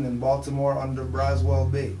 19 in Baltimore under Braswell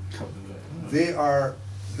Bay. There are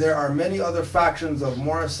many other factions of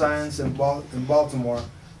Moorish science in Baltimore,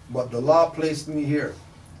 but the law placed me here.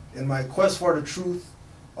 In my quest for the truth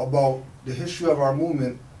about the history of our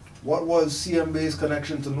movement, what was CM Bay's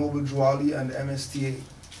connection to Noble Drew Ali and the MSTA?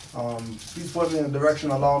 Please point me in a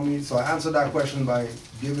direction, allow me. So I answered that question by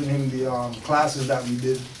giving him the classes that we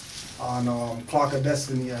did on Clock of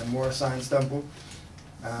Destiny and Moorish Science Temple.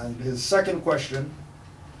 And his second question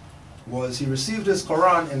was he received his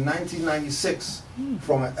Quran in 1996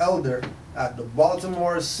 from an elder at the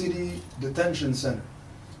Baltimore City Detention Center.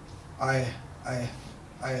 I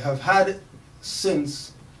have had it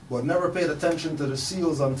since, but never paid attention to the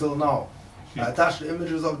seals until now. I attached the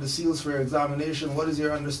images of the seals for your examination. What is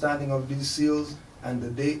your understanding of these seals and the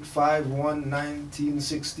date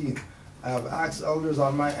 5/1/1916? I have asked elders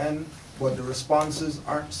on my end, but the responses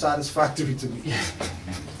aren't satisfactory to me.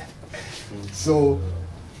 So,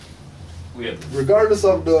 regardless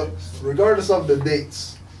of the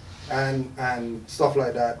dates and stuff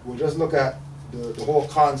like that, we'll just look at the whole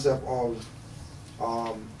concept of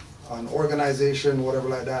an organization, whatever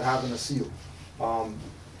like that, having a seal.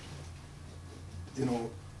 You know,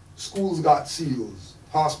 schools got seals,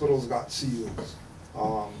 hospitals got seals,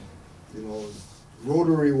 you know,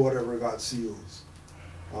 Rotary, whatever, got seals.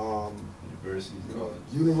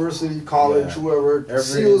 University, college, whoever. Every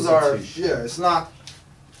seals are, institution. yeah, it's not,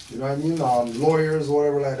 you know what I mean? Lawyers,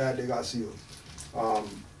 whatever like that, they got seals.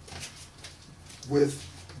 With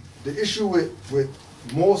the issue with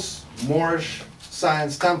most Moorish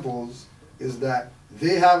science temples is that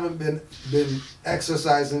they haven't been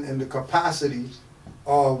exercising in the capacity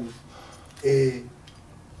of a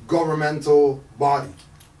governmental body.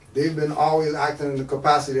 They've been always acting in the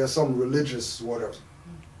capacity of some religious whatever,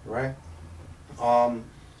 right?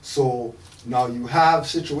 So now you have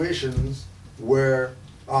situations where,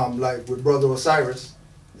 like with Brother Osiris,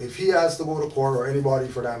 if he has to go to court, or anybody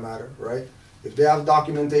for that matter, right? If they have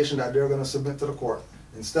documentation that they're going to submit to the court,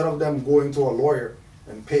 instead of them going to a lawyer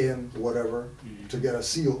and paying whatever to get a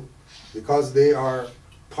seal, because they are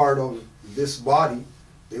part of this body,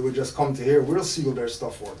 they would just come to here, we'll seal their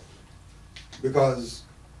stuff for them. Because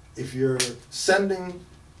if you're sending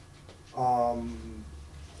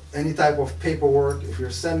any type of paperwork, if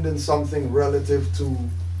you're sending something relative to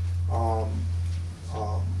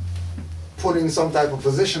putting some type of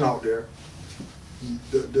position out there,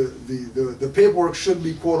 the paperwork should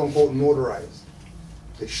be quote unquote notarized.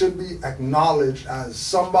 It should be acknowledged as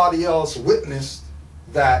somebody else witnessed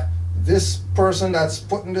that this person that's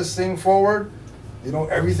putting this thing forward, you know,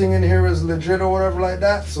 everything in here is legit or whatever like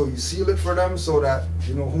that. So you seal it for them so that,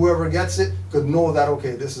 you know, whoever gets it could know that,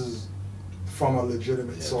 okay, this is from a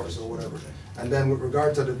legitimate source or whatever. And then with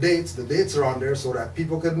regard to the dates are on there so that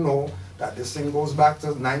people could know that this thing goes back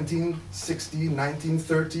to 1916,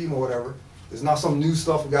 1913 or whatever. It's not some new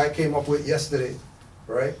stuff a guy came up with yesterday,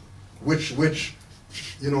 right? Which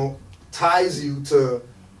you know, ties you to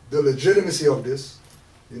the legitimacy of this,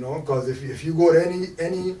 you know, because if you go to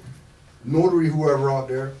any notary, whoever out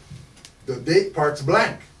there, the date part's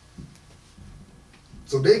blank.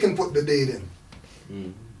 So they can put the date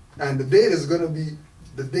in. And the date is going to be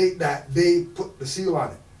the date that they put the seal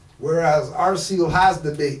on it. Whereas our seal has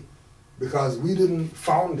the date because we didn't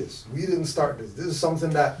found this. We didn't start this. This is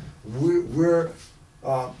something that we're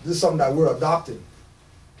adopting.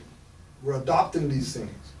 We're adopting these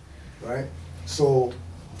things, right? So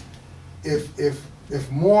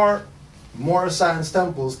if more science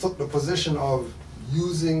temples took the position of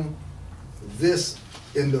using this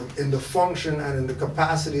in the function and in the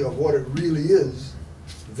capacity of what it really is,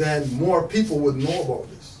 then more people would know about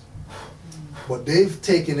this. But they've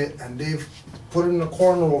taken it and they've put it in a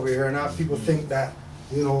corner over here, and now people think that,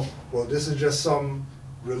 you know, well, this is just some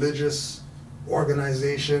religious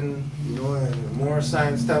organization, you know, and more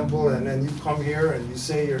science temple, and then you come here and you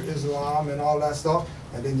say you're Islam and all that stuff,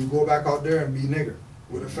 and then you go back out there and be nigger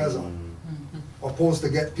with a fez on, opposed to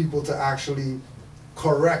get people to actually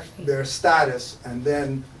correct their status, and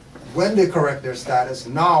then when they correct their status,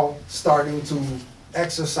 now starting to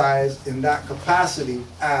exercise in that capacity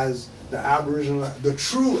as the Aboriginal, the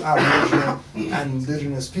true Aboriginal and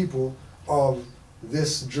Indigenous people of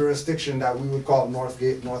this jurisdiction that we would call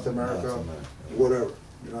Northgate, North America, whatever.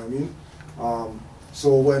 You know what I mean?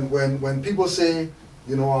 So when people say,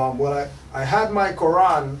 you know, well, I had my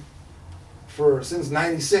Quran since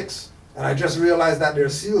 '96, and I just realized that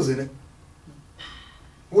there's seals in it.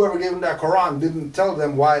 Whoever gave them that Quran didn't tell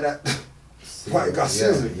them why it got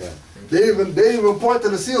seals in it. Yeah. They even point to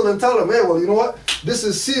the seal and tell them, hey, well, you know what? This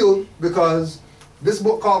is sealed because this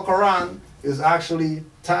book called Quran is actually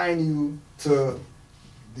tying you to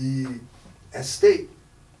the estate.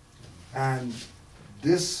 And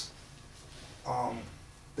this,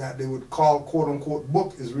 that they would call quote unquote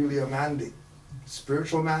book is really a mandate.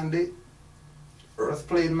 Spiritual mandate, earth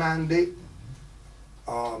plane mandate,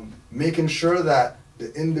 making sure that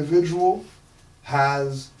the individual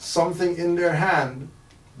has something in their hand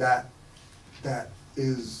that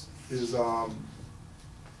is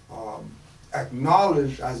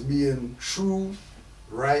acknowledged as being true,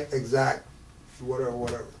 right, exact,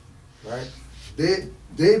 whatever, right?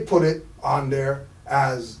 They put it on there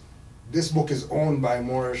as this book is owned by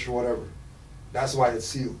Moorish or whatever. That's why it's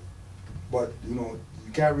sealed. But you know,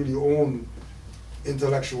 you can't really own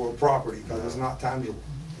intellectual property because it's not tangible.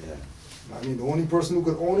 Yeah. I mean, the only person who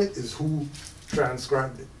could own it is who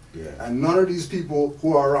transcribed it. Yeah. And none of these people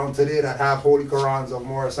who are around today that have holy Qurans of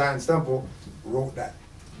Moorish Science Temple wrote that.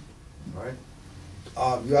 Right?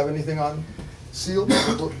 You have anything on seal?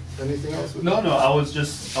 Anything else? No. I was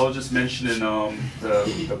just mentioning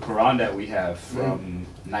the Quran that we have from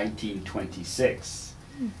 1926,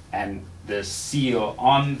 and the seal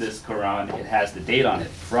on this Quran, it has the date on it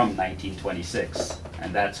from 1926,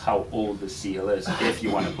 and that's how old the seal is if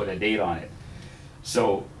you want to put a date on it.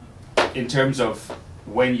 So, in terms of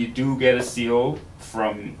when you do get a seal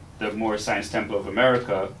from the Moorish Science Temple of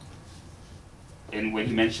America, and when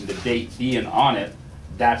he mentioned the date being on it,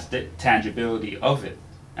 that's the tangibility of it,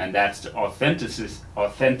 and that's the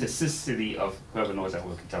authenticity of, whoever knows that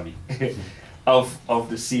word can tell me, of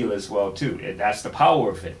the seal as well too. That's the power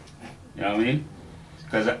of it. You know what I mean?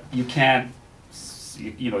 Because you can't,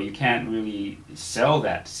 you can't really sell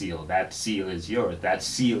that seal. That seal is yours. That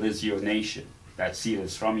seal is your nation. That seal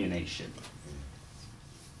is from your nation.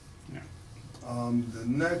 The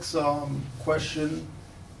next question,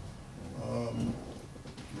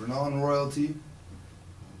 renowned royalty.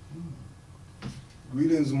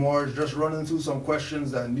 Greetings, Moors. Just running through some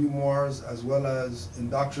questions that new Moors as well as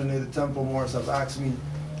indoctrinated temple Moors have asked me.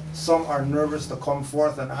 Some are nervous to come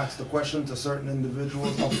forth and ask the question to certain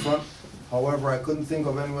individuals up front. However, I couldn't think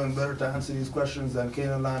of anyone better to answer these questions than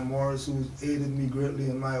Canaanland Moors, who aided me greatly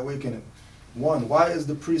in my awakening. 1, why is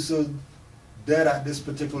the priesthood dead at this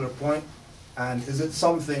particular point? And is it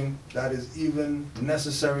something that is even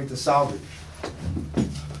necessary to salvage?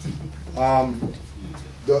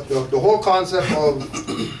 The whole concept of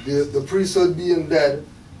the priesthood being dead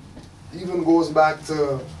even goes back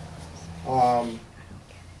to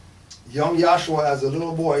young Yahshua as a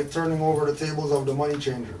little boy turning over the tables of the money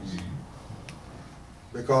changers.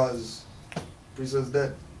 Because priesthood's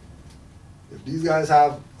dead. If these guys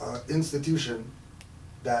have an institution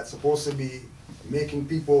that's supposed to be making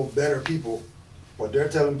people better people, but they're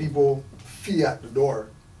telling people fee at the door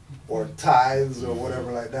or tithes or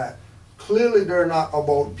whatever like that, clearly they're not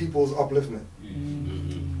about people's upliftment.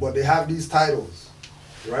 But they have these titles,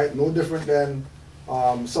 right? No different than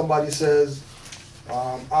somebody says,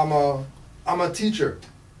 I'm a teacher,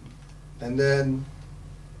 and then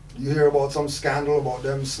you hear about some scandal about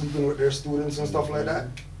them sleeping with their students and stuff like that.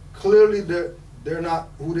 Clearly they're not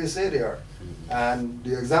who they say they are. And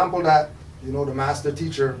the example that the master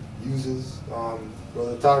teacher uses,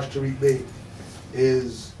 Brother Taj Tariq Bey,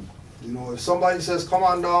 is, you know, if somebody says, come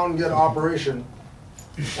on down and get an operation,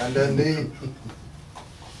 and then they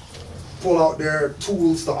pull out their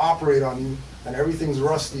tools to operate on you, and everything's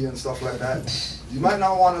rusty and stuff like that, you might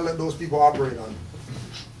not want to let those people operate on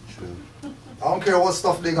you. I don't care what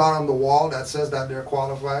stuff they got on the wall that says that they're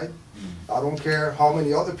qualified. I don't care how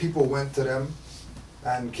many other people went to them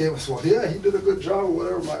and came, well, yeah, he did a good job or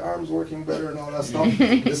whatever, my arm's working better and all that stuff.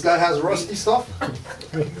 This guy has rusty stuff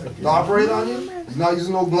to operate on you. He's not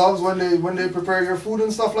using no gloves when they prepare your food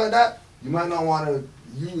and stuff like that. You might not want to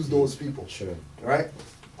use those people. Sure. Right?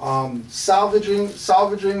 Salvaging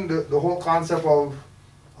the whole concept of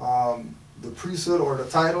the priesthood or the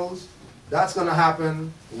titles, that's going to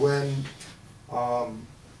happen when,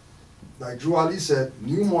 like Drew Ali said,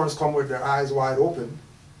 new Moors come with their eyes wide open,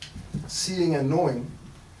 seeing and knowing,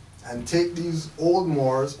 and take these old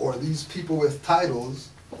Moors or these people with titles,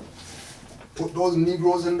 put those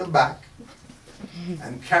Negroes in the back,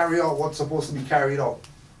 and carry out what's supposed to be carried out.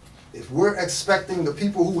 If we're expecting the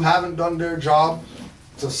people who haven't done their job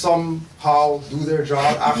to somehow do their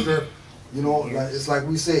job after, you know, it's like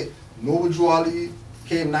we say, Noble Drew Ali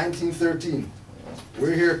came 1913.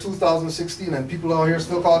 We're here 2016 and people out here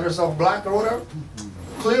still call themselves black or whatever.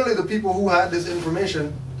 Clearly the people who had this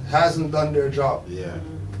information hasn't done their job. Yeah.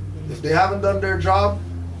 If they haven't done their job,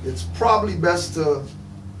 it's probably best to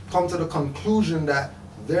come to the conclusion that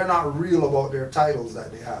they're not real about their titles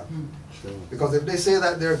that they have. Sure. Because if they say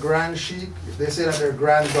that they're Grand Sheik, if they say that they're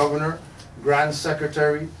Grand Governor, Grand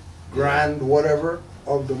Secretary, Grand whatever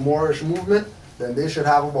of the Moorish movement, then they should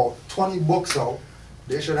have about 20 books out.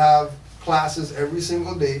 They should have classes every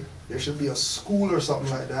single day. There should be a school or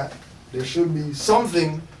something like that. There should be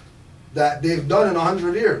something that they've done in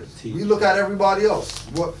 100 years. We look at everybody else.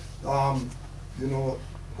 What, you know,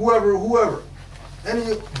 whoever,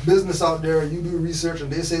 any business out there, you do research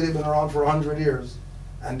and they say they've been around for 100 years,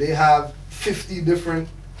 and they have 50 different,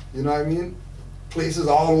 you know what I mean, places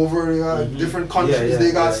all over, different countries,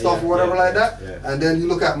 they got stuff or whatever like that. And then you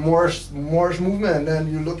look at Moorish movement, and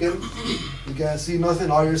then you look at it, you can't see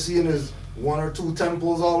nothing. All you're seeing is 1 or 2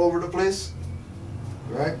 temples all over the place,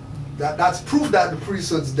 right? That's proof that the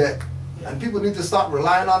priesthood's dead. And people need to stop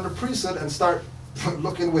relying on the priesthood and start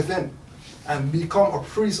looking within and become a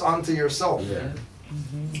priest unto yourself. Yeah.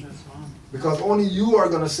 Because only you are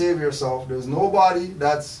going to save yourself. There's nobody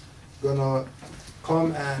that's going to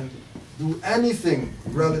come and do anything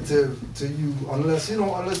relative to you unless, you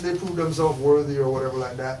know, unless they prove themselves worthy or whatever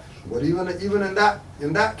like that. But even in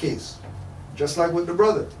that case, just like with the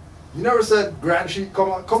brother, you never said, Grand Sheik,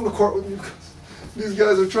 come to court with me. These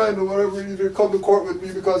guys are trying to whatever, either come to court with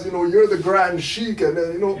me because, you know, you're the Grand Sheik, and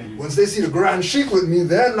then, you know, once they see the Grand Sheik with me,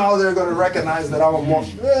 then now they're going to recognize that I'm a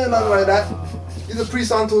monk. Nothing like that. He's a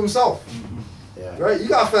priest unto himself. Yeah. Right? You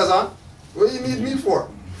got fez on. What do you need me for?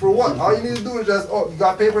 For what? All you need to do is just, oh, you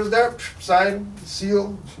got papers there? Sign,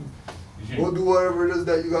 seal. Go do whatever it is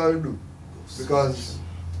that you got to do. Because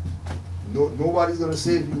nobody's going to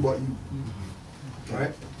save you but you.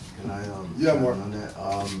 Right? Can I yeah, more on that?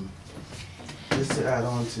 Just to add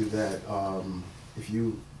on to that, if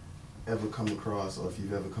you ever come across, or if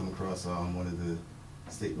you've ever come across one of the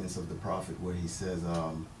statements of the prophet where he says,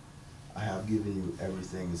 I have given you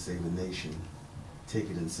everything to save the nation, take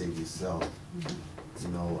it and save yourself. You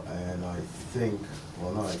know, and I think,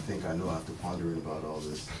 well not I think, I know after pondering about all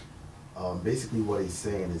this, basically what he's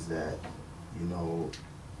saying is that, you know,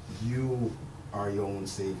 you are your own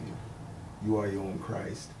savior. You are your own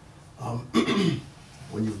Christ.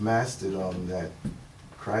 When you've mastered that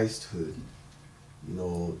Christhood, you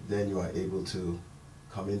know, then you are able to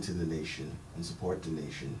come into the nation and support the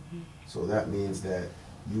nation. So that means that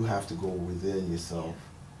you have to go within yourself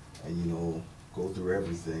and, you know, go through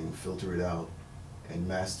everything, filter it out, and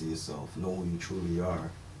master yourself, know who you truly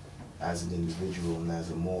are as an individual and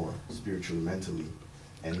as a Moor, spiritually, mentally,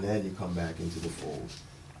 and then you come back into the fold.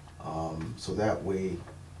 So that way,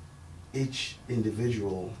 each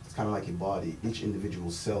individual, it's kind of like your body, each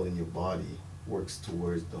individual cell in your body works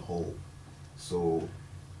towards the whole. So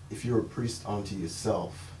if you're a priest unto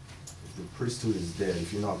yourself, if the priesthood is dead,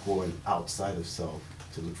 if you're not going outside of self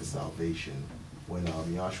to look for salvation, when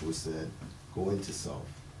Yahshua said, go into self,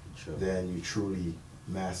 then you truly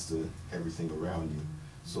master everything around you.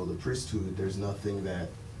 So the priesthood, there's nothing that,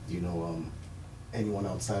 you know, anyone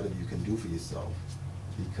outside of you can do for yourself,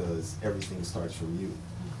 because everything starts from you.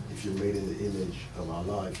 If you're made in the image of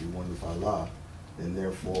Allah, if you're one with Allah, then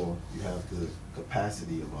therefore you have the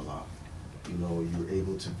capacity of Allah. You know, you're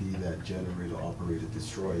able to be that generator, operator,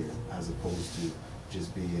 destroyer, as opposed to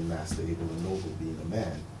just being master, able, and noble, being a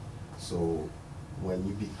man. So when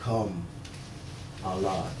you become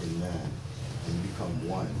Allah in man, and you become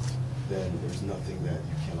one, then there's nothing that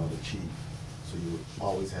you cannot achieve. So you would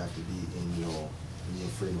always have to be in your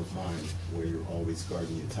frame of mind where you're always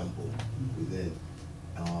guarding your temple within.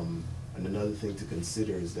 And another thing to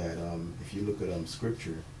consider is that if you look at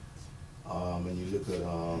scripture, and you look at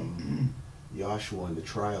Joshua and the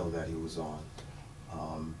trial that he was on,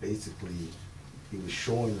 basically he was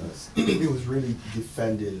showing us, he was really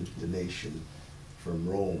defending the nation from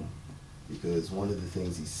Rome, because one of the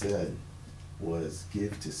things he said was,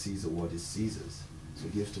 give to Caesar what is Caesar's. So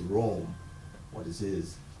give to Rome what is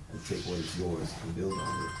his, and take what is yours and build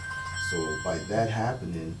on it. So by that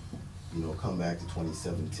happening, you know, come back to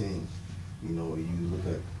 2017, you know, you look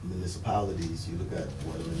at municipalities, you look at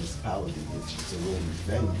what a municipality is, it's a Roman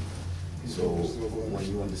venue. So when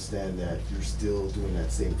you understand that you're still doing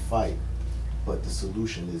that same fight, but the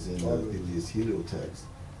solution is in the Biblia's heliotext,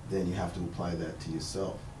 then you have to apply that to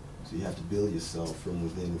yourself. So you have to build yourself from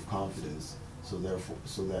within with confidence, so therefore,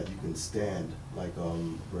 so that you can stand like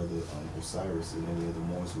Brother Osiris and any other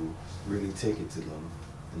Moors who really take it to them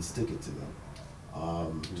and stick it to them,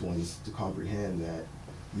 to comprehend that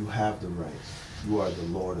you have the right. You are the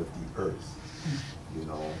Lord of the earth, you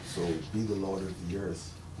know. So be the Lord of the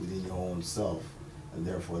earth within your own self, and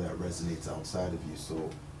therefore that resonates outside of you. So,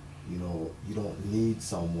 you know, you don't need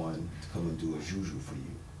someone to come and do a juju for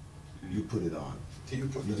you. You put it on. You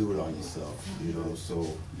do it on yourself, you know. So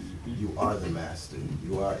you are the master.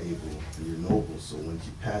 You are able, and you're noble. So once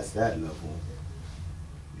you pass that level,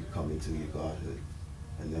 you come into your godhood,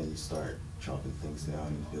 and then you start chopping things down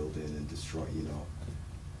and building and destroying, you know.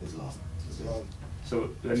 Islam. So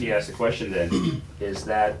let me ask the question then. Is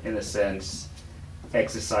that, in a sense,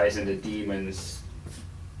 exercising the demons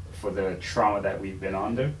for the trauma that we've been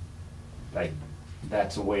under? Like,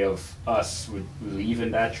 that's a way of us relieving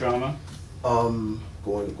that trauma?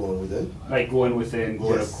 Going within? Like going within,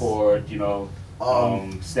 going to court, you know,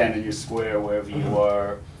 standing your square wherever you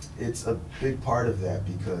are. It's a big part of that,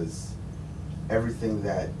 because everything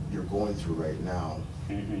that you're going through right now,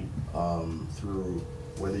 through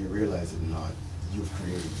whether you realize it or not, you've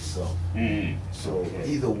created yourself. So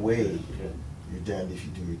either way, you're damned if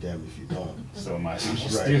you do, you're damned if you don't. So much.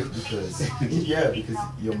 Right, because, yeah, because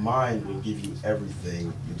your mind will give you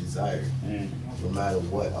everything you desire, no matter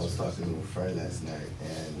what. I was talking to a friend last night,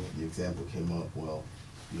 and the example came up, well,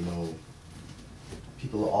 you know,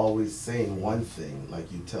 people are always saying one thing,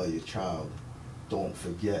 like you tell your child, don't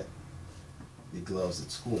forget the gloves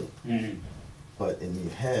at school. But in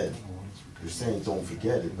your head, you're saying don't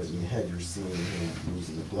forget it, but in your head you're seeing him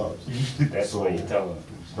losing the gloves. That's so, what you tell him.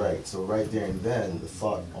 Right, so right there and then, the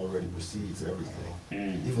thought already precedes everything.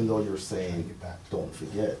 Even though you're saying don't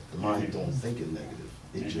forget, the mind don't think it negative.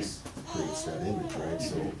 It just creates that image, right?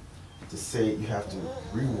 So to say, you have to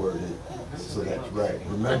reword it so that, right,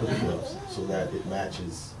 remember the gloves, so that it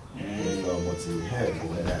matches with what's in your head. But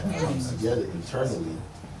when that comes together internally,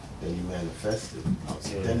 then you manifest it.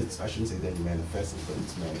 Then it's, I shouldn't say then you manifest it, but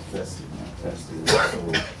it's manifested.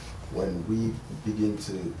 So when we begin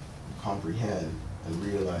to comprehend and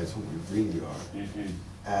realize who we really are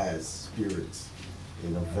as spirits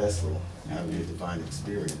in a vessel having a divine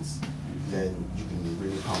experience, then you can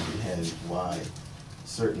really comprehend why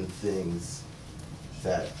certain things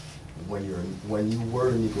that when you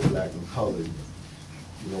were Negro, Black, and colored,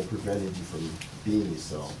 you know, prevented you from being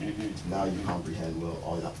yourself. Now you comprehend, well,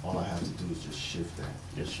 all I have to do is just shift that.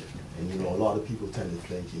 Just shift it. And you know, a lot of people tend to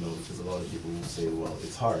think, you know, because a lot of people will say, well,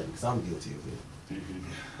 it's hard, because I'm guilty of it.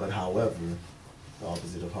 But however, the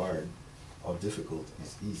opposite of hard or difficult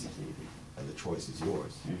is easy, and the choice is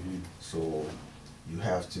yours. So you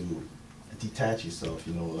have to detach yourself,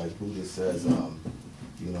 you know, like Buddha says,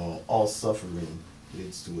 you know, all suffering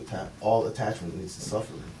leads to all attachment leads to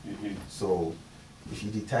suffering. So if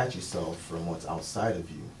you detach yourself from what's outside of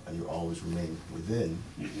you, and you always remain within,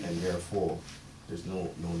 and therefore there's no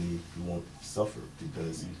need, you won't suffer,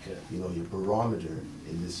 because you know, your barometer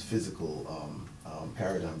in this physical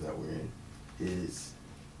paradigm that we're in is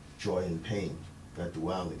joy and pain, that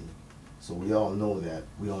duality. So we all know that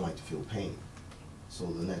we don't like to feel pain. So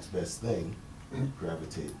the next best thing,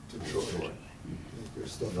 gravitate towards joy. Good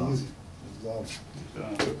stuff. Easy.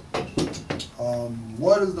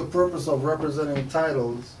 What is the purpose of representing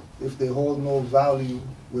titles if they hold no value,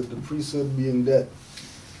 with the priesthood being dead?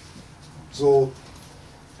 So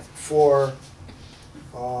for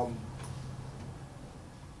the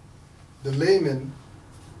layman,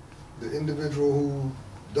 the individual who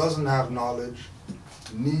doesn't have knowledge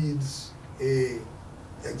needs a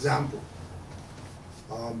example.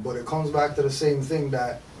 But it comes back to the same thing,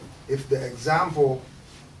 that if the example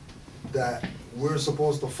that we're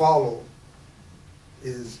supposed to follow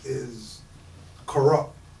is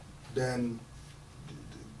corrupt, then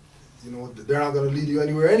you know they're not going to lead you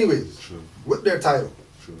anywhere anyways. True. With their title.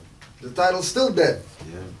 True. The title's still dead.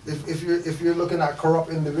 Yeah. If you're looking at corrupt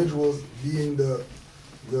individuals being the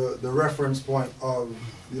reference point of,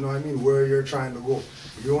 you know what I mean, where you're trying to go,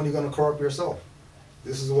 you're only going to corrupt yourself.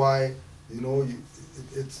 This is why, you know,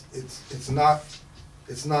 it's not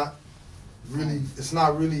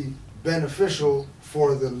really beneficial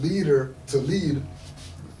for the leader to lead,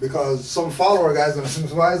 because some follower guy's gonna say,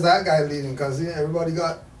 why is that guy leading? Because everybody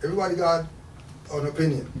got an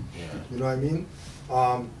opinion. Yeah. You know what I mean?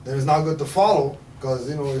 Then it's not good to follow, because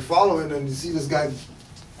you know you're following and you see this guy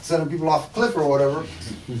sending people off a cliff or whatever.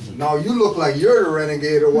 Now you look like you're the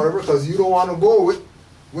renegade or whatever because you don't want to go with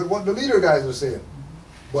what the leader guys are saying.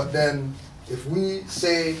 But then if we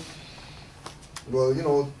say, well, you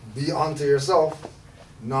know, be unto yourself,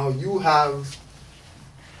 now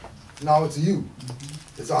it's you.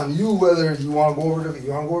 It's on you whether you want to go over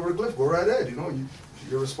the cliff. Go right ahead. You know,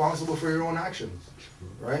 you're responsible for your own actions,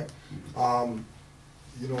 right?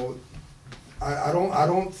 You know, I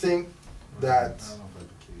don't think that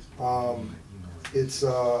it's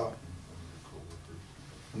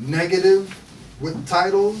negative with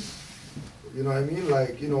titles. You know what I mean?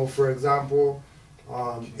 Like, you know, for example,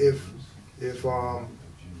 if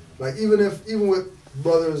like even with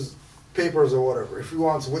brothers' papers or whatever, if he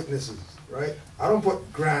wants witnesses, right? I don't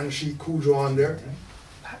put Grand Sheik Cujo on there.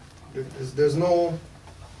 There's no,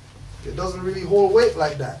 it doesn't really hold weight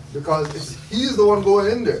like that because he's the one going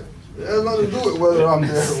in there. It has nothing to do with whether I'm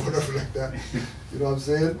there or whatever like that. You know what I'm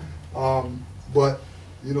saying? But,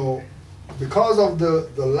 you know, because of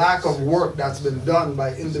the lack of work that's been done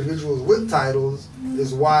by individuals with titles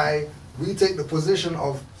is why we take the position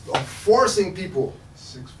of forcing people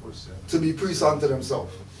to be priests unto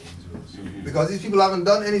themselves. Because these people haven't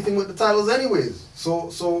done anything with the titles anyways. So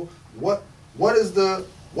what's the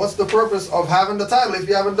purpose of having the title if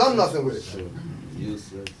you haven't done nothing with it? You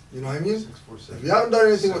know what I mean? If you haven't done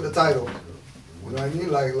anything with the title, you know what I mean?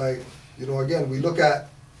 Like you know, again, we look at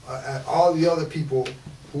all the other people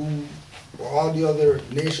or all the other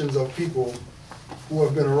nations of people who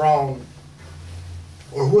have been around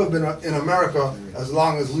or who have been in America as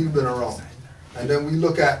long as we've been around. And then we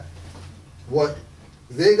look at what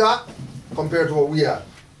they got compared to what we have,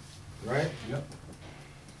 right? Yep.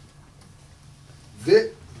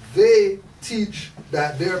 They teach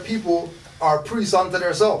that their people are priests unto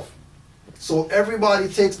themselves. So everybody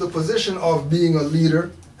takes the position of being a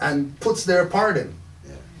leader and puts their part in.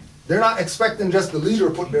 Yeah. They're not expecting just the leader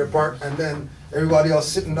to put their part and then everybody else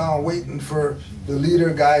sitting down waiting for the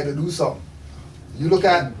leader guy to do something. You look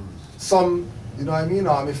at some, you know what I mean?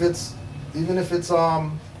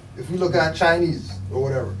 If we look at Chinese or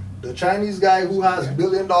whatever, the Chinese guy who has $1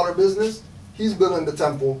 billion business, he's building the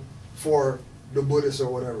temple for the Buddhists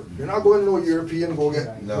or whatever. They're not going to no European go get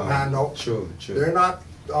a handout. True. They're not,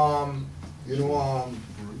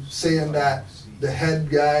 saying that the head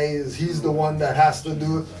guy he's the one that has to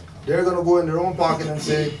do it. They're gonna go in their own pocket and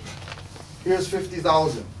say, here's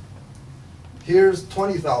 50,000, here's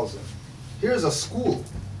 20,000, here's a school,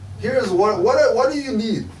 here's what do you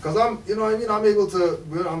need? Because I'm, you know what I mean, I'm able to,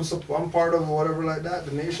 I'm part of whatever like that,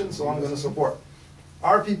 the nation, so I'm gonna support.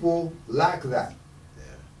 Our people lack that.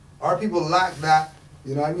 Our people lack that,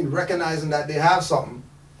 you know what I mean, recognizing that they have something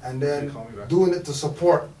and then doing it to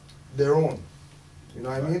support their own. You know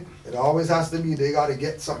what I mean? It always has to be, they got to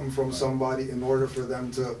get something from somebody in order for them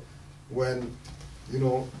to, when, you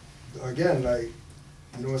know, again, like,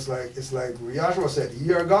 you know, it's like Yahshua said,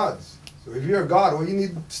 ye are gods. So if you're a God, well, you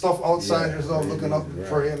need stuff outside yourself, looking up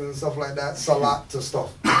for him and stuff like that, salat to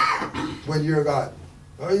stuff. When you're a God.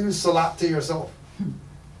 Or you salat to yourself.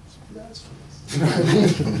 You know what I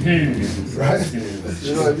mean? Right?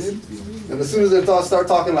 You know what I mean? And as soon as they start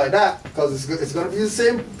talking like that, because it's going to be the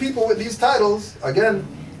same people with these titles, again,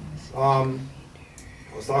 I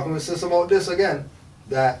was talking with Sis about this again,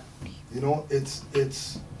 that, you know, it's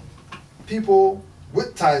people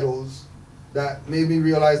with titles that made me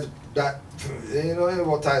realize that they ain't know anything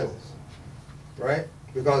about titles, right?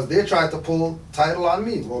 Because they tried to pull title on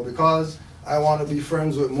me. Well, because I want to be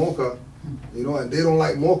friends with Mocha, you know, and they don't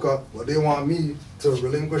like Mocha, but they want me to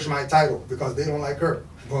relinquish my title because they don't like her.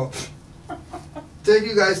 Well, take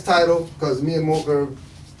you guys' title because me and Mocha,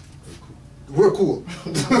 we're cool.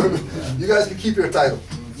 You guys can keep your title.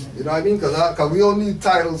 You know what I mean? Because we don't need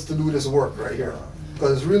titles to do this work right here.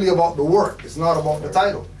 Because it's really about the work. It's not about the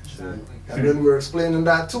title. And then we were explaining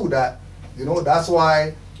that too, that, you know, that's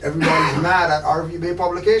why everybody's mad at RV Bay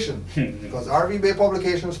Publication. Because RV Bay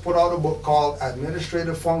Publications put out a book called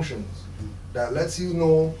Administrative Functions. that lets you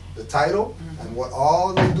know the title and what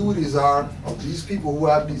all the duties are of these people who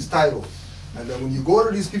have these titles. And then when you go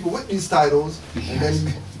to these people with these titles, and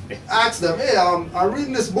then you ask them, hey, I'm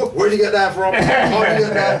reading this book, where'd you get that from? How did you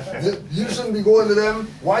get that? You shouldn't be going to them.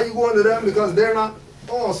 Why are you going to them? Because they're not.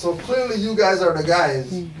 Oh, so clearly you guys are the guys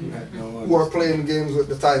who are playing games with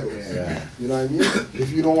the titles. Yeah. You know what I mean?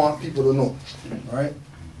 If you don't want people to know. All right?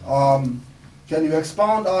 Can you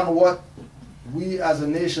expound on what we as a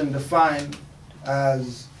nation define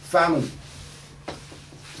as family?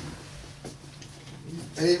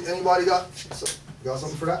 Anybody got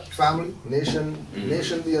something for that? Family, nation,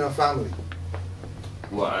 nation being a family.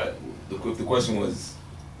 Well, the question was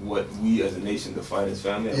what we as a nation define as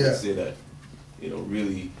family. I would say that,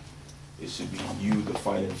 really, it should be you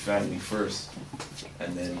defining family first,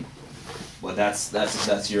 and then, but that's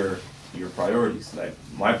your priorities. Like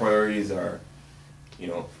my priorities are,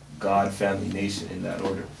 God, family, nation, in that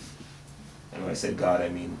order. And when I say God, I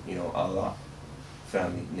mean Allah,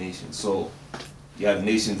 family, nation. So yeah, the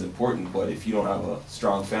nation's important, but if you don't have a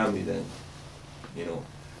strong family, then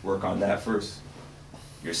work on that first.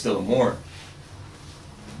 You're still a Moor,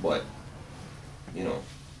 but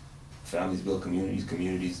families build communities,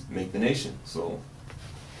 communities make the nation. So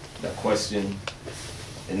that question,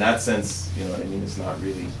 in that sense, you know what I mean, it's not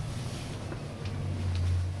really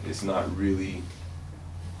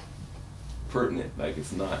pertinent. Like,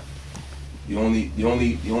 it's not the only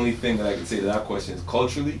thing that I can say to that question is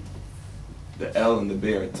culturally, the L and the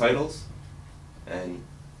B are titles, and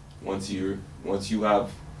once you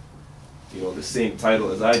have the same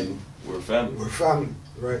title as I do, we're family. We're family,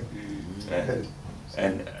 right?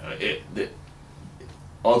 And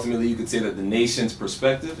ultimately, you could say that the nation's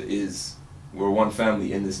perspective is we're one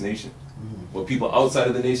family in this nation. What people outside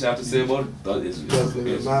of the nation have to say about it is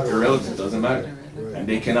irrelevant. It doesn't matter, and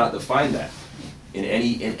they cannot define that in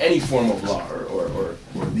any form of law or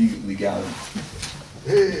legality.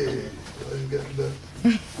 Hey, let's get the.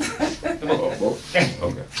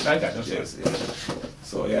 Okay, I got you. Yes, yeah.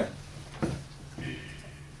 So yeah.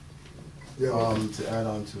 To add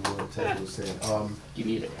on to what Ted was saying,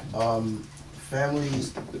 family,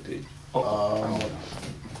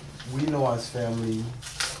 we know as family,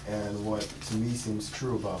 and what to me seems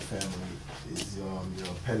true about family is your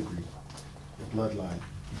pedigree, your bloodline,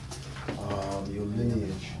 your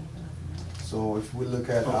lineage. So if we look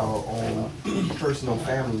at our own personal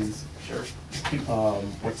families,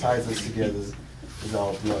 what ties us together is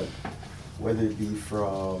our blood, whether it be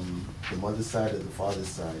from the mother's side or the father's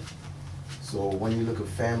side. So when you look at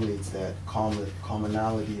family, it's that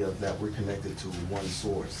commonality of that we're connected to one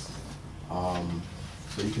source.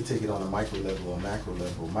 So you could take it on a micro level or macro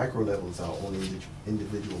level. Micro level is our own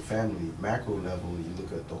individual family. Macro level, you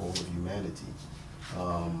look at the whole of humanity.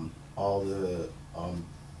 All the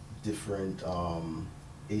different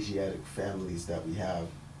Asiatic families that we have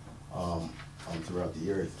throughout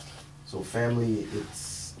the earth. So family,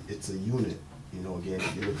 it's a unit. Again,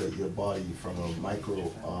 if you look at your body from a micro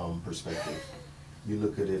perspective, you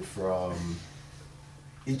look at it from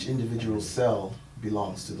each individual cell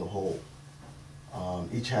belongs to the whole.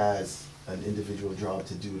 Each has an individual job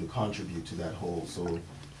to do to contribute to that whole. So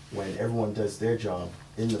when everyone does their job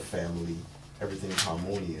in the family, everything's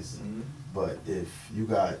harmonious. But if you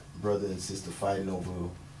got brother and sister fighting over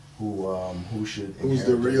who should who's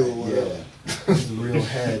the real one? Yeah, who's the real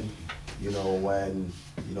head? When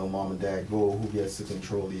mom and dad go, who gets to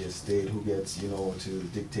control the estate, who gets to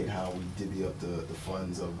dictate how we divvy up the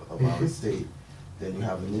funds of our estate, then you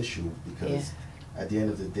have an issue, because at the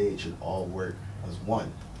end of the day it should all work as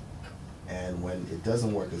one. And when it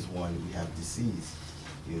doesn't work as one, we have disease.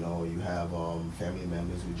 You have family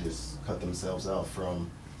members who just cut themselves out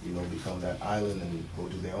from become that island and go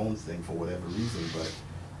do their own thing for whatever reason, but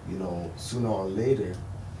sooner or later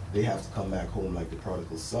they have to come back home like the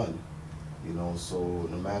prodigal son. So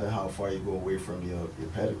no matter how far you go away from your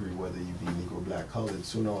pedigree, whether you be Negro, black, colored,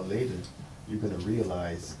 sooner or later, you're going to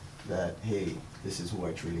realize that, hey, this is who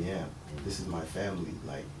I truly am. This is my family.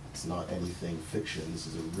 Like, it's not anything fiction. This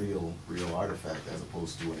is a real artifact as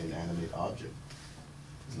opposed to an inanimate object.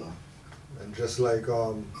 And just like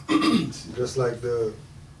the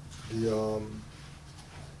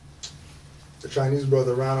Chinese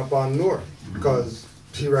brother ran up on Noor because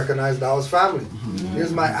he recognized that was family.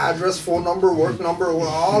 Here's my address, phone number, work number,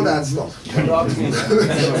 all that stuff.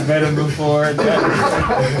 Met him before.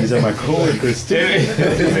 These are my coworkers too.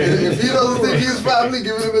 If he doesn't think he's family,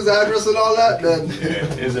 giving him his address and all that, then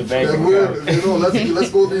is a bank then let's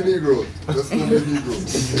go be Negro. Let's go be Negro.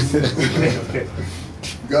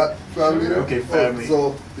 Got family there? Okay, family.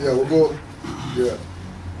 So yeah, we'll go. Yeah.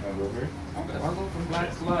 I'll go over. I'll go from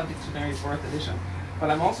Black's Law Dictionary, 4th edition. But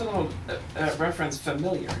I'm also going to reference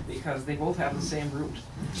familiar, because they both have the same root.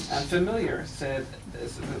 And familiar said,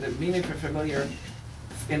 the meaning for familiar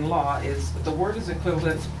in law is, the word is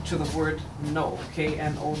equivalent to the word know,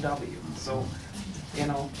 K-N-O-W. So, you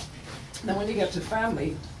know, then when you get to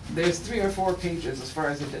family, there's 3 or 4 pages as far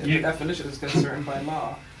as the definition is concerned by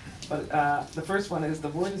law. But the first one is, the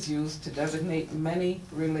word is used to designate many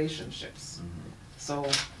relationships. So,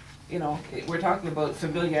 you know, we're talking about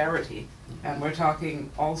familiarity, and we're talking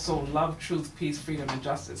also love, truth, peace, freedom, and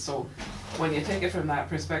justice. So when you take it from that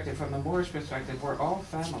perspective, from the Moorish perspective, we're all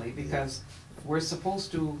family, because we're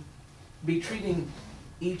supposed to be treating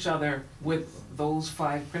each other with those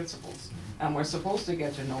 5 principles, and we're supposed to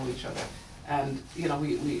get to know each other. And, you know,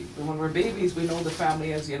 when we're babies, we know the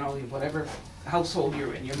family as, you know, whatever household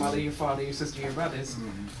you're in, your mother, your father, your sister, your brothers.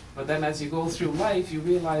 But then as you go through life, you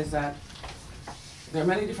realize that there are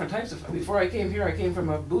many different types of, before I came here, I came from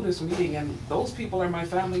a Buddhist meeting, and those people are my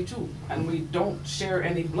family too. And we don't share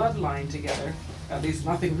any bloodline together, at least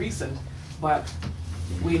nothing recent, but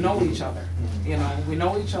we know each other. You know, we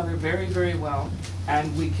know each other very, very well,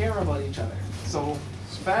 and we care about each other. So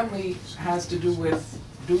family has to do with,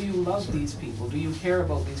 do you love these people? Do you care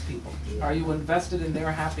about these people? Are you invested in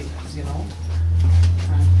their happiness, you know?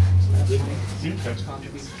 That's my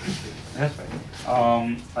contribution. That's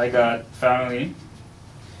right. I got family,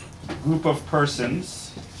 group of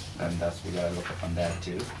persons, and that's, we gotta look up on that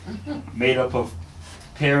too, made up of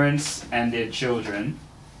parents and their children.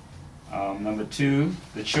 Number 2,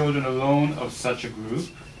 the children alone of such a group.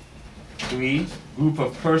 3, group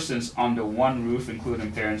of persons under one roof,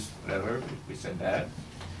 including parents, whatever, we said that.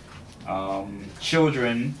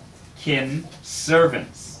 Children, kin,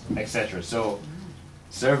 servants, etc. So,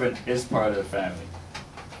 servant is part of the family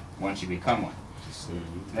once you become one.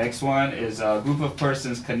 Next one is a group of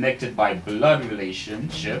persons connected by blood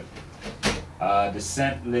relationship,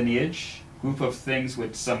 descent, lineage, group of things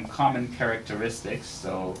with some common characteristics.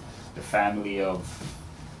 So, the family of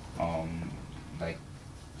like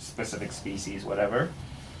specific species, whatever.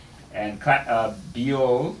 And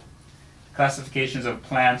bio, classifications of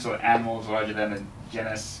plants or animals larger than a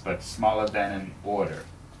genus but smaller than an order.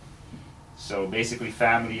 So basically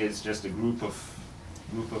family is just a group of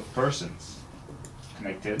persons,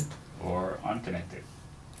 connected or unconnected,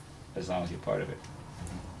 as long as you're part of it.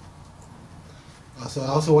 So I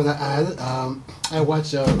also want to add, I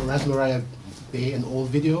watched Rasmaria Bay, an old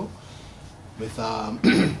video with,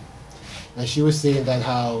 and she was saying that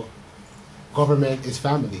how government is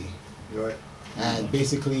family. Right. And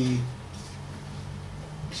basically,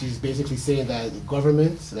 she's basically saying that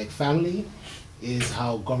government, like family, is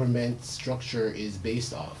how government structure is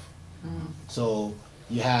based off. So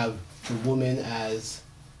you have the woman as,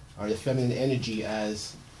 or the feminine energy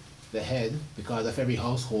as the head, because of every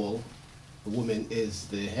household, the woman is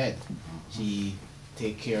the head. She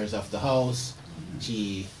takes care of the house,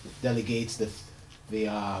 she delegates the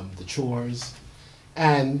chores,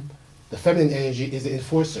 and the feminine energy is the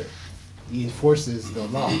enforcer. He enforces the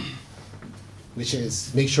law, which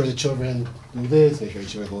is make sure the children do this, make sure the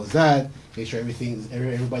children goes that, make sure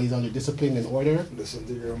everybody's under discipline and order. Listen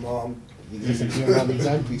to your mom. Listen to your mom,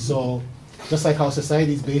 exactly. So just like how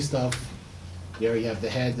society is based off, there you have the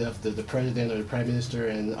head of the president or the prime minister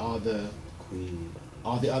and all the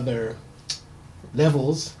other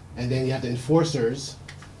levels, and then you have the enforcers,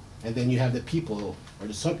 and then you have the people or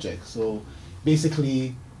the subject. So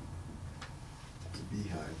basically, It's a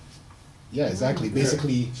beehive. yeah, exactly.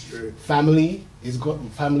 Basically, family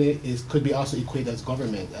could be also equated as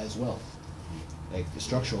government as well, like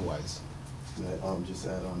structural wise. Just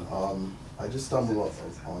add on. I just stumbled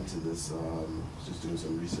onto this, just doing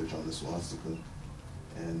some research on the swastika,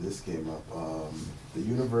 and this came up. The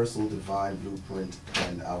Universal Divine Blueprint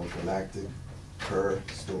and Our Galactic Her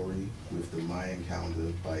Story with the Mayan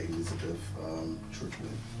Calendar by Elizabeth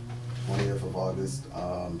Truchman, 20th of August,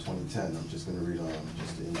 2010. I'm just going to read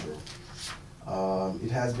just the intro.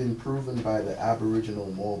 It has been proven by the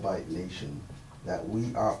Aboriginal Moabite nation that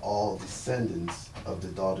we are all descendants of the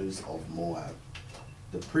daughters of Moab.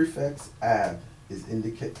 The prefix Ab is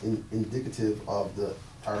indicative of the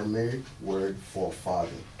Aramaic word for father,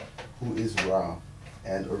 who is Ra,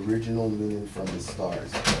 and original meaning from the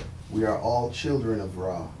stars. We are all children of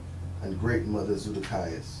Ra and Great Mother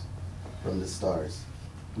Zudakayas from the stars.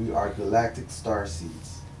 We are galactic star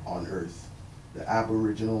seeds on Earth. The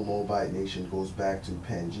Aboriginal Moabite nation goes back to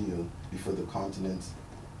Pangaea before the continents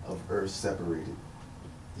of Earth separated.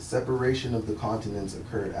 The separation of the continents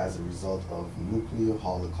occurred as a result of nuclear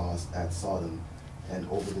holocaust at Sodom and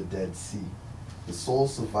over the Dead Sea. The sole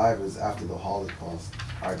survivors after the Holocaust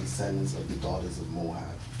are descendants of the daughters of Moab.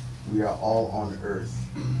 We are all on earth,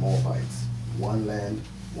 Moabites, one land,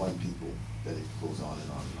 one people. Then it goes on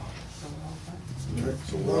and on and on.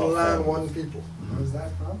 So one land, one people. Where's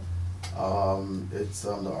that from? It's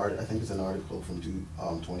I think it's an article from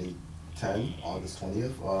 2010, August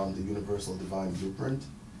 20th, the Universal Divine Blueprint,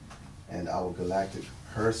 and Our Galactic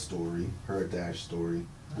Her Story, Her Dash Story,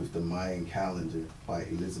 with the Mayan Calendar by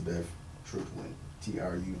Elizabeth Trutwin,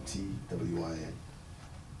 Trutwin.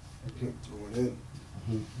 Okay, going in.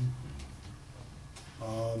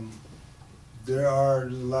 There are,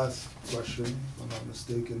 the last question, if I'm not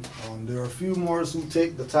mistaken, there are a few Moors who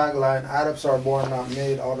take the tagline, "Adepts are born, not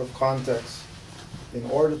made," out of context in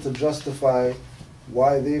order to justify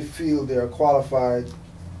why they feel they are qualified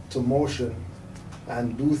to motion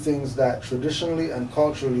and do things that traditionally and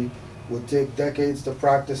culturally would take decades to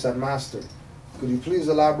practice and master. Could you please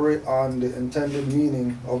elaborate on the intended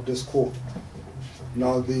meaning of this quote?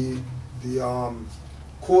 Now, the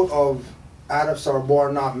quote of "Adepts are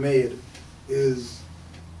born, not made"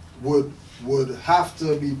 would have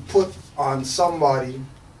to be put on somebody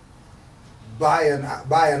by an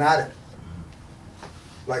adept.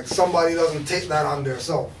 Like, somebody doesn't take that on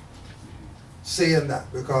themselves, saying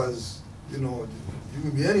that, because you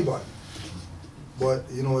could be anybody. But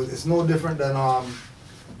it's no different than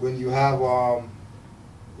when you have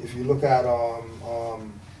if you look at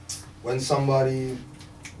when somebody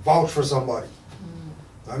vouch for somebody.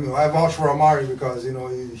 I mean, I vouch for Amari because he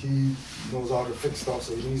knows how to fix stuff.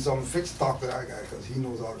 So you need something fixed, talk to that guy because he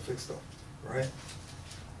knows how to fix stuff, right?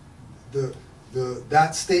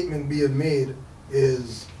 That statement being made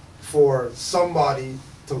is for somebody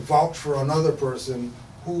to vouch for another person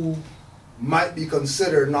who might be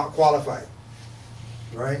considered not qualified,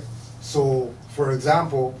 right? So, for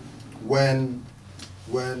example, when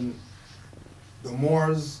the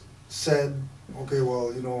Moors said, okay,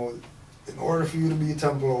 well, in order for you to be a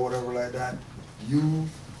temple or whatever like that,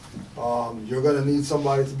 you're gonna need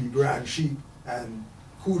somebody to be Grand Sheik, and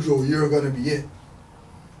Cujo, you're gonna be it.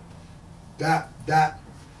 That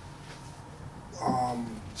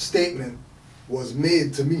statement was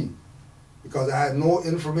made to me because I had no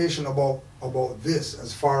information about this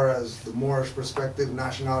as far as the Moorish perspective,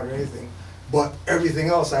 nationality, or anything, but everything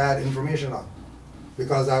else I had information on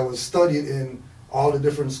because I was studied in all the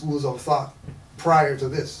different schools of thought prior to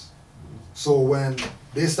this. So when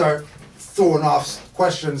they start throwing off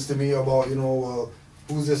questions to me about,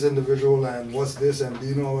 who's this individual and what's this and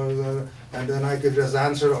and then I could just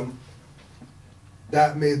answer them,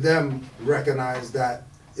 that made them recognize that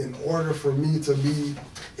in order for me to be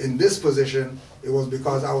in this position, it was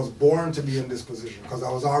because I was born to be in this position, because I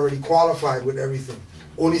was already qualified with everything.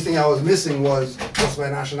 Only thing I was missing was just my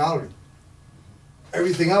nationality.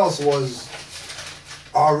 Everything else was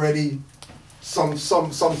already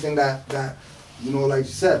something that like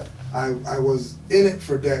you said, I was in it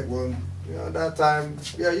for at that time,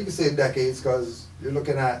 yeah, you can say decades, because you're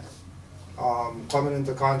looking at coming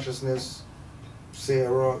into consciousness, say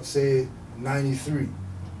 93,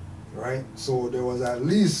 right? So there was at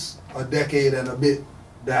least a decade and a bit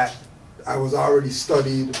that I was already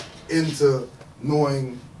studied into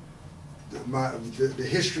knowing the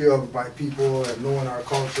history of my people and knowing our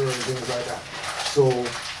culture and things like that. So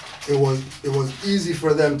it was easy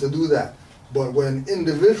for them to do that. But when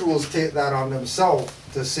individuals take that on themselves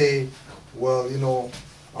to say, well,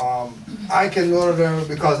 I can go to them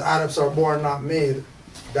because adepts are born, not made,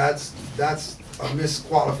 that's a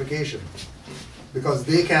misqualification. Because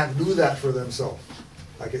they can't do that for themselves.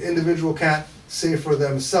 Like an individual can't say for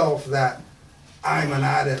themselves that I'm an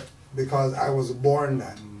adept because I was born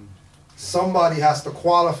that. Somebody has to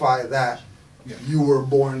qualify that you were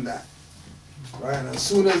born that. Right? And as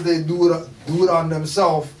soon as they do it on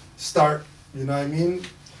themselves, start,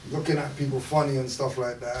 looking at people funny and stuff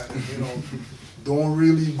like that, and, don't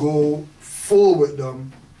really go full with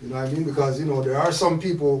them, because, there are some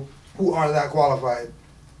people who are that qualified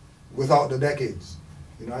without the decades.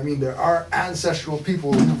 There are ancestral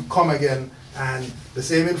people who come again, and the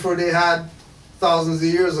same info they had thousands of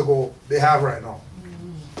years ago, they have right now.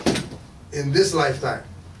 In this lifetime.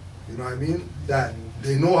 That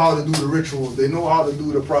they know how to do the rituals, they know how to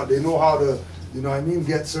do they know how to,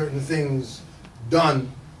 get certain things done.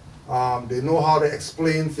 They know how to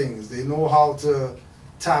explain things. They know how to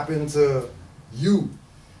tap into you,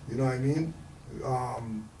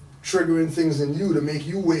 triggering things in you to make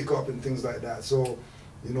you wake up and things like that. So,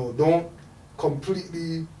 don't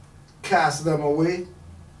completely cast them away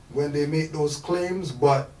when they make those claims,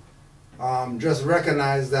 but just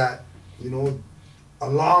recognize that,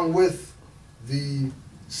 along with the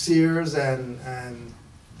seers and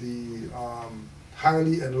the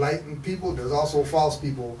highly enlightened people, there's also false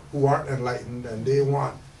people who aren't enlightened and they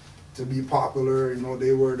want to be popular. You know,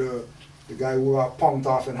 they were the guy who got punked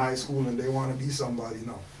off in high school and they want to be somebody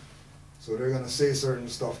now. So they're going to say certain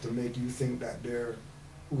stuff to make you think that they're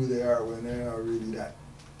who they are when they're not really that.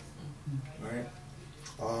 Right?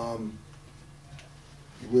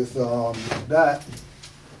 With that, I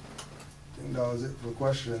think that was it for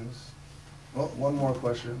questions. Oh, one more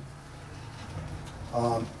question.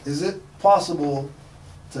 Is it possible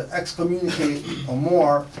to excommunicate a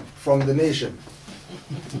Moor from the nation?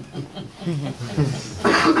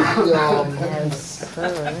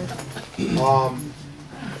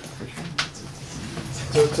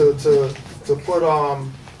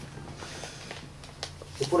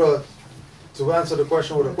 To answer the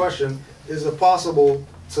question with a question, is it possible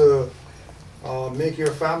to make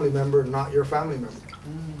your family member not your family member?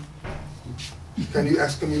 Can you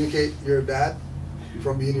excommunicate your dad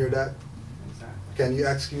from being your dad? Can you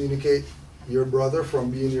excommunicate your brother from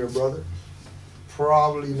being your brother?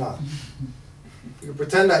 Probably not. You can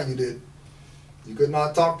pretend that you did. You could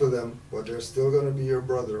not talk to them, but they're still going to be your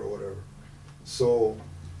brother or whatever. So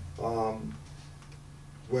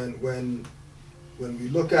when we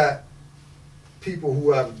look at people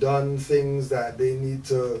who have done things that they need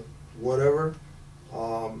to whatever,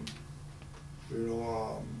 Allah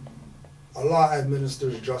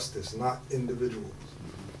administers justice, not individuals.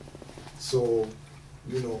 So,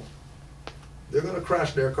 they're gonna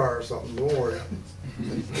crash their car or something, don't worry.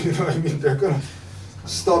 You know what I mean? They're gonna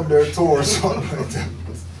stub their toe or something like that.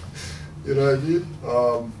 You know what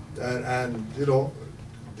I mean?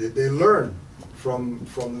 They learn from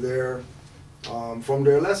their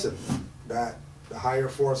lesson that the higher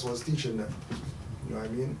force was teaching them. You know what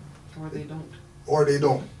I mean? Or they don't. Or they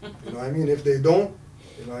don't. You know what I mean? If they don't,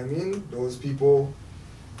 you know what I mean? Those people,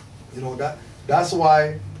 that's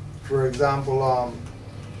why, for example,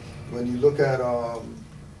 when you look at, a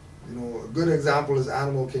good example is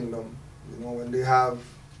Animal Kingdom. When they have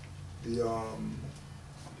the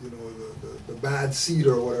bad seed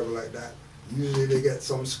or whatever like that, usually they get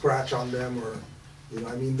some scratch on them or,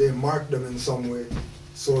 they mark them in some way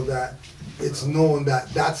so that it's known that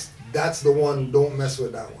that's the one, don't mess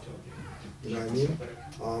with that one. You know what I mean?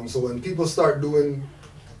 So when people start doing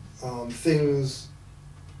things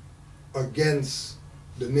against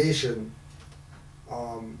the nation,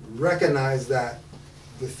 recognize that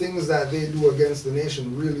the things that they do against the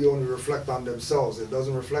nation really only reflect on themselves. It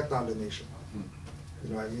doesn't reflect on the nation. You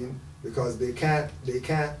know what I mean? Because they can't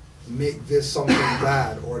make this something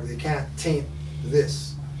bad, or they can't taint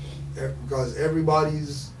this. Because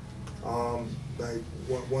everybody's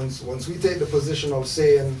once we take the position of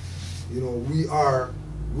saying, we are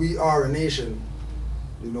a nation,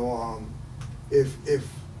 if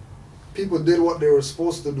people did what they were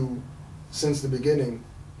supposed to do since the beginning,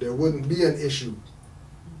 there wouldn't be an issue,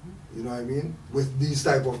 you know what I mean, with these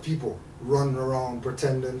type of people running around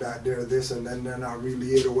pretending that they're this and then they're not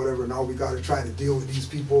really it or whatever. Now we got to try to deal with these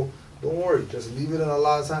people. Don't worry, just leave it in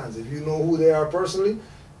Allah's hands. If you know who they are personally,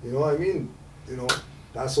 you know what I mean,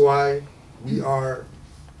 that's why we are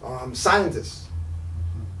scientists.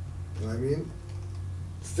 You know what I mean?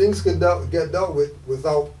 Things could get dealt with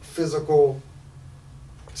without physical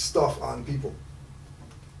stuff on people.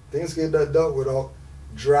 Things get dealt without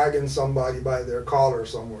dragging somebody by their collar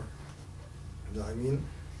somewhere. You know what I mean?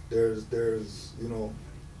 There's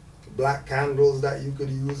black candles that you could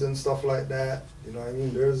use and stuff like that. You know what I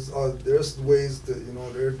mean? There's ways to,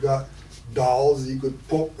 they've got dolls you could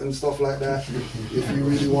poke and stuff like that if you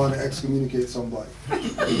really want to excommunicate somebody.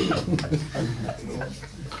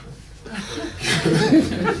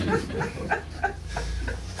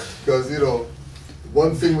 Because,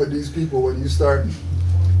 one thing with these people, when you start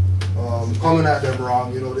coming at them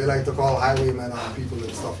wrong, they like to call highwaymen on people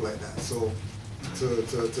and stuff like that. So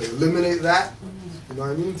to eliminate that, you know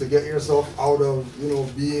what I mean, to get yourself out of,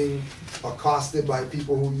 being accosted by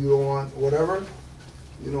people who you don't want, whatever,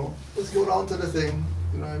 let's go down to the thing,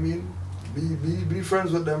 you know what I mean? Be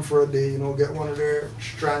friends with them for a day, get one of their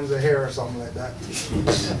strands of hair or something like that.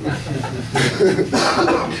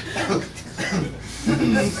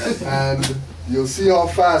 And you'll see how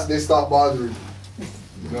fast they stop bothering you.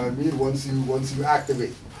 You know what I mean? Once you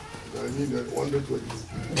activate. You know what I mean? They're wonder twins.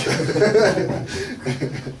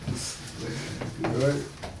 Right?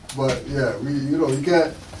 But yeah, you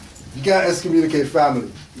can't excommunicate family,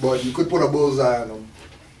 but you could put a bullseye on them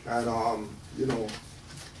and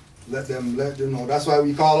let them know. That's why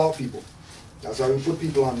we call out people. That's why we put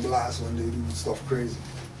people on blast when they do stuff crazy,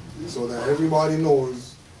 so that everybody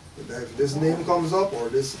knows that if this name comes up or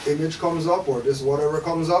this image comes up or this whatever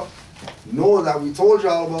comes up, know that we told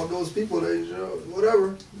y'all about those people that, you know,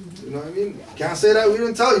 whatever. You know what I mean? Can't say that we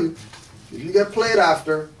didn't tell you. If you get played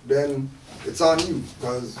after, then it's on you,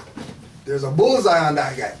 because there's a bullseye on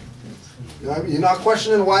that guy. You know what I mean? You're not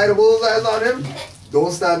questioning why the bullseye is on him.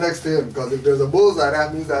 Don't stand next to him, because if there's a bullseye,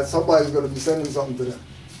 that means that somebody's going to be sending something to them.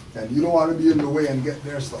 And you don't want to be in the way and get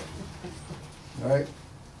their stuff. All right?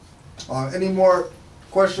 Any more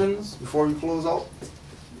questions before we close out?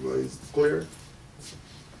 Everybody's clear?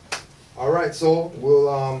 All right, so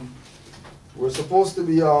we're supposed to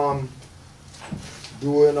be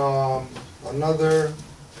doing another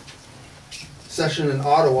session in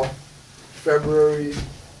Ottawa, February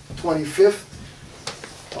 25th.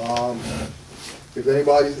 If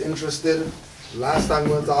anybody's interested, last time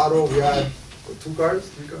we went to Ottawa, we had 2 cars,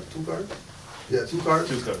 3 cars, 2 cars? Yeah, 2 cars.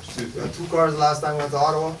 2 cars. We had 2 cars last time we went to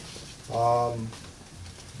Ottawa.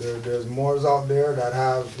 There's mores out there that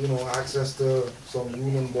have, you know, access to some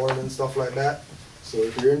union board and stuff like that. So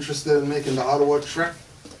if you're interested in making the Ottawa trek,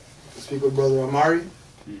 speak with Brother Amari,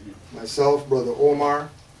 myself, Brother Omar.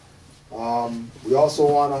 We also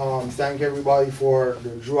want to thank everybody for the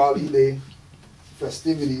Drew Ali Day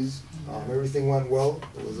festivities. Everything went well.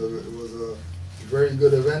 It was a very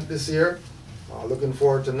good event this year. Looking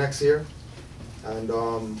forward to next year. And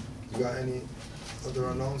you got any other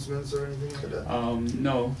announcements or anything like that?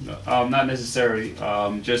 No, not necessarily.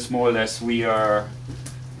 Just more or less, we are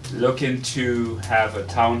looking to have a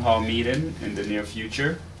town hall meeting in the near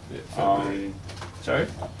future. Sorry?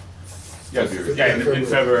 Yeah, in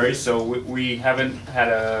February. So we haven't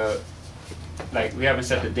had we haven't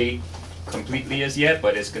set the date completely as yet,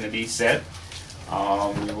 but it's going to be set.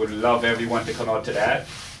 We would love everyone to come out to that.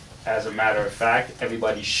 As a matter of fact,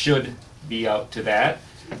 everybody should be out to that.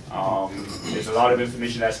 There's a lot of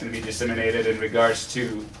information that's going to be disseminated in regards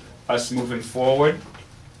to us moving forward.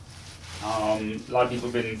 A lot of people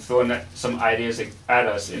have been throwing some ideas at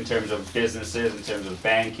us in terms of businesses, in terms of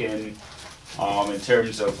banking, in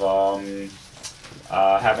terms of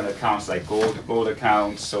having accounts like gold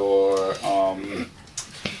accounts or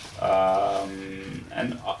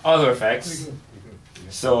and other effects.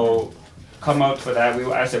 So come out for that.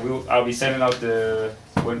 I'll be sending out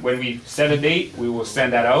when we set a date, we will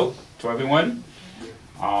send that out to everyone.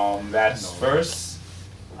 That's first.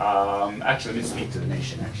 Actually, let me speak to the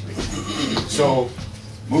nation, actually. So,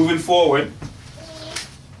 moving forward,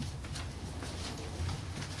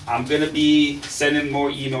 I'm going to be sending more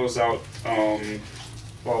emails out.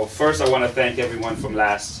 Well, first I want to thank everyone from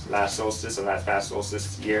last solstice or past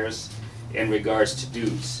solstice years in regards to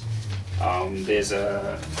dues. There's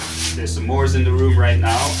some mores in the room right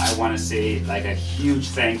now. I want to say like a huge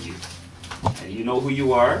thank you. And you know who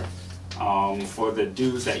you are. For the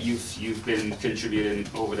dues that you've been contributing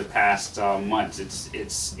over the past months.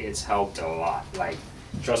 It's helped a lot. Like,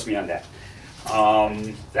 trust me on that.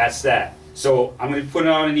 That's that. So I'm going to put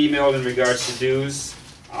out an email in regards to dues.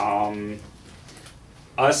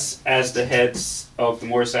 Us as the heads of the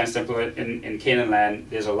Moorish Science Temple in Canaanland,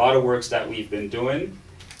 there's a lot of works that we've been doing,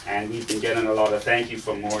 and we've been getting a lot of thank you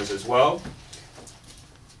from Moors as well.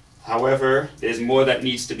 However, there's more that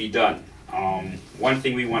needs to be done. One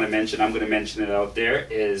thing we want to mention, I'm going to mention it out there,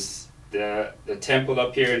 is the temple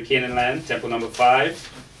up here in Canaanland, temple number 5.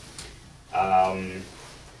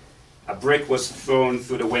 A brick was thrown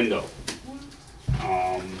through the window.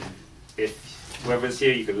 If whoever's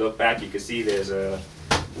here, you can look back, you can see there's a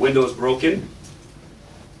window's broken.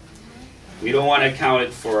 We don't want to count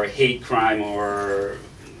it for a hate crime or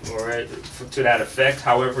to that effect.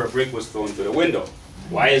 However, a brick was thrown through the window.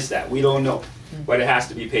 Why is that? We don't know, but it has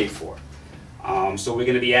to be paid for. So we're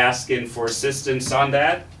going to be asking for assistance on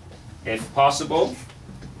that, if possible.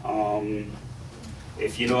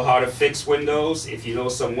 If you know how to fix windows, if you know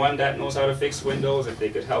someone that knows how to fix windows, if they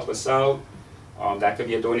could help us out, that could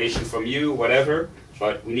be a donation from you, whatever,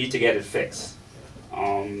 but we need to get it fixed.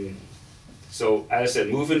 So as I said,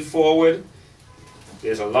 moving forward,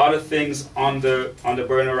 there's a lot of things on the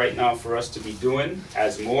burner right now for us to be doing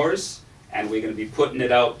as Moors. And we're going to be putting it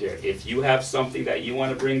out there. If you have something that you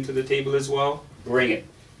want to bring to the table as well, bring it.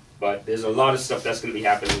 But there's a lot of stuff that's going to be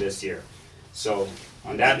happening this year. So,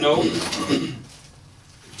 on that note,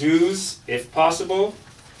 dues, if possible,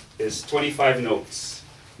 is 25 notes.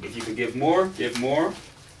 If you could give more, give more.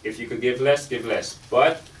 If you could give less, give less.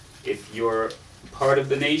 But if you're part of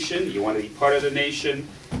the nation, you want to be part of the nation,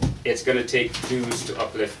 it's going to take dues to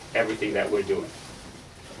uplift everything that we're doing.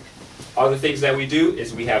 Other things that we do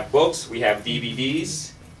is we have books, we have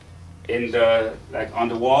DVDs on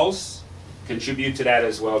the walls. Contribute to that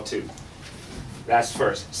as well too. That's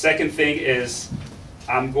first. Second thing is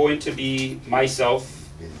I'm going to be myself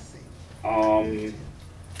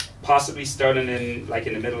possibly starting in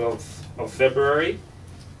the middle of February,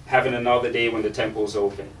 having another day when the temple's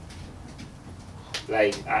open.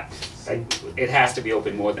 Like it has to be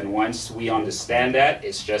open more than once. We understand that.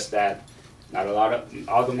 It's just that not a lot of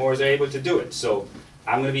other Moors are able to do it. So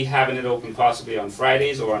I'm going to be having it open possibly on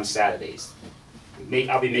Fridays or on Saturdays.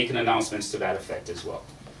 I'll be making announcements to that effect as well.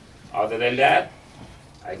 Other than that,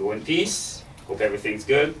 I go in peace. Hope everything's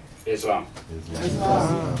good. Islam.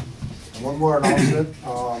 And one more announcement.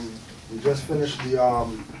 We just finished the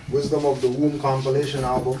Wisdom of the Womb compilation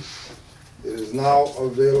album. It is now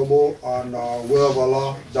available on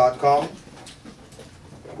willofallah.com.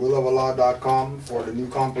 willofallah.com for the new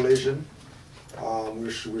compilation.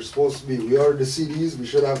 We're supposed to be, we ordered the CDs. We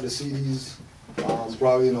should have the CDs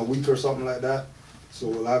probably in a week or something like that. So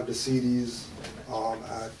we'll have the CDs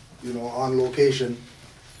at, on location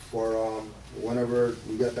for whenever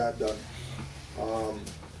we get that done.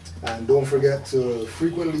 And don't forget to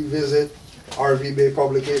frequently visit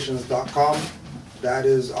rvbaypublications.com. That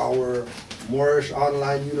is our Moorish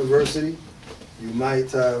online university. You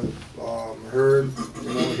might have heard,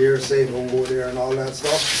 hearsay, don't go there and all that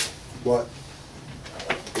stuff, but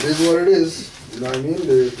it is what it is. You know what I mean?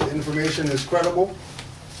 The information is credible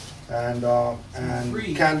and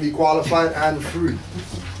can be qualified and free.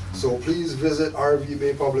 So please visit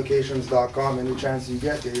rvbaypublications.com any chance you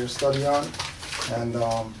get your study on. And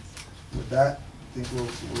with that, I think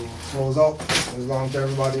we'll close out. As long as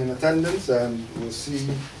everybody in attendance, and we'll see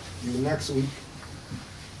you next week.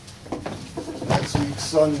 Next week,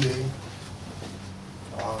 Sunday,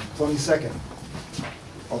 22nd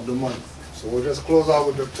of the month. So we'll just close out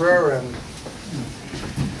with the prayer, and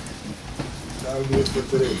that'll be it for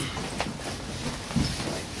today.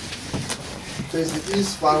 Face the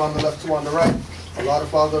east, 5 on the left, 2 on the right. Allah, the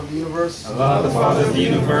Father of the universe. Allah, the Father of the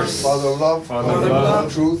universe. Father of love. Father of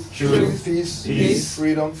love. Truth. Peace.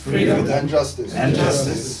 Freedom. And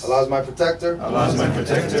justice. Allah is my protector. Allah is my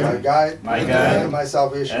protector. My guide. And my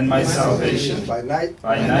salvation. By night.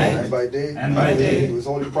 And by day. To His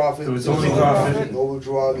holy prophet. Noble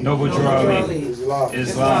Drew Ali.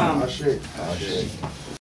 Islam. Ashe.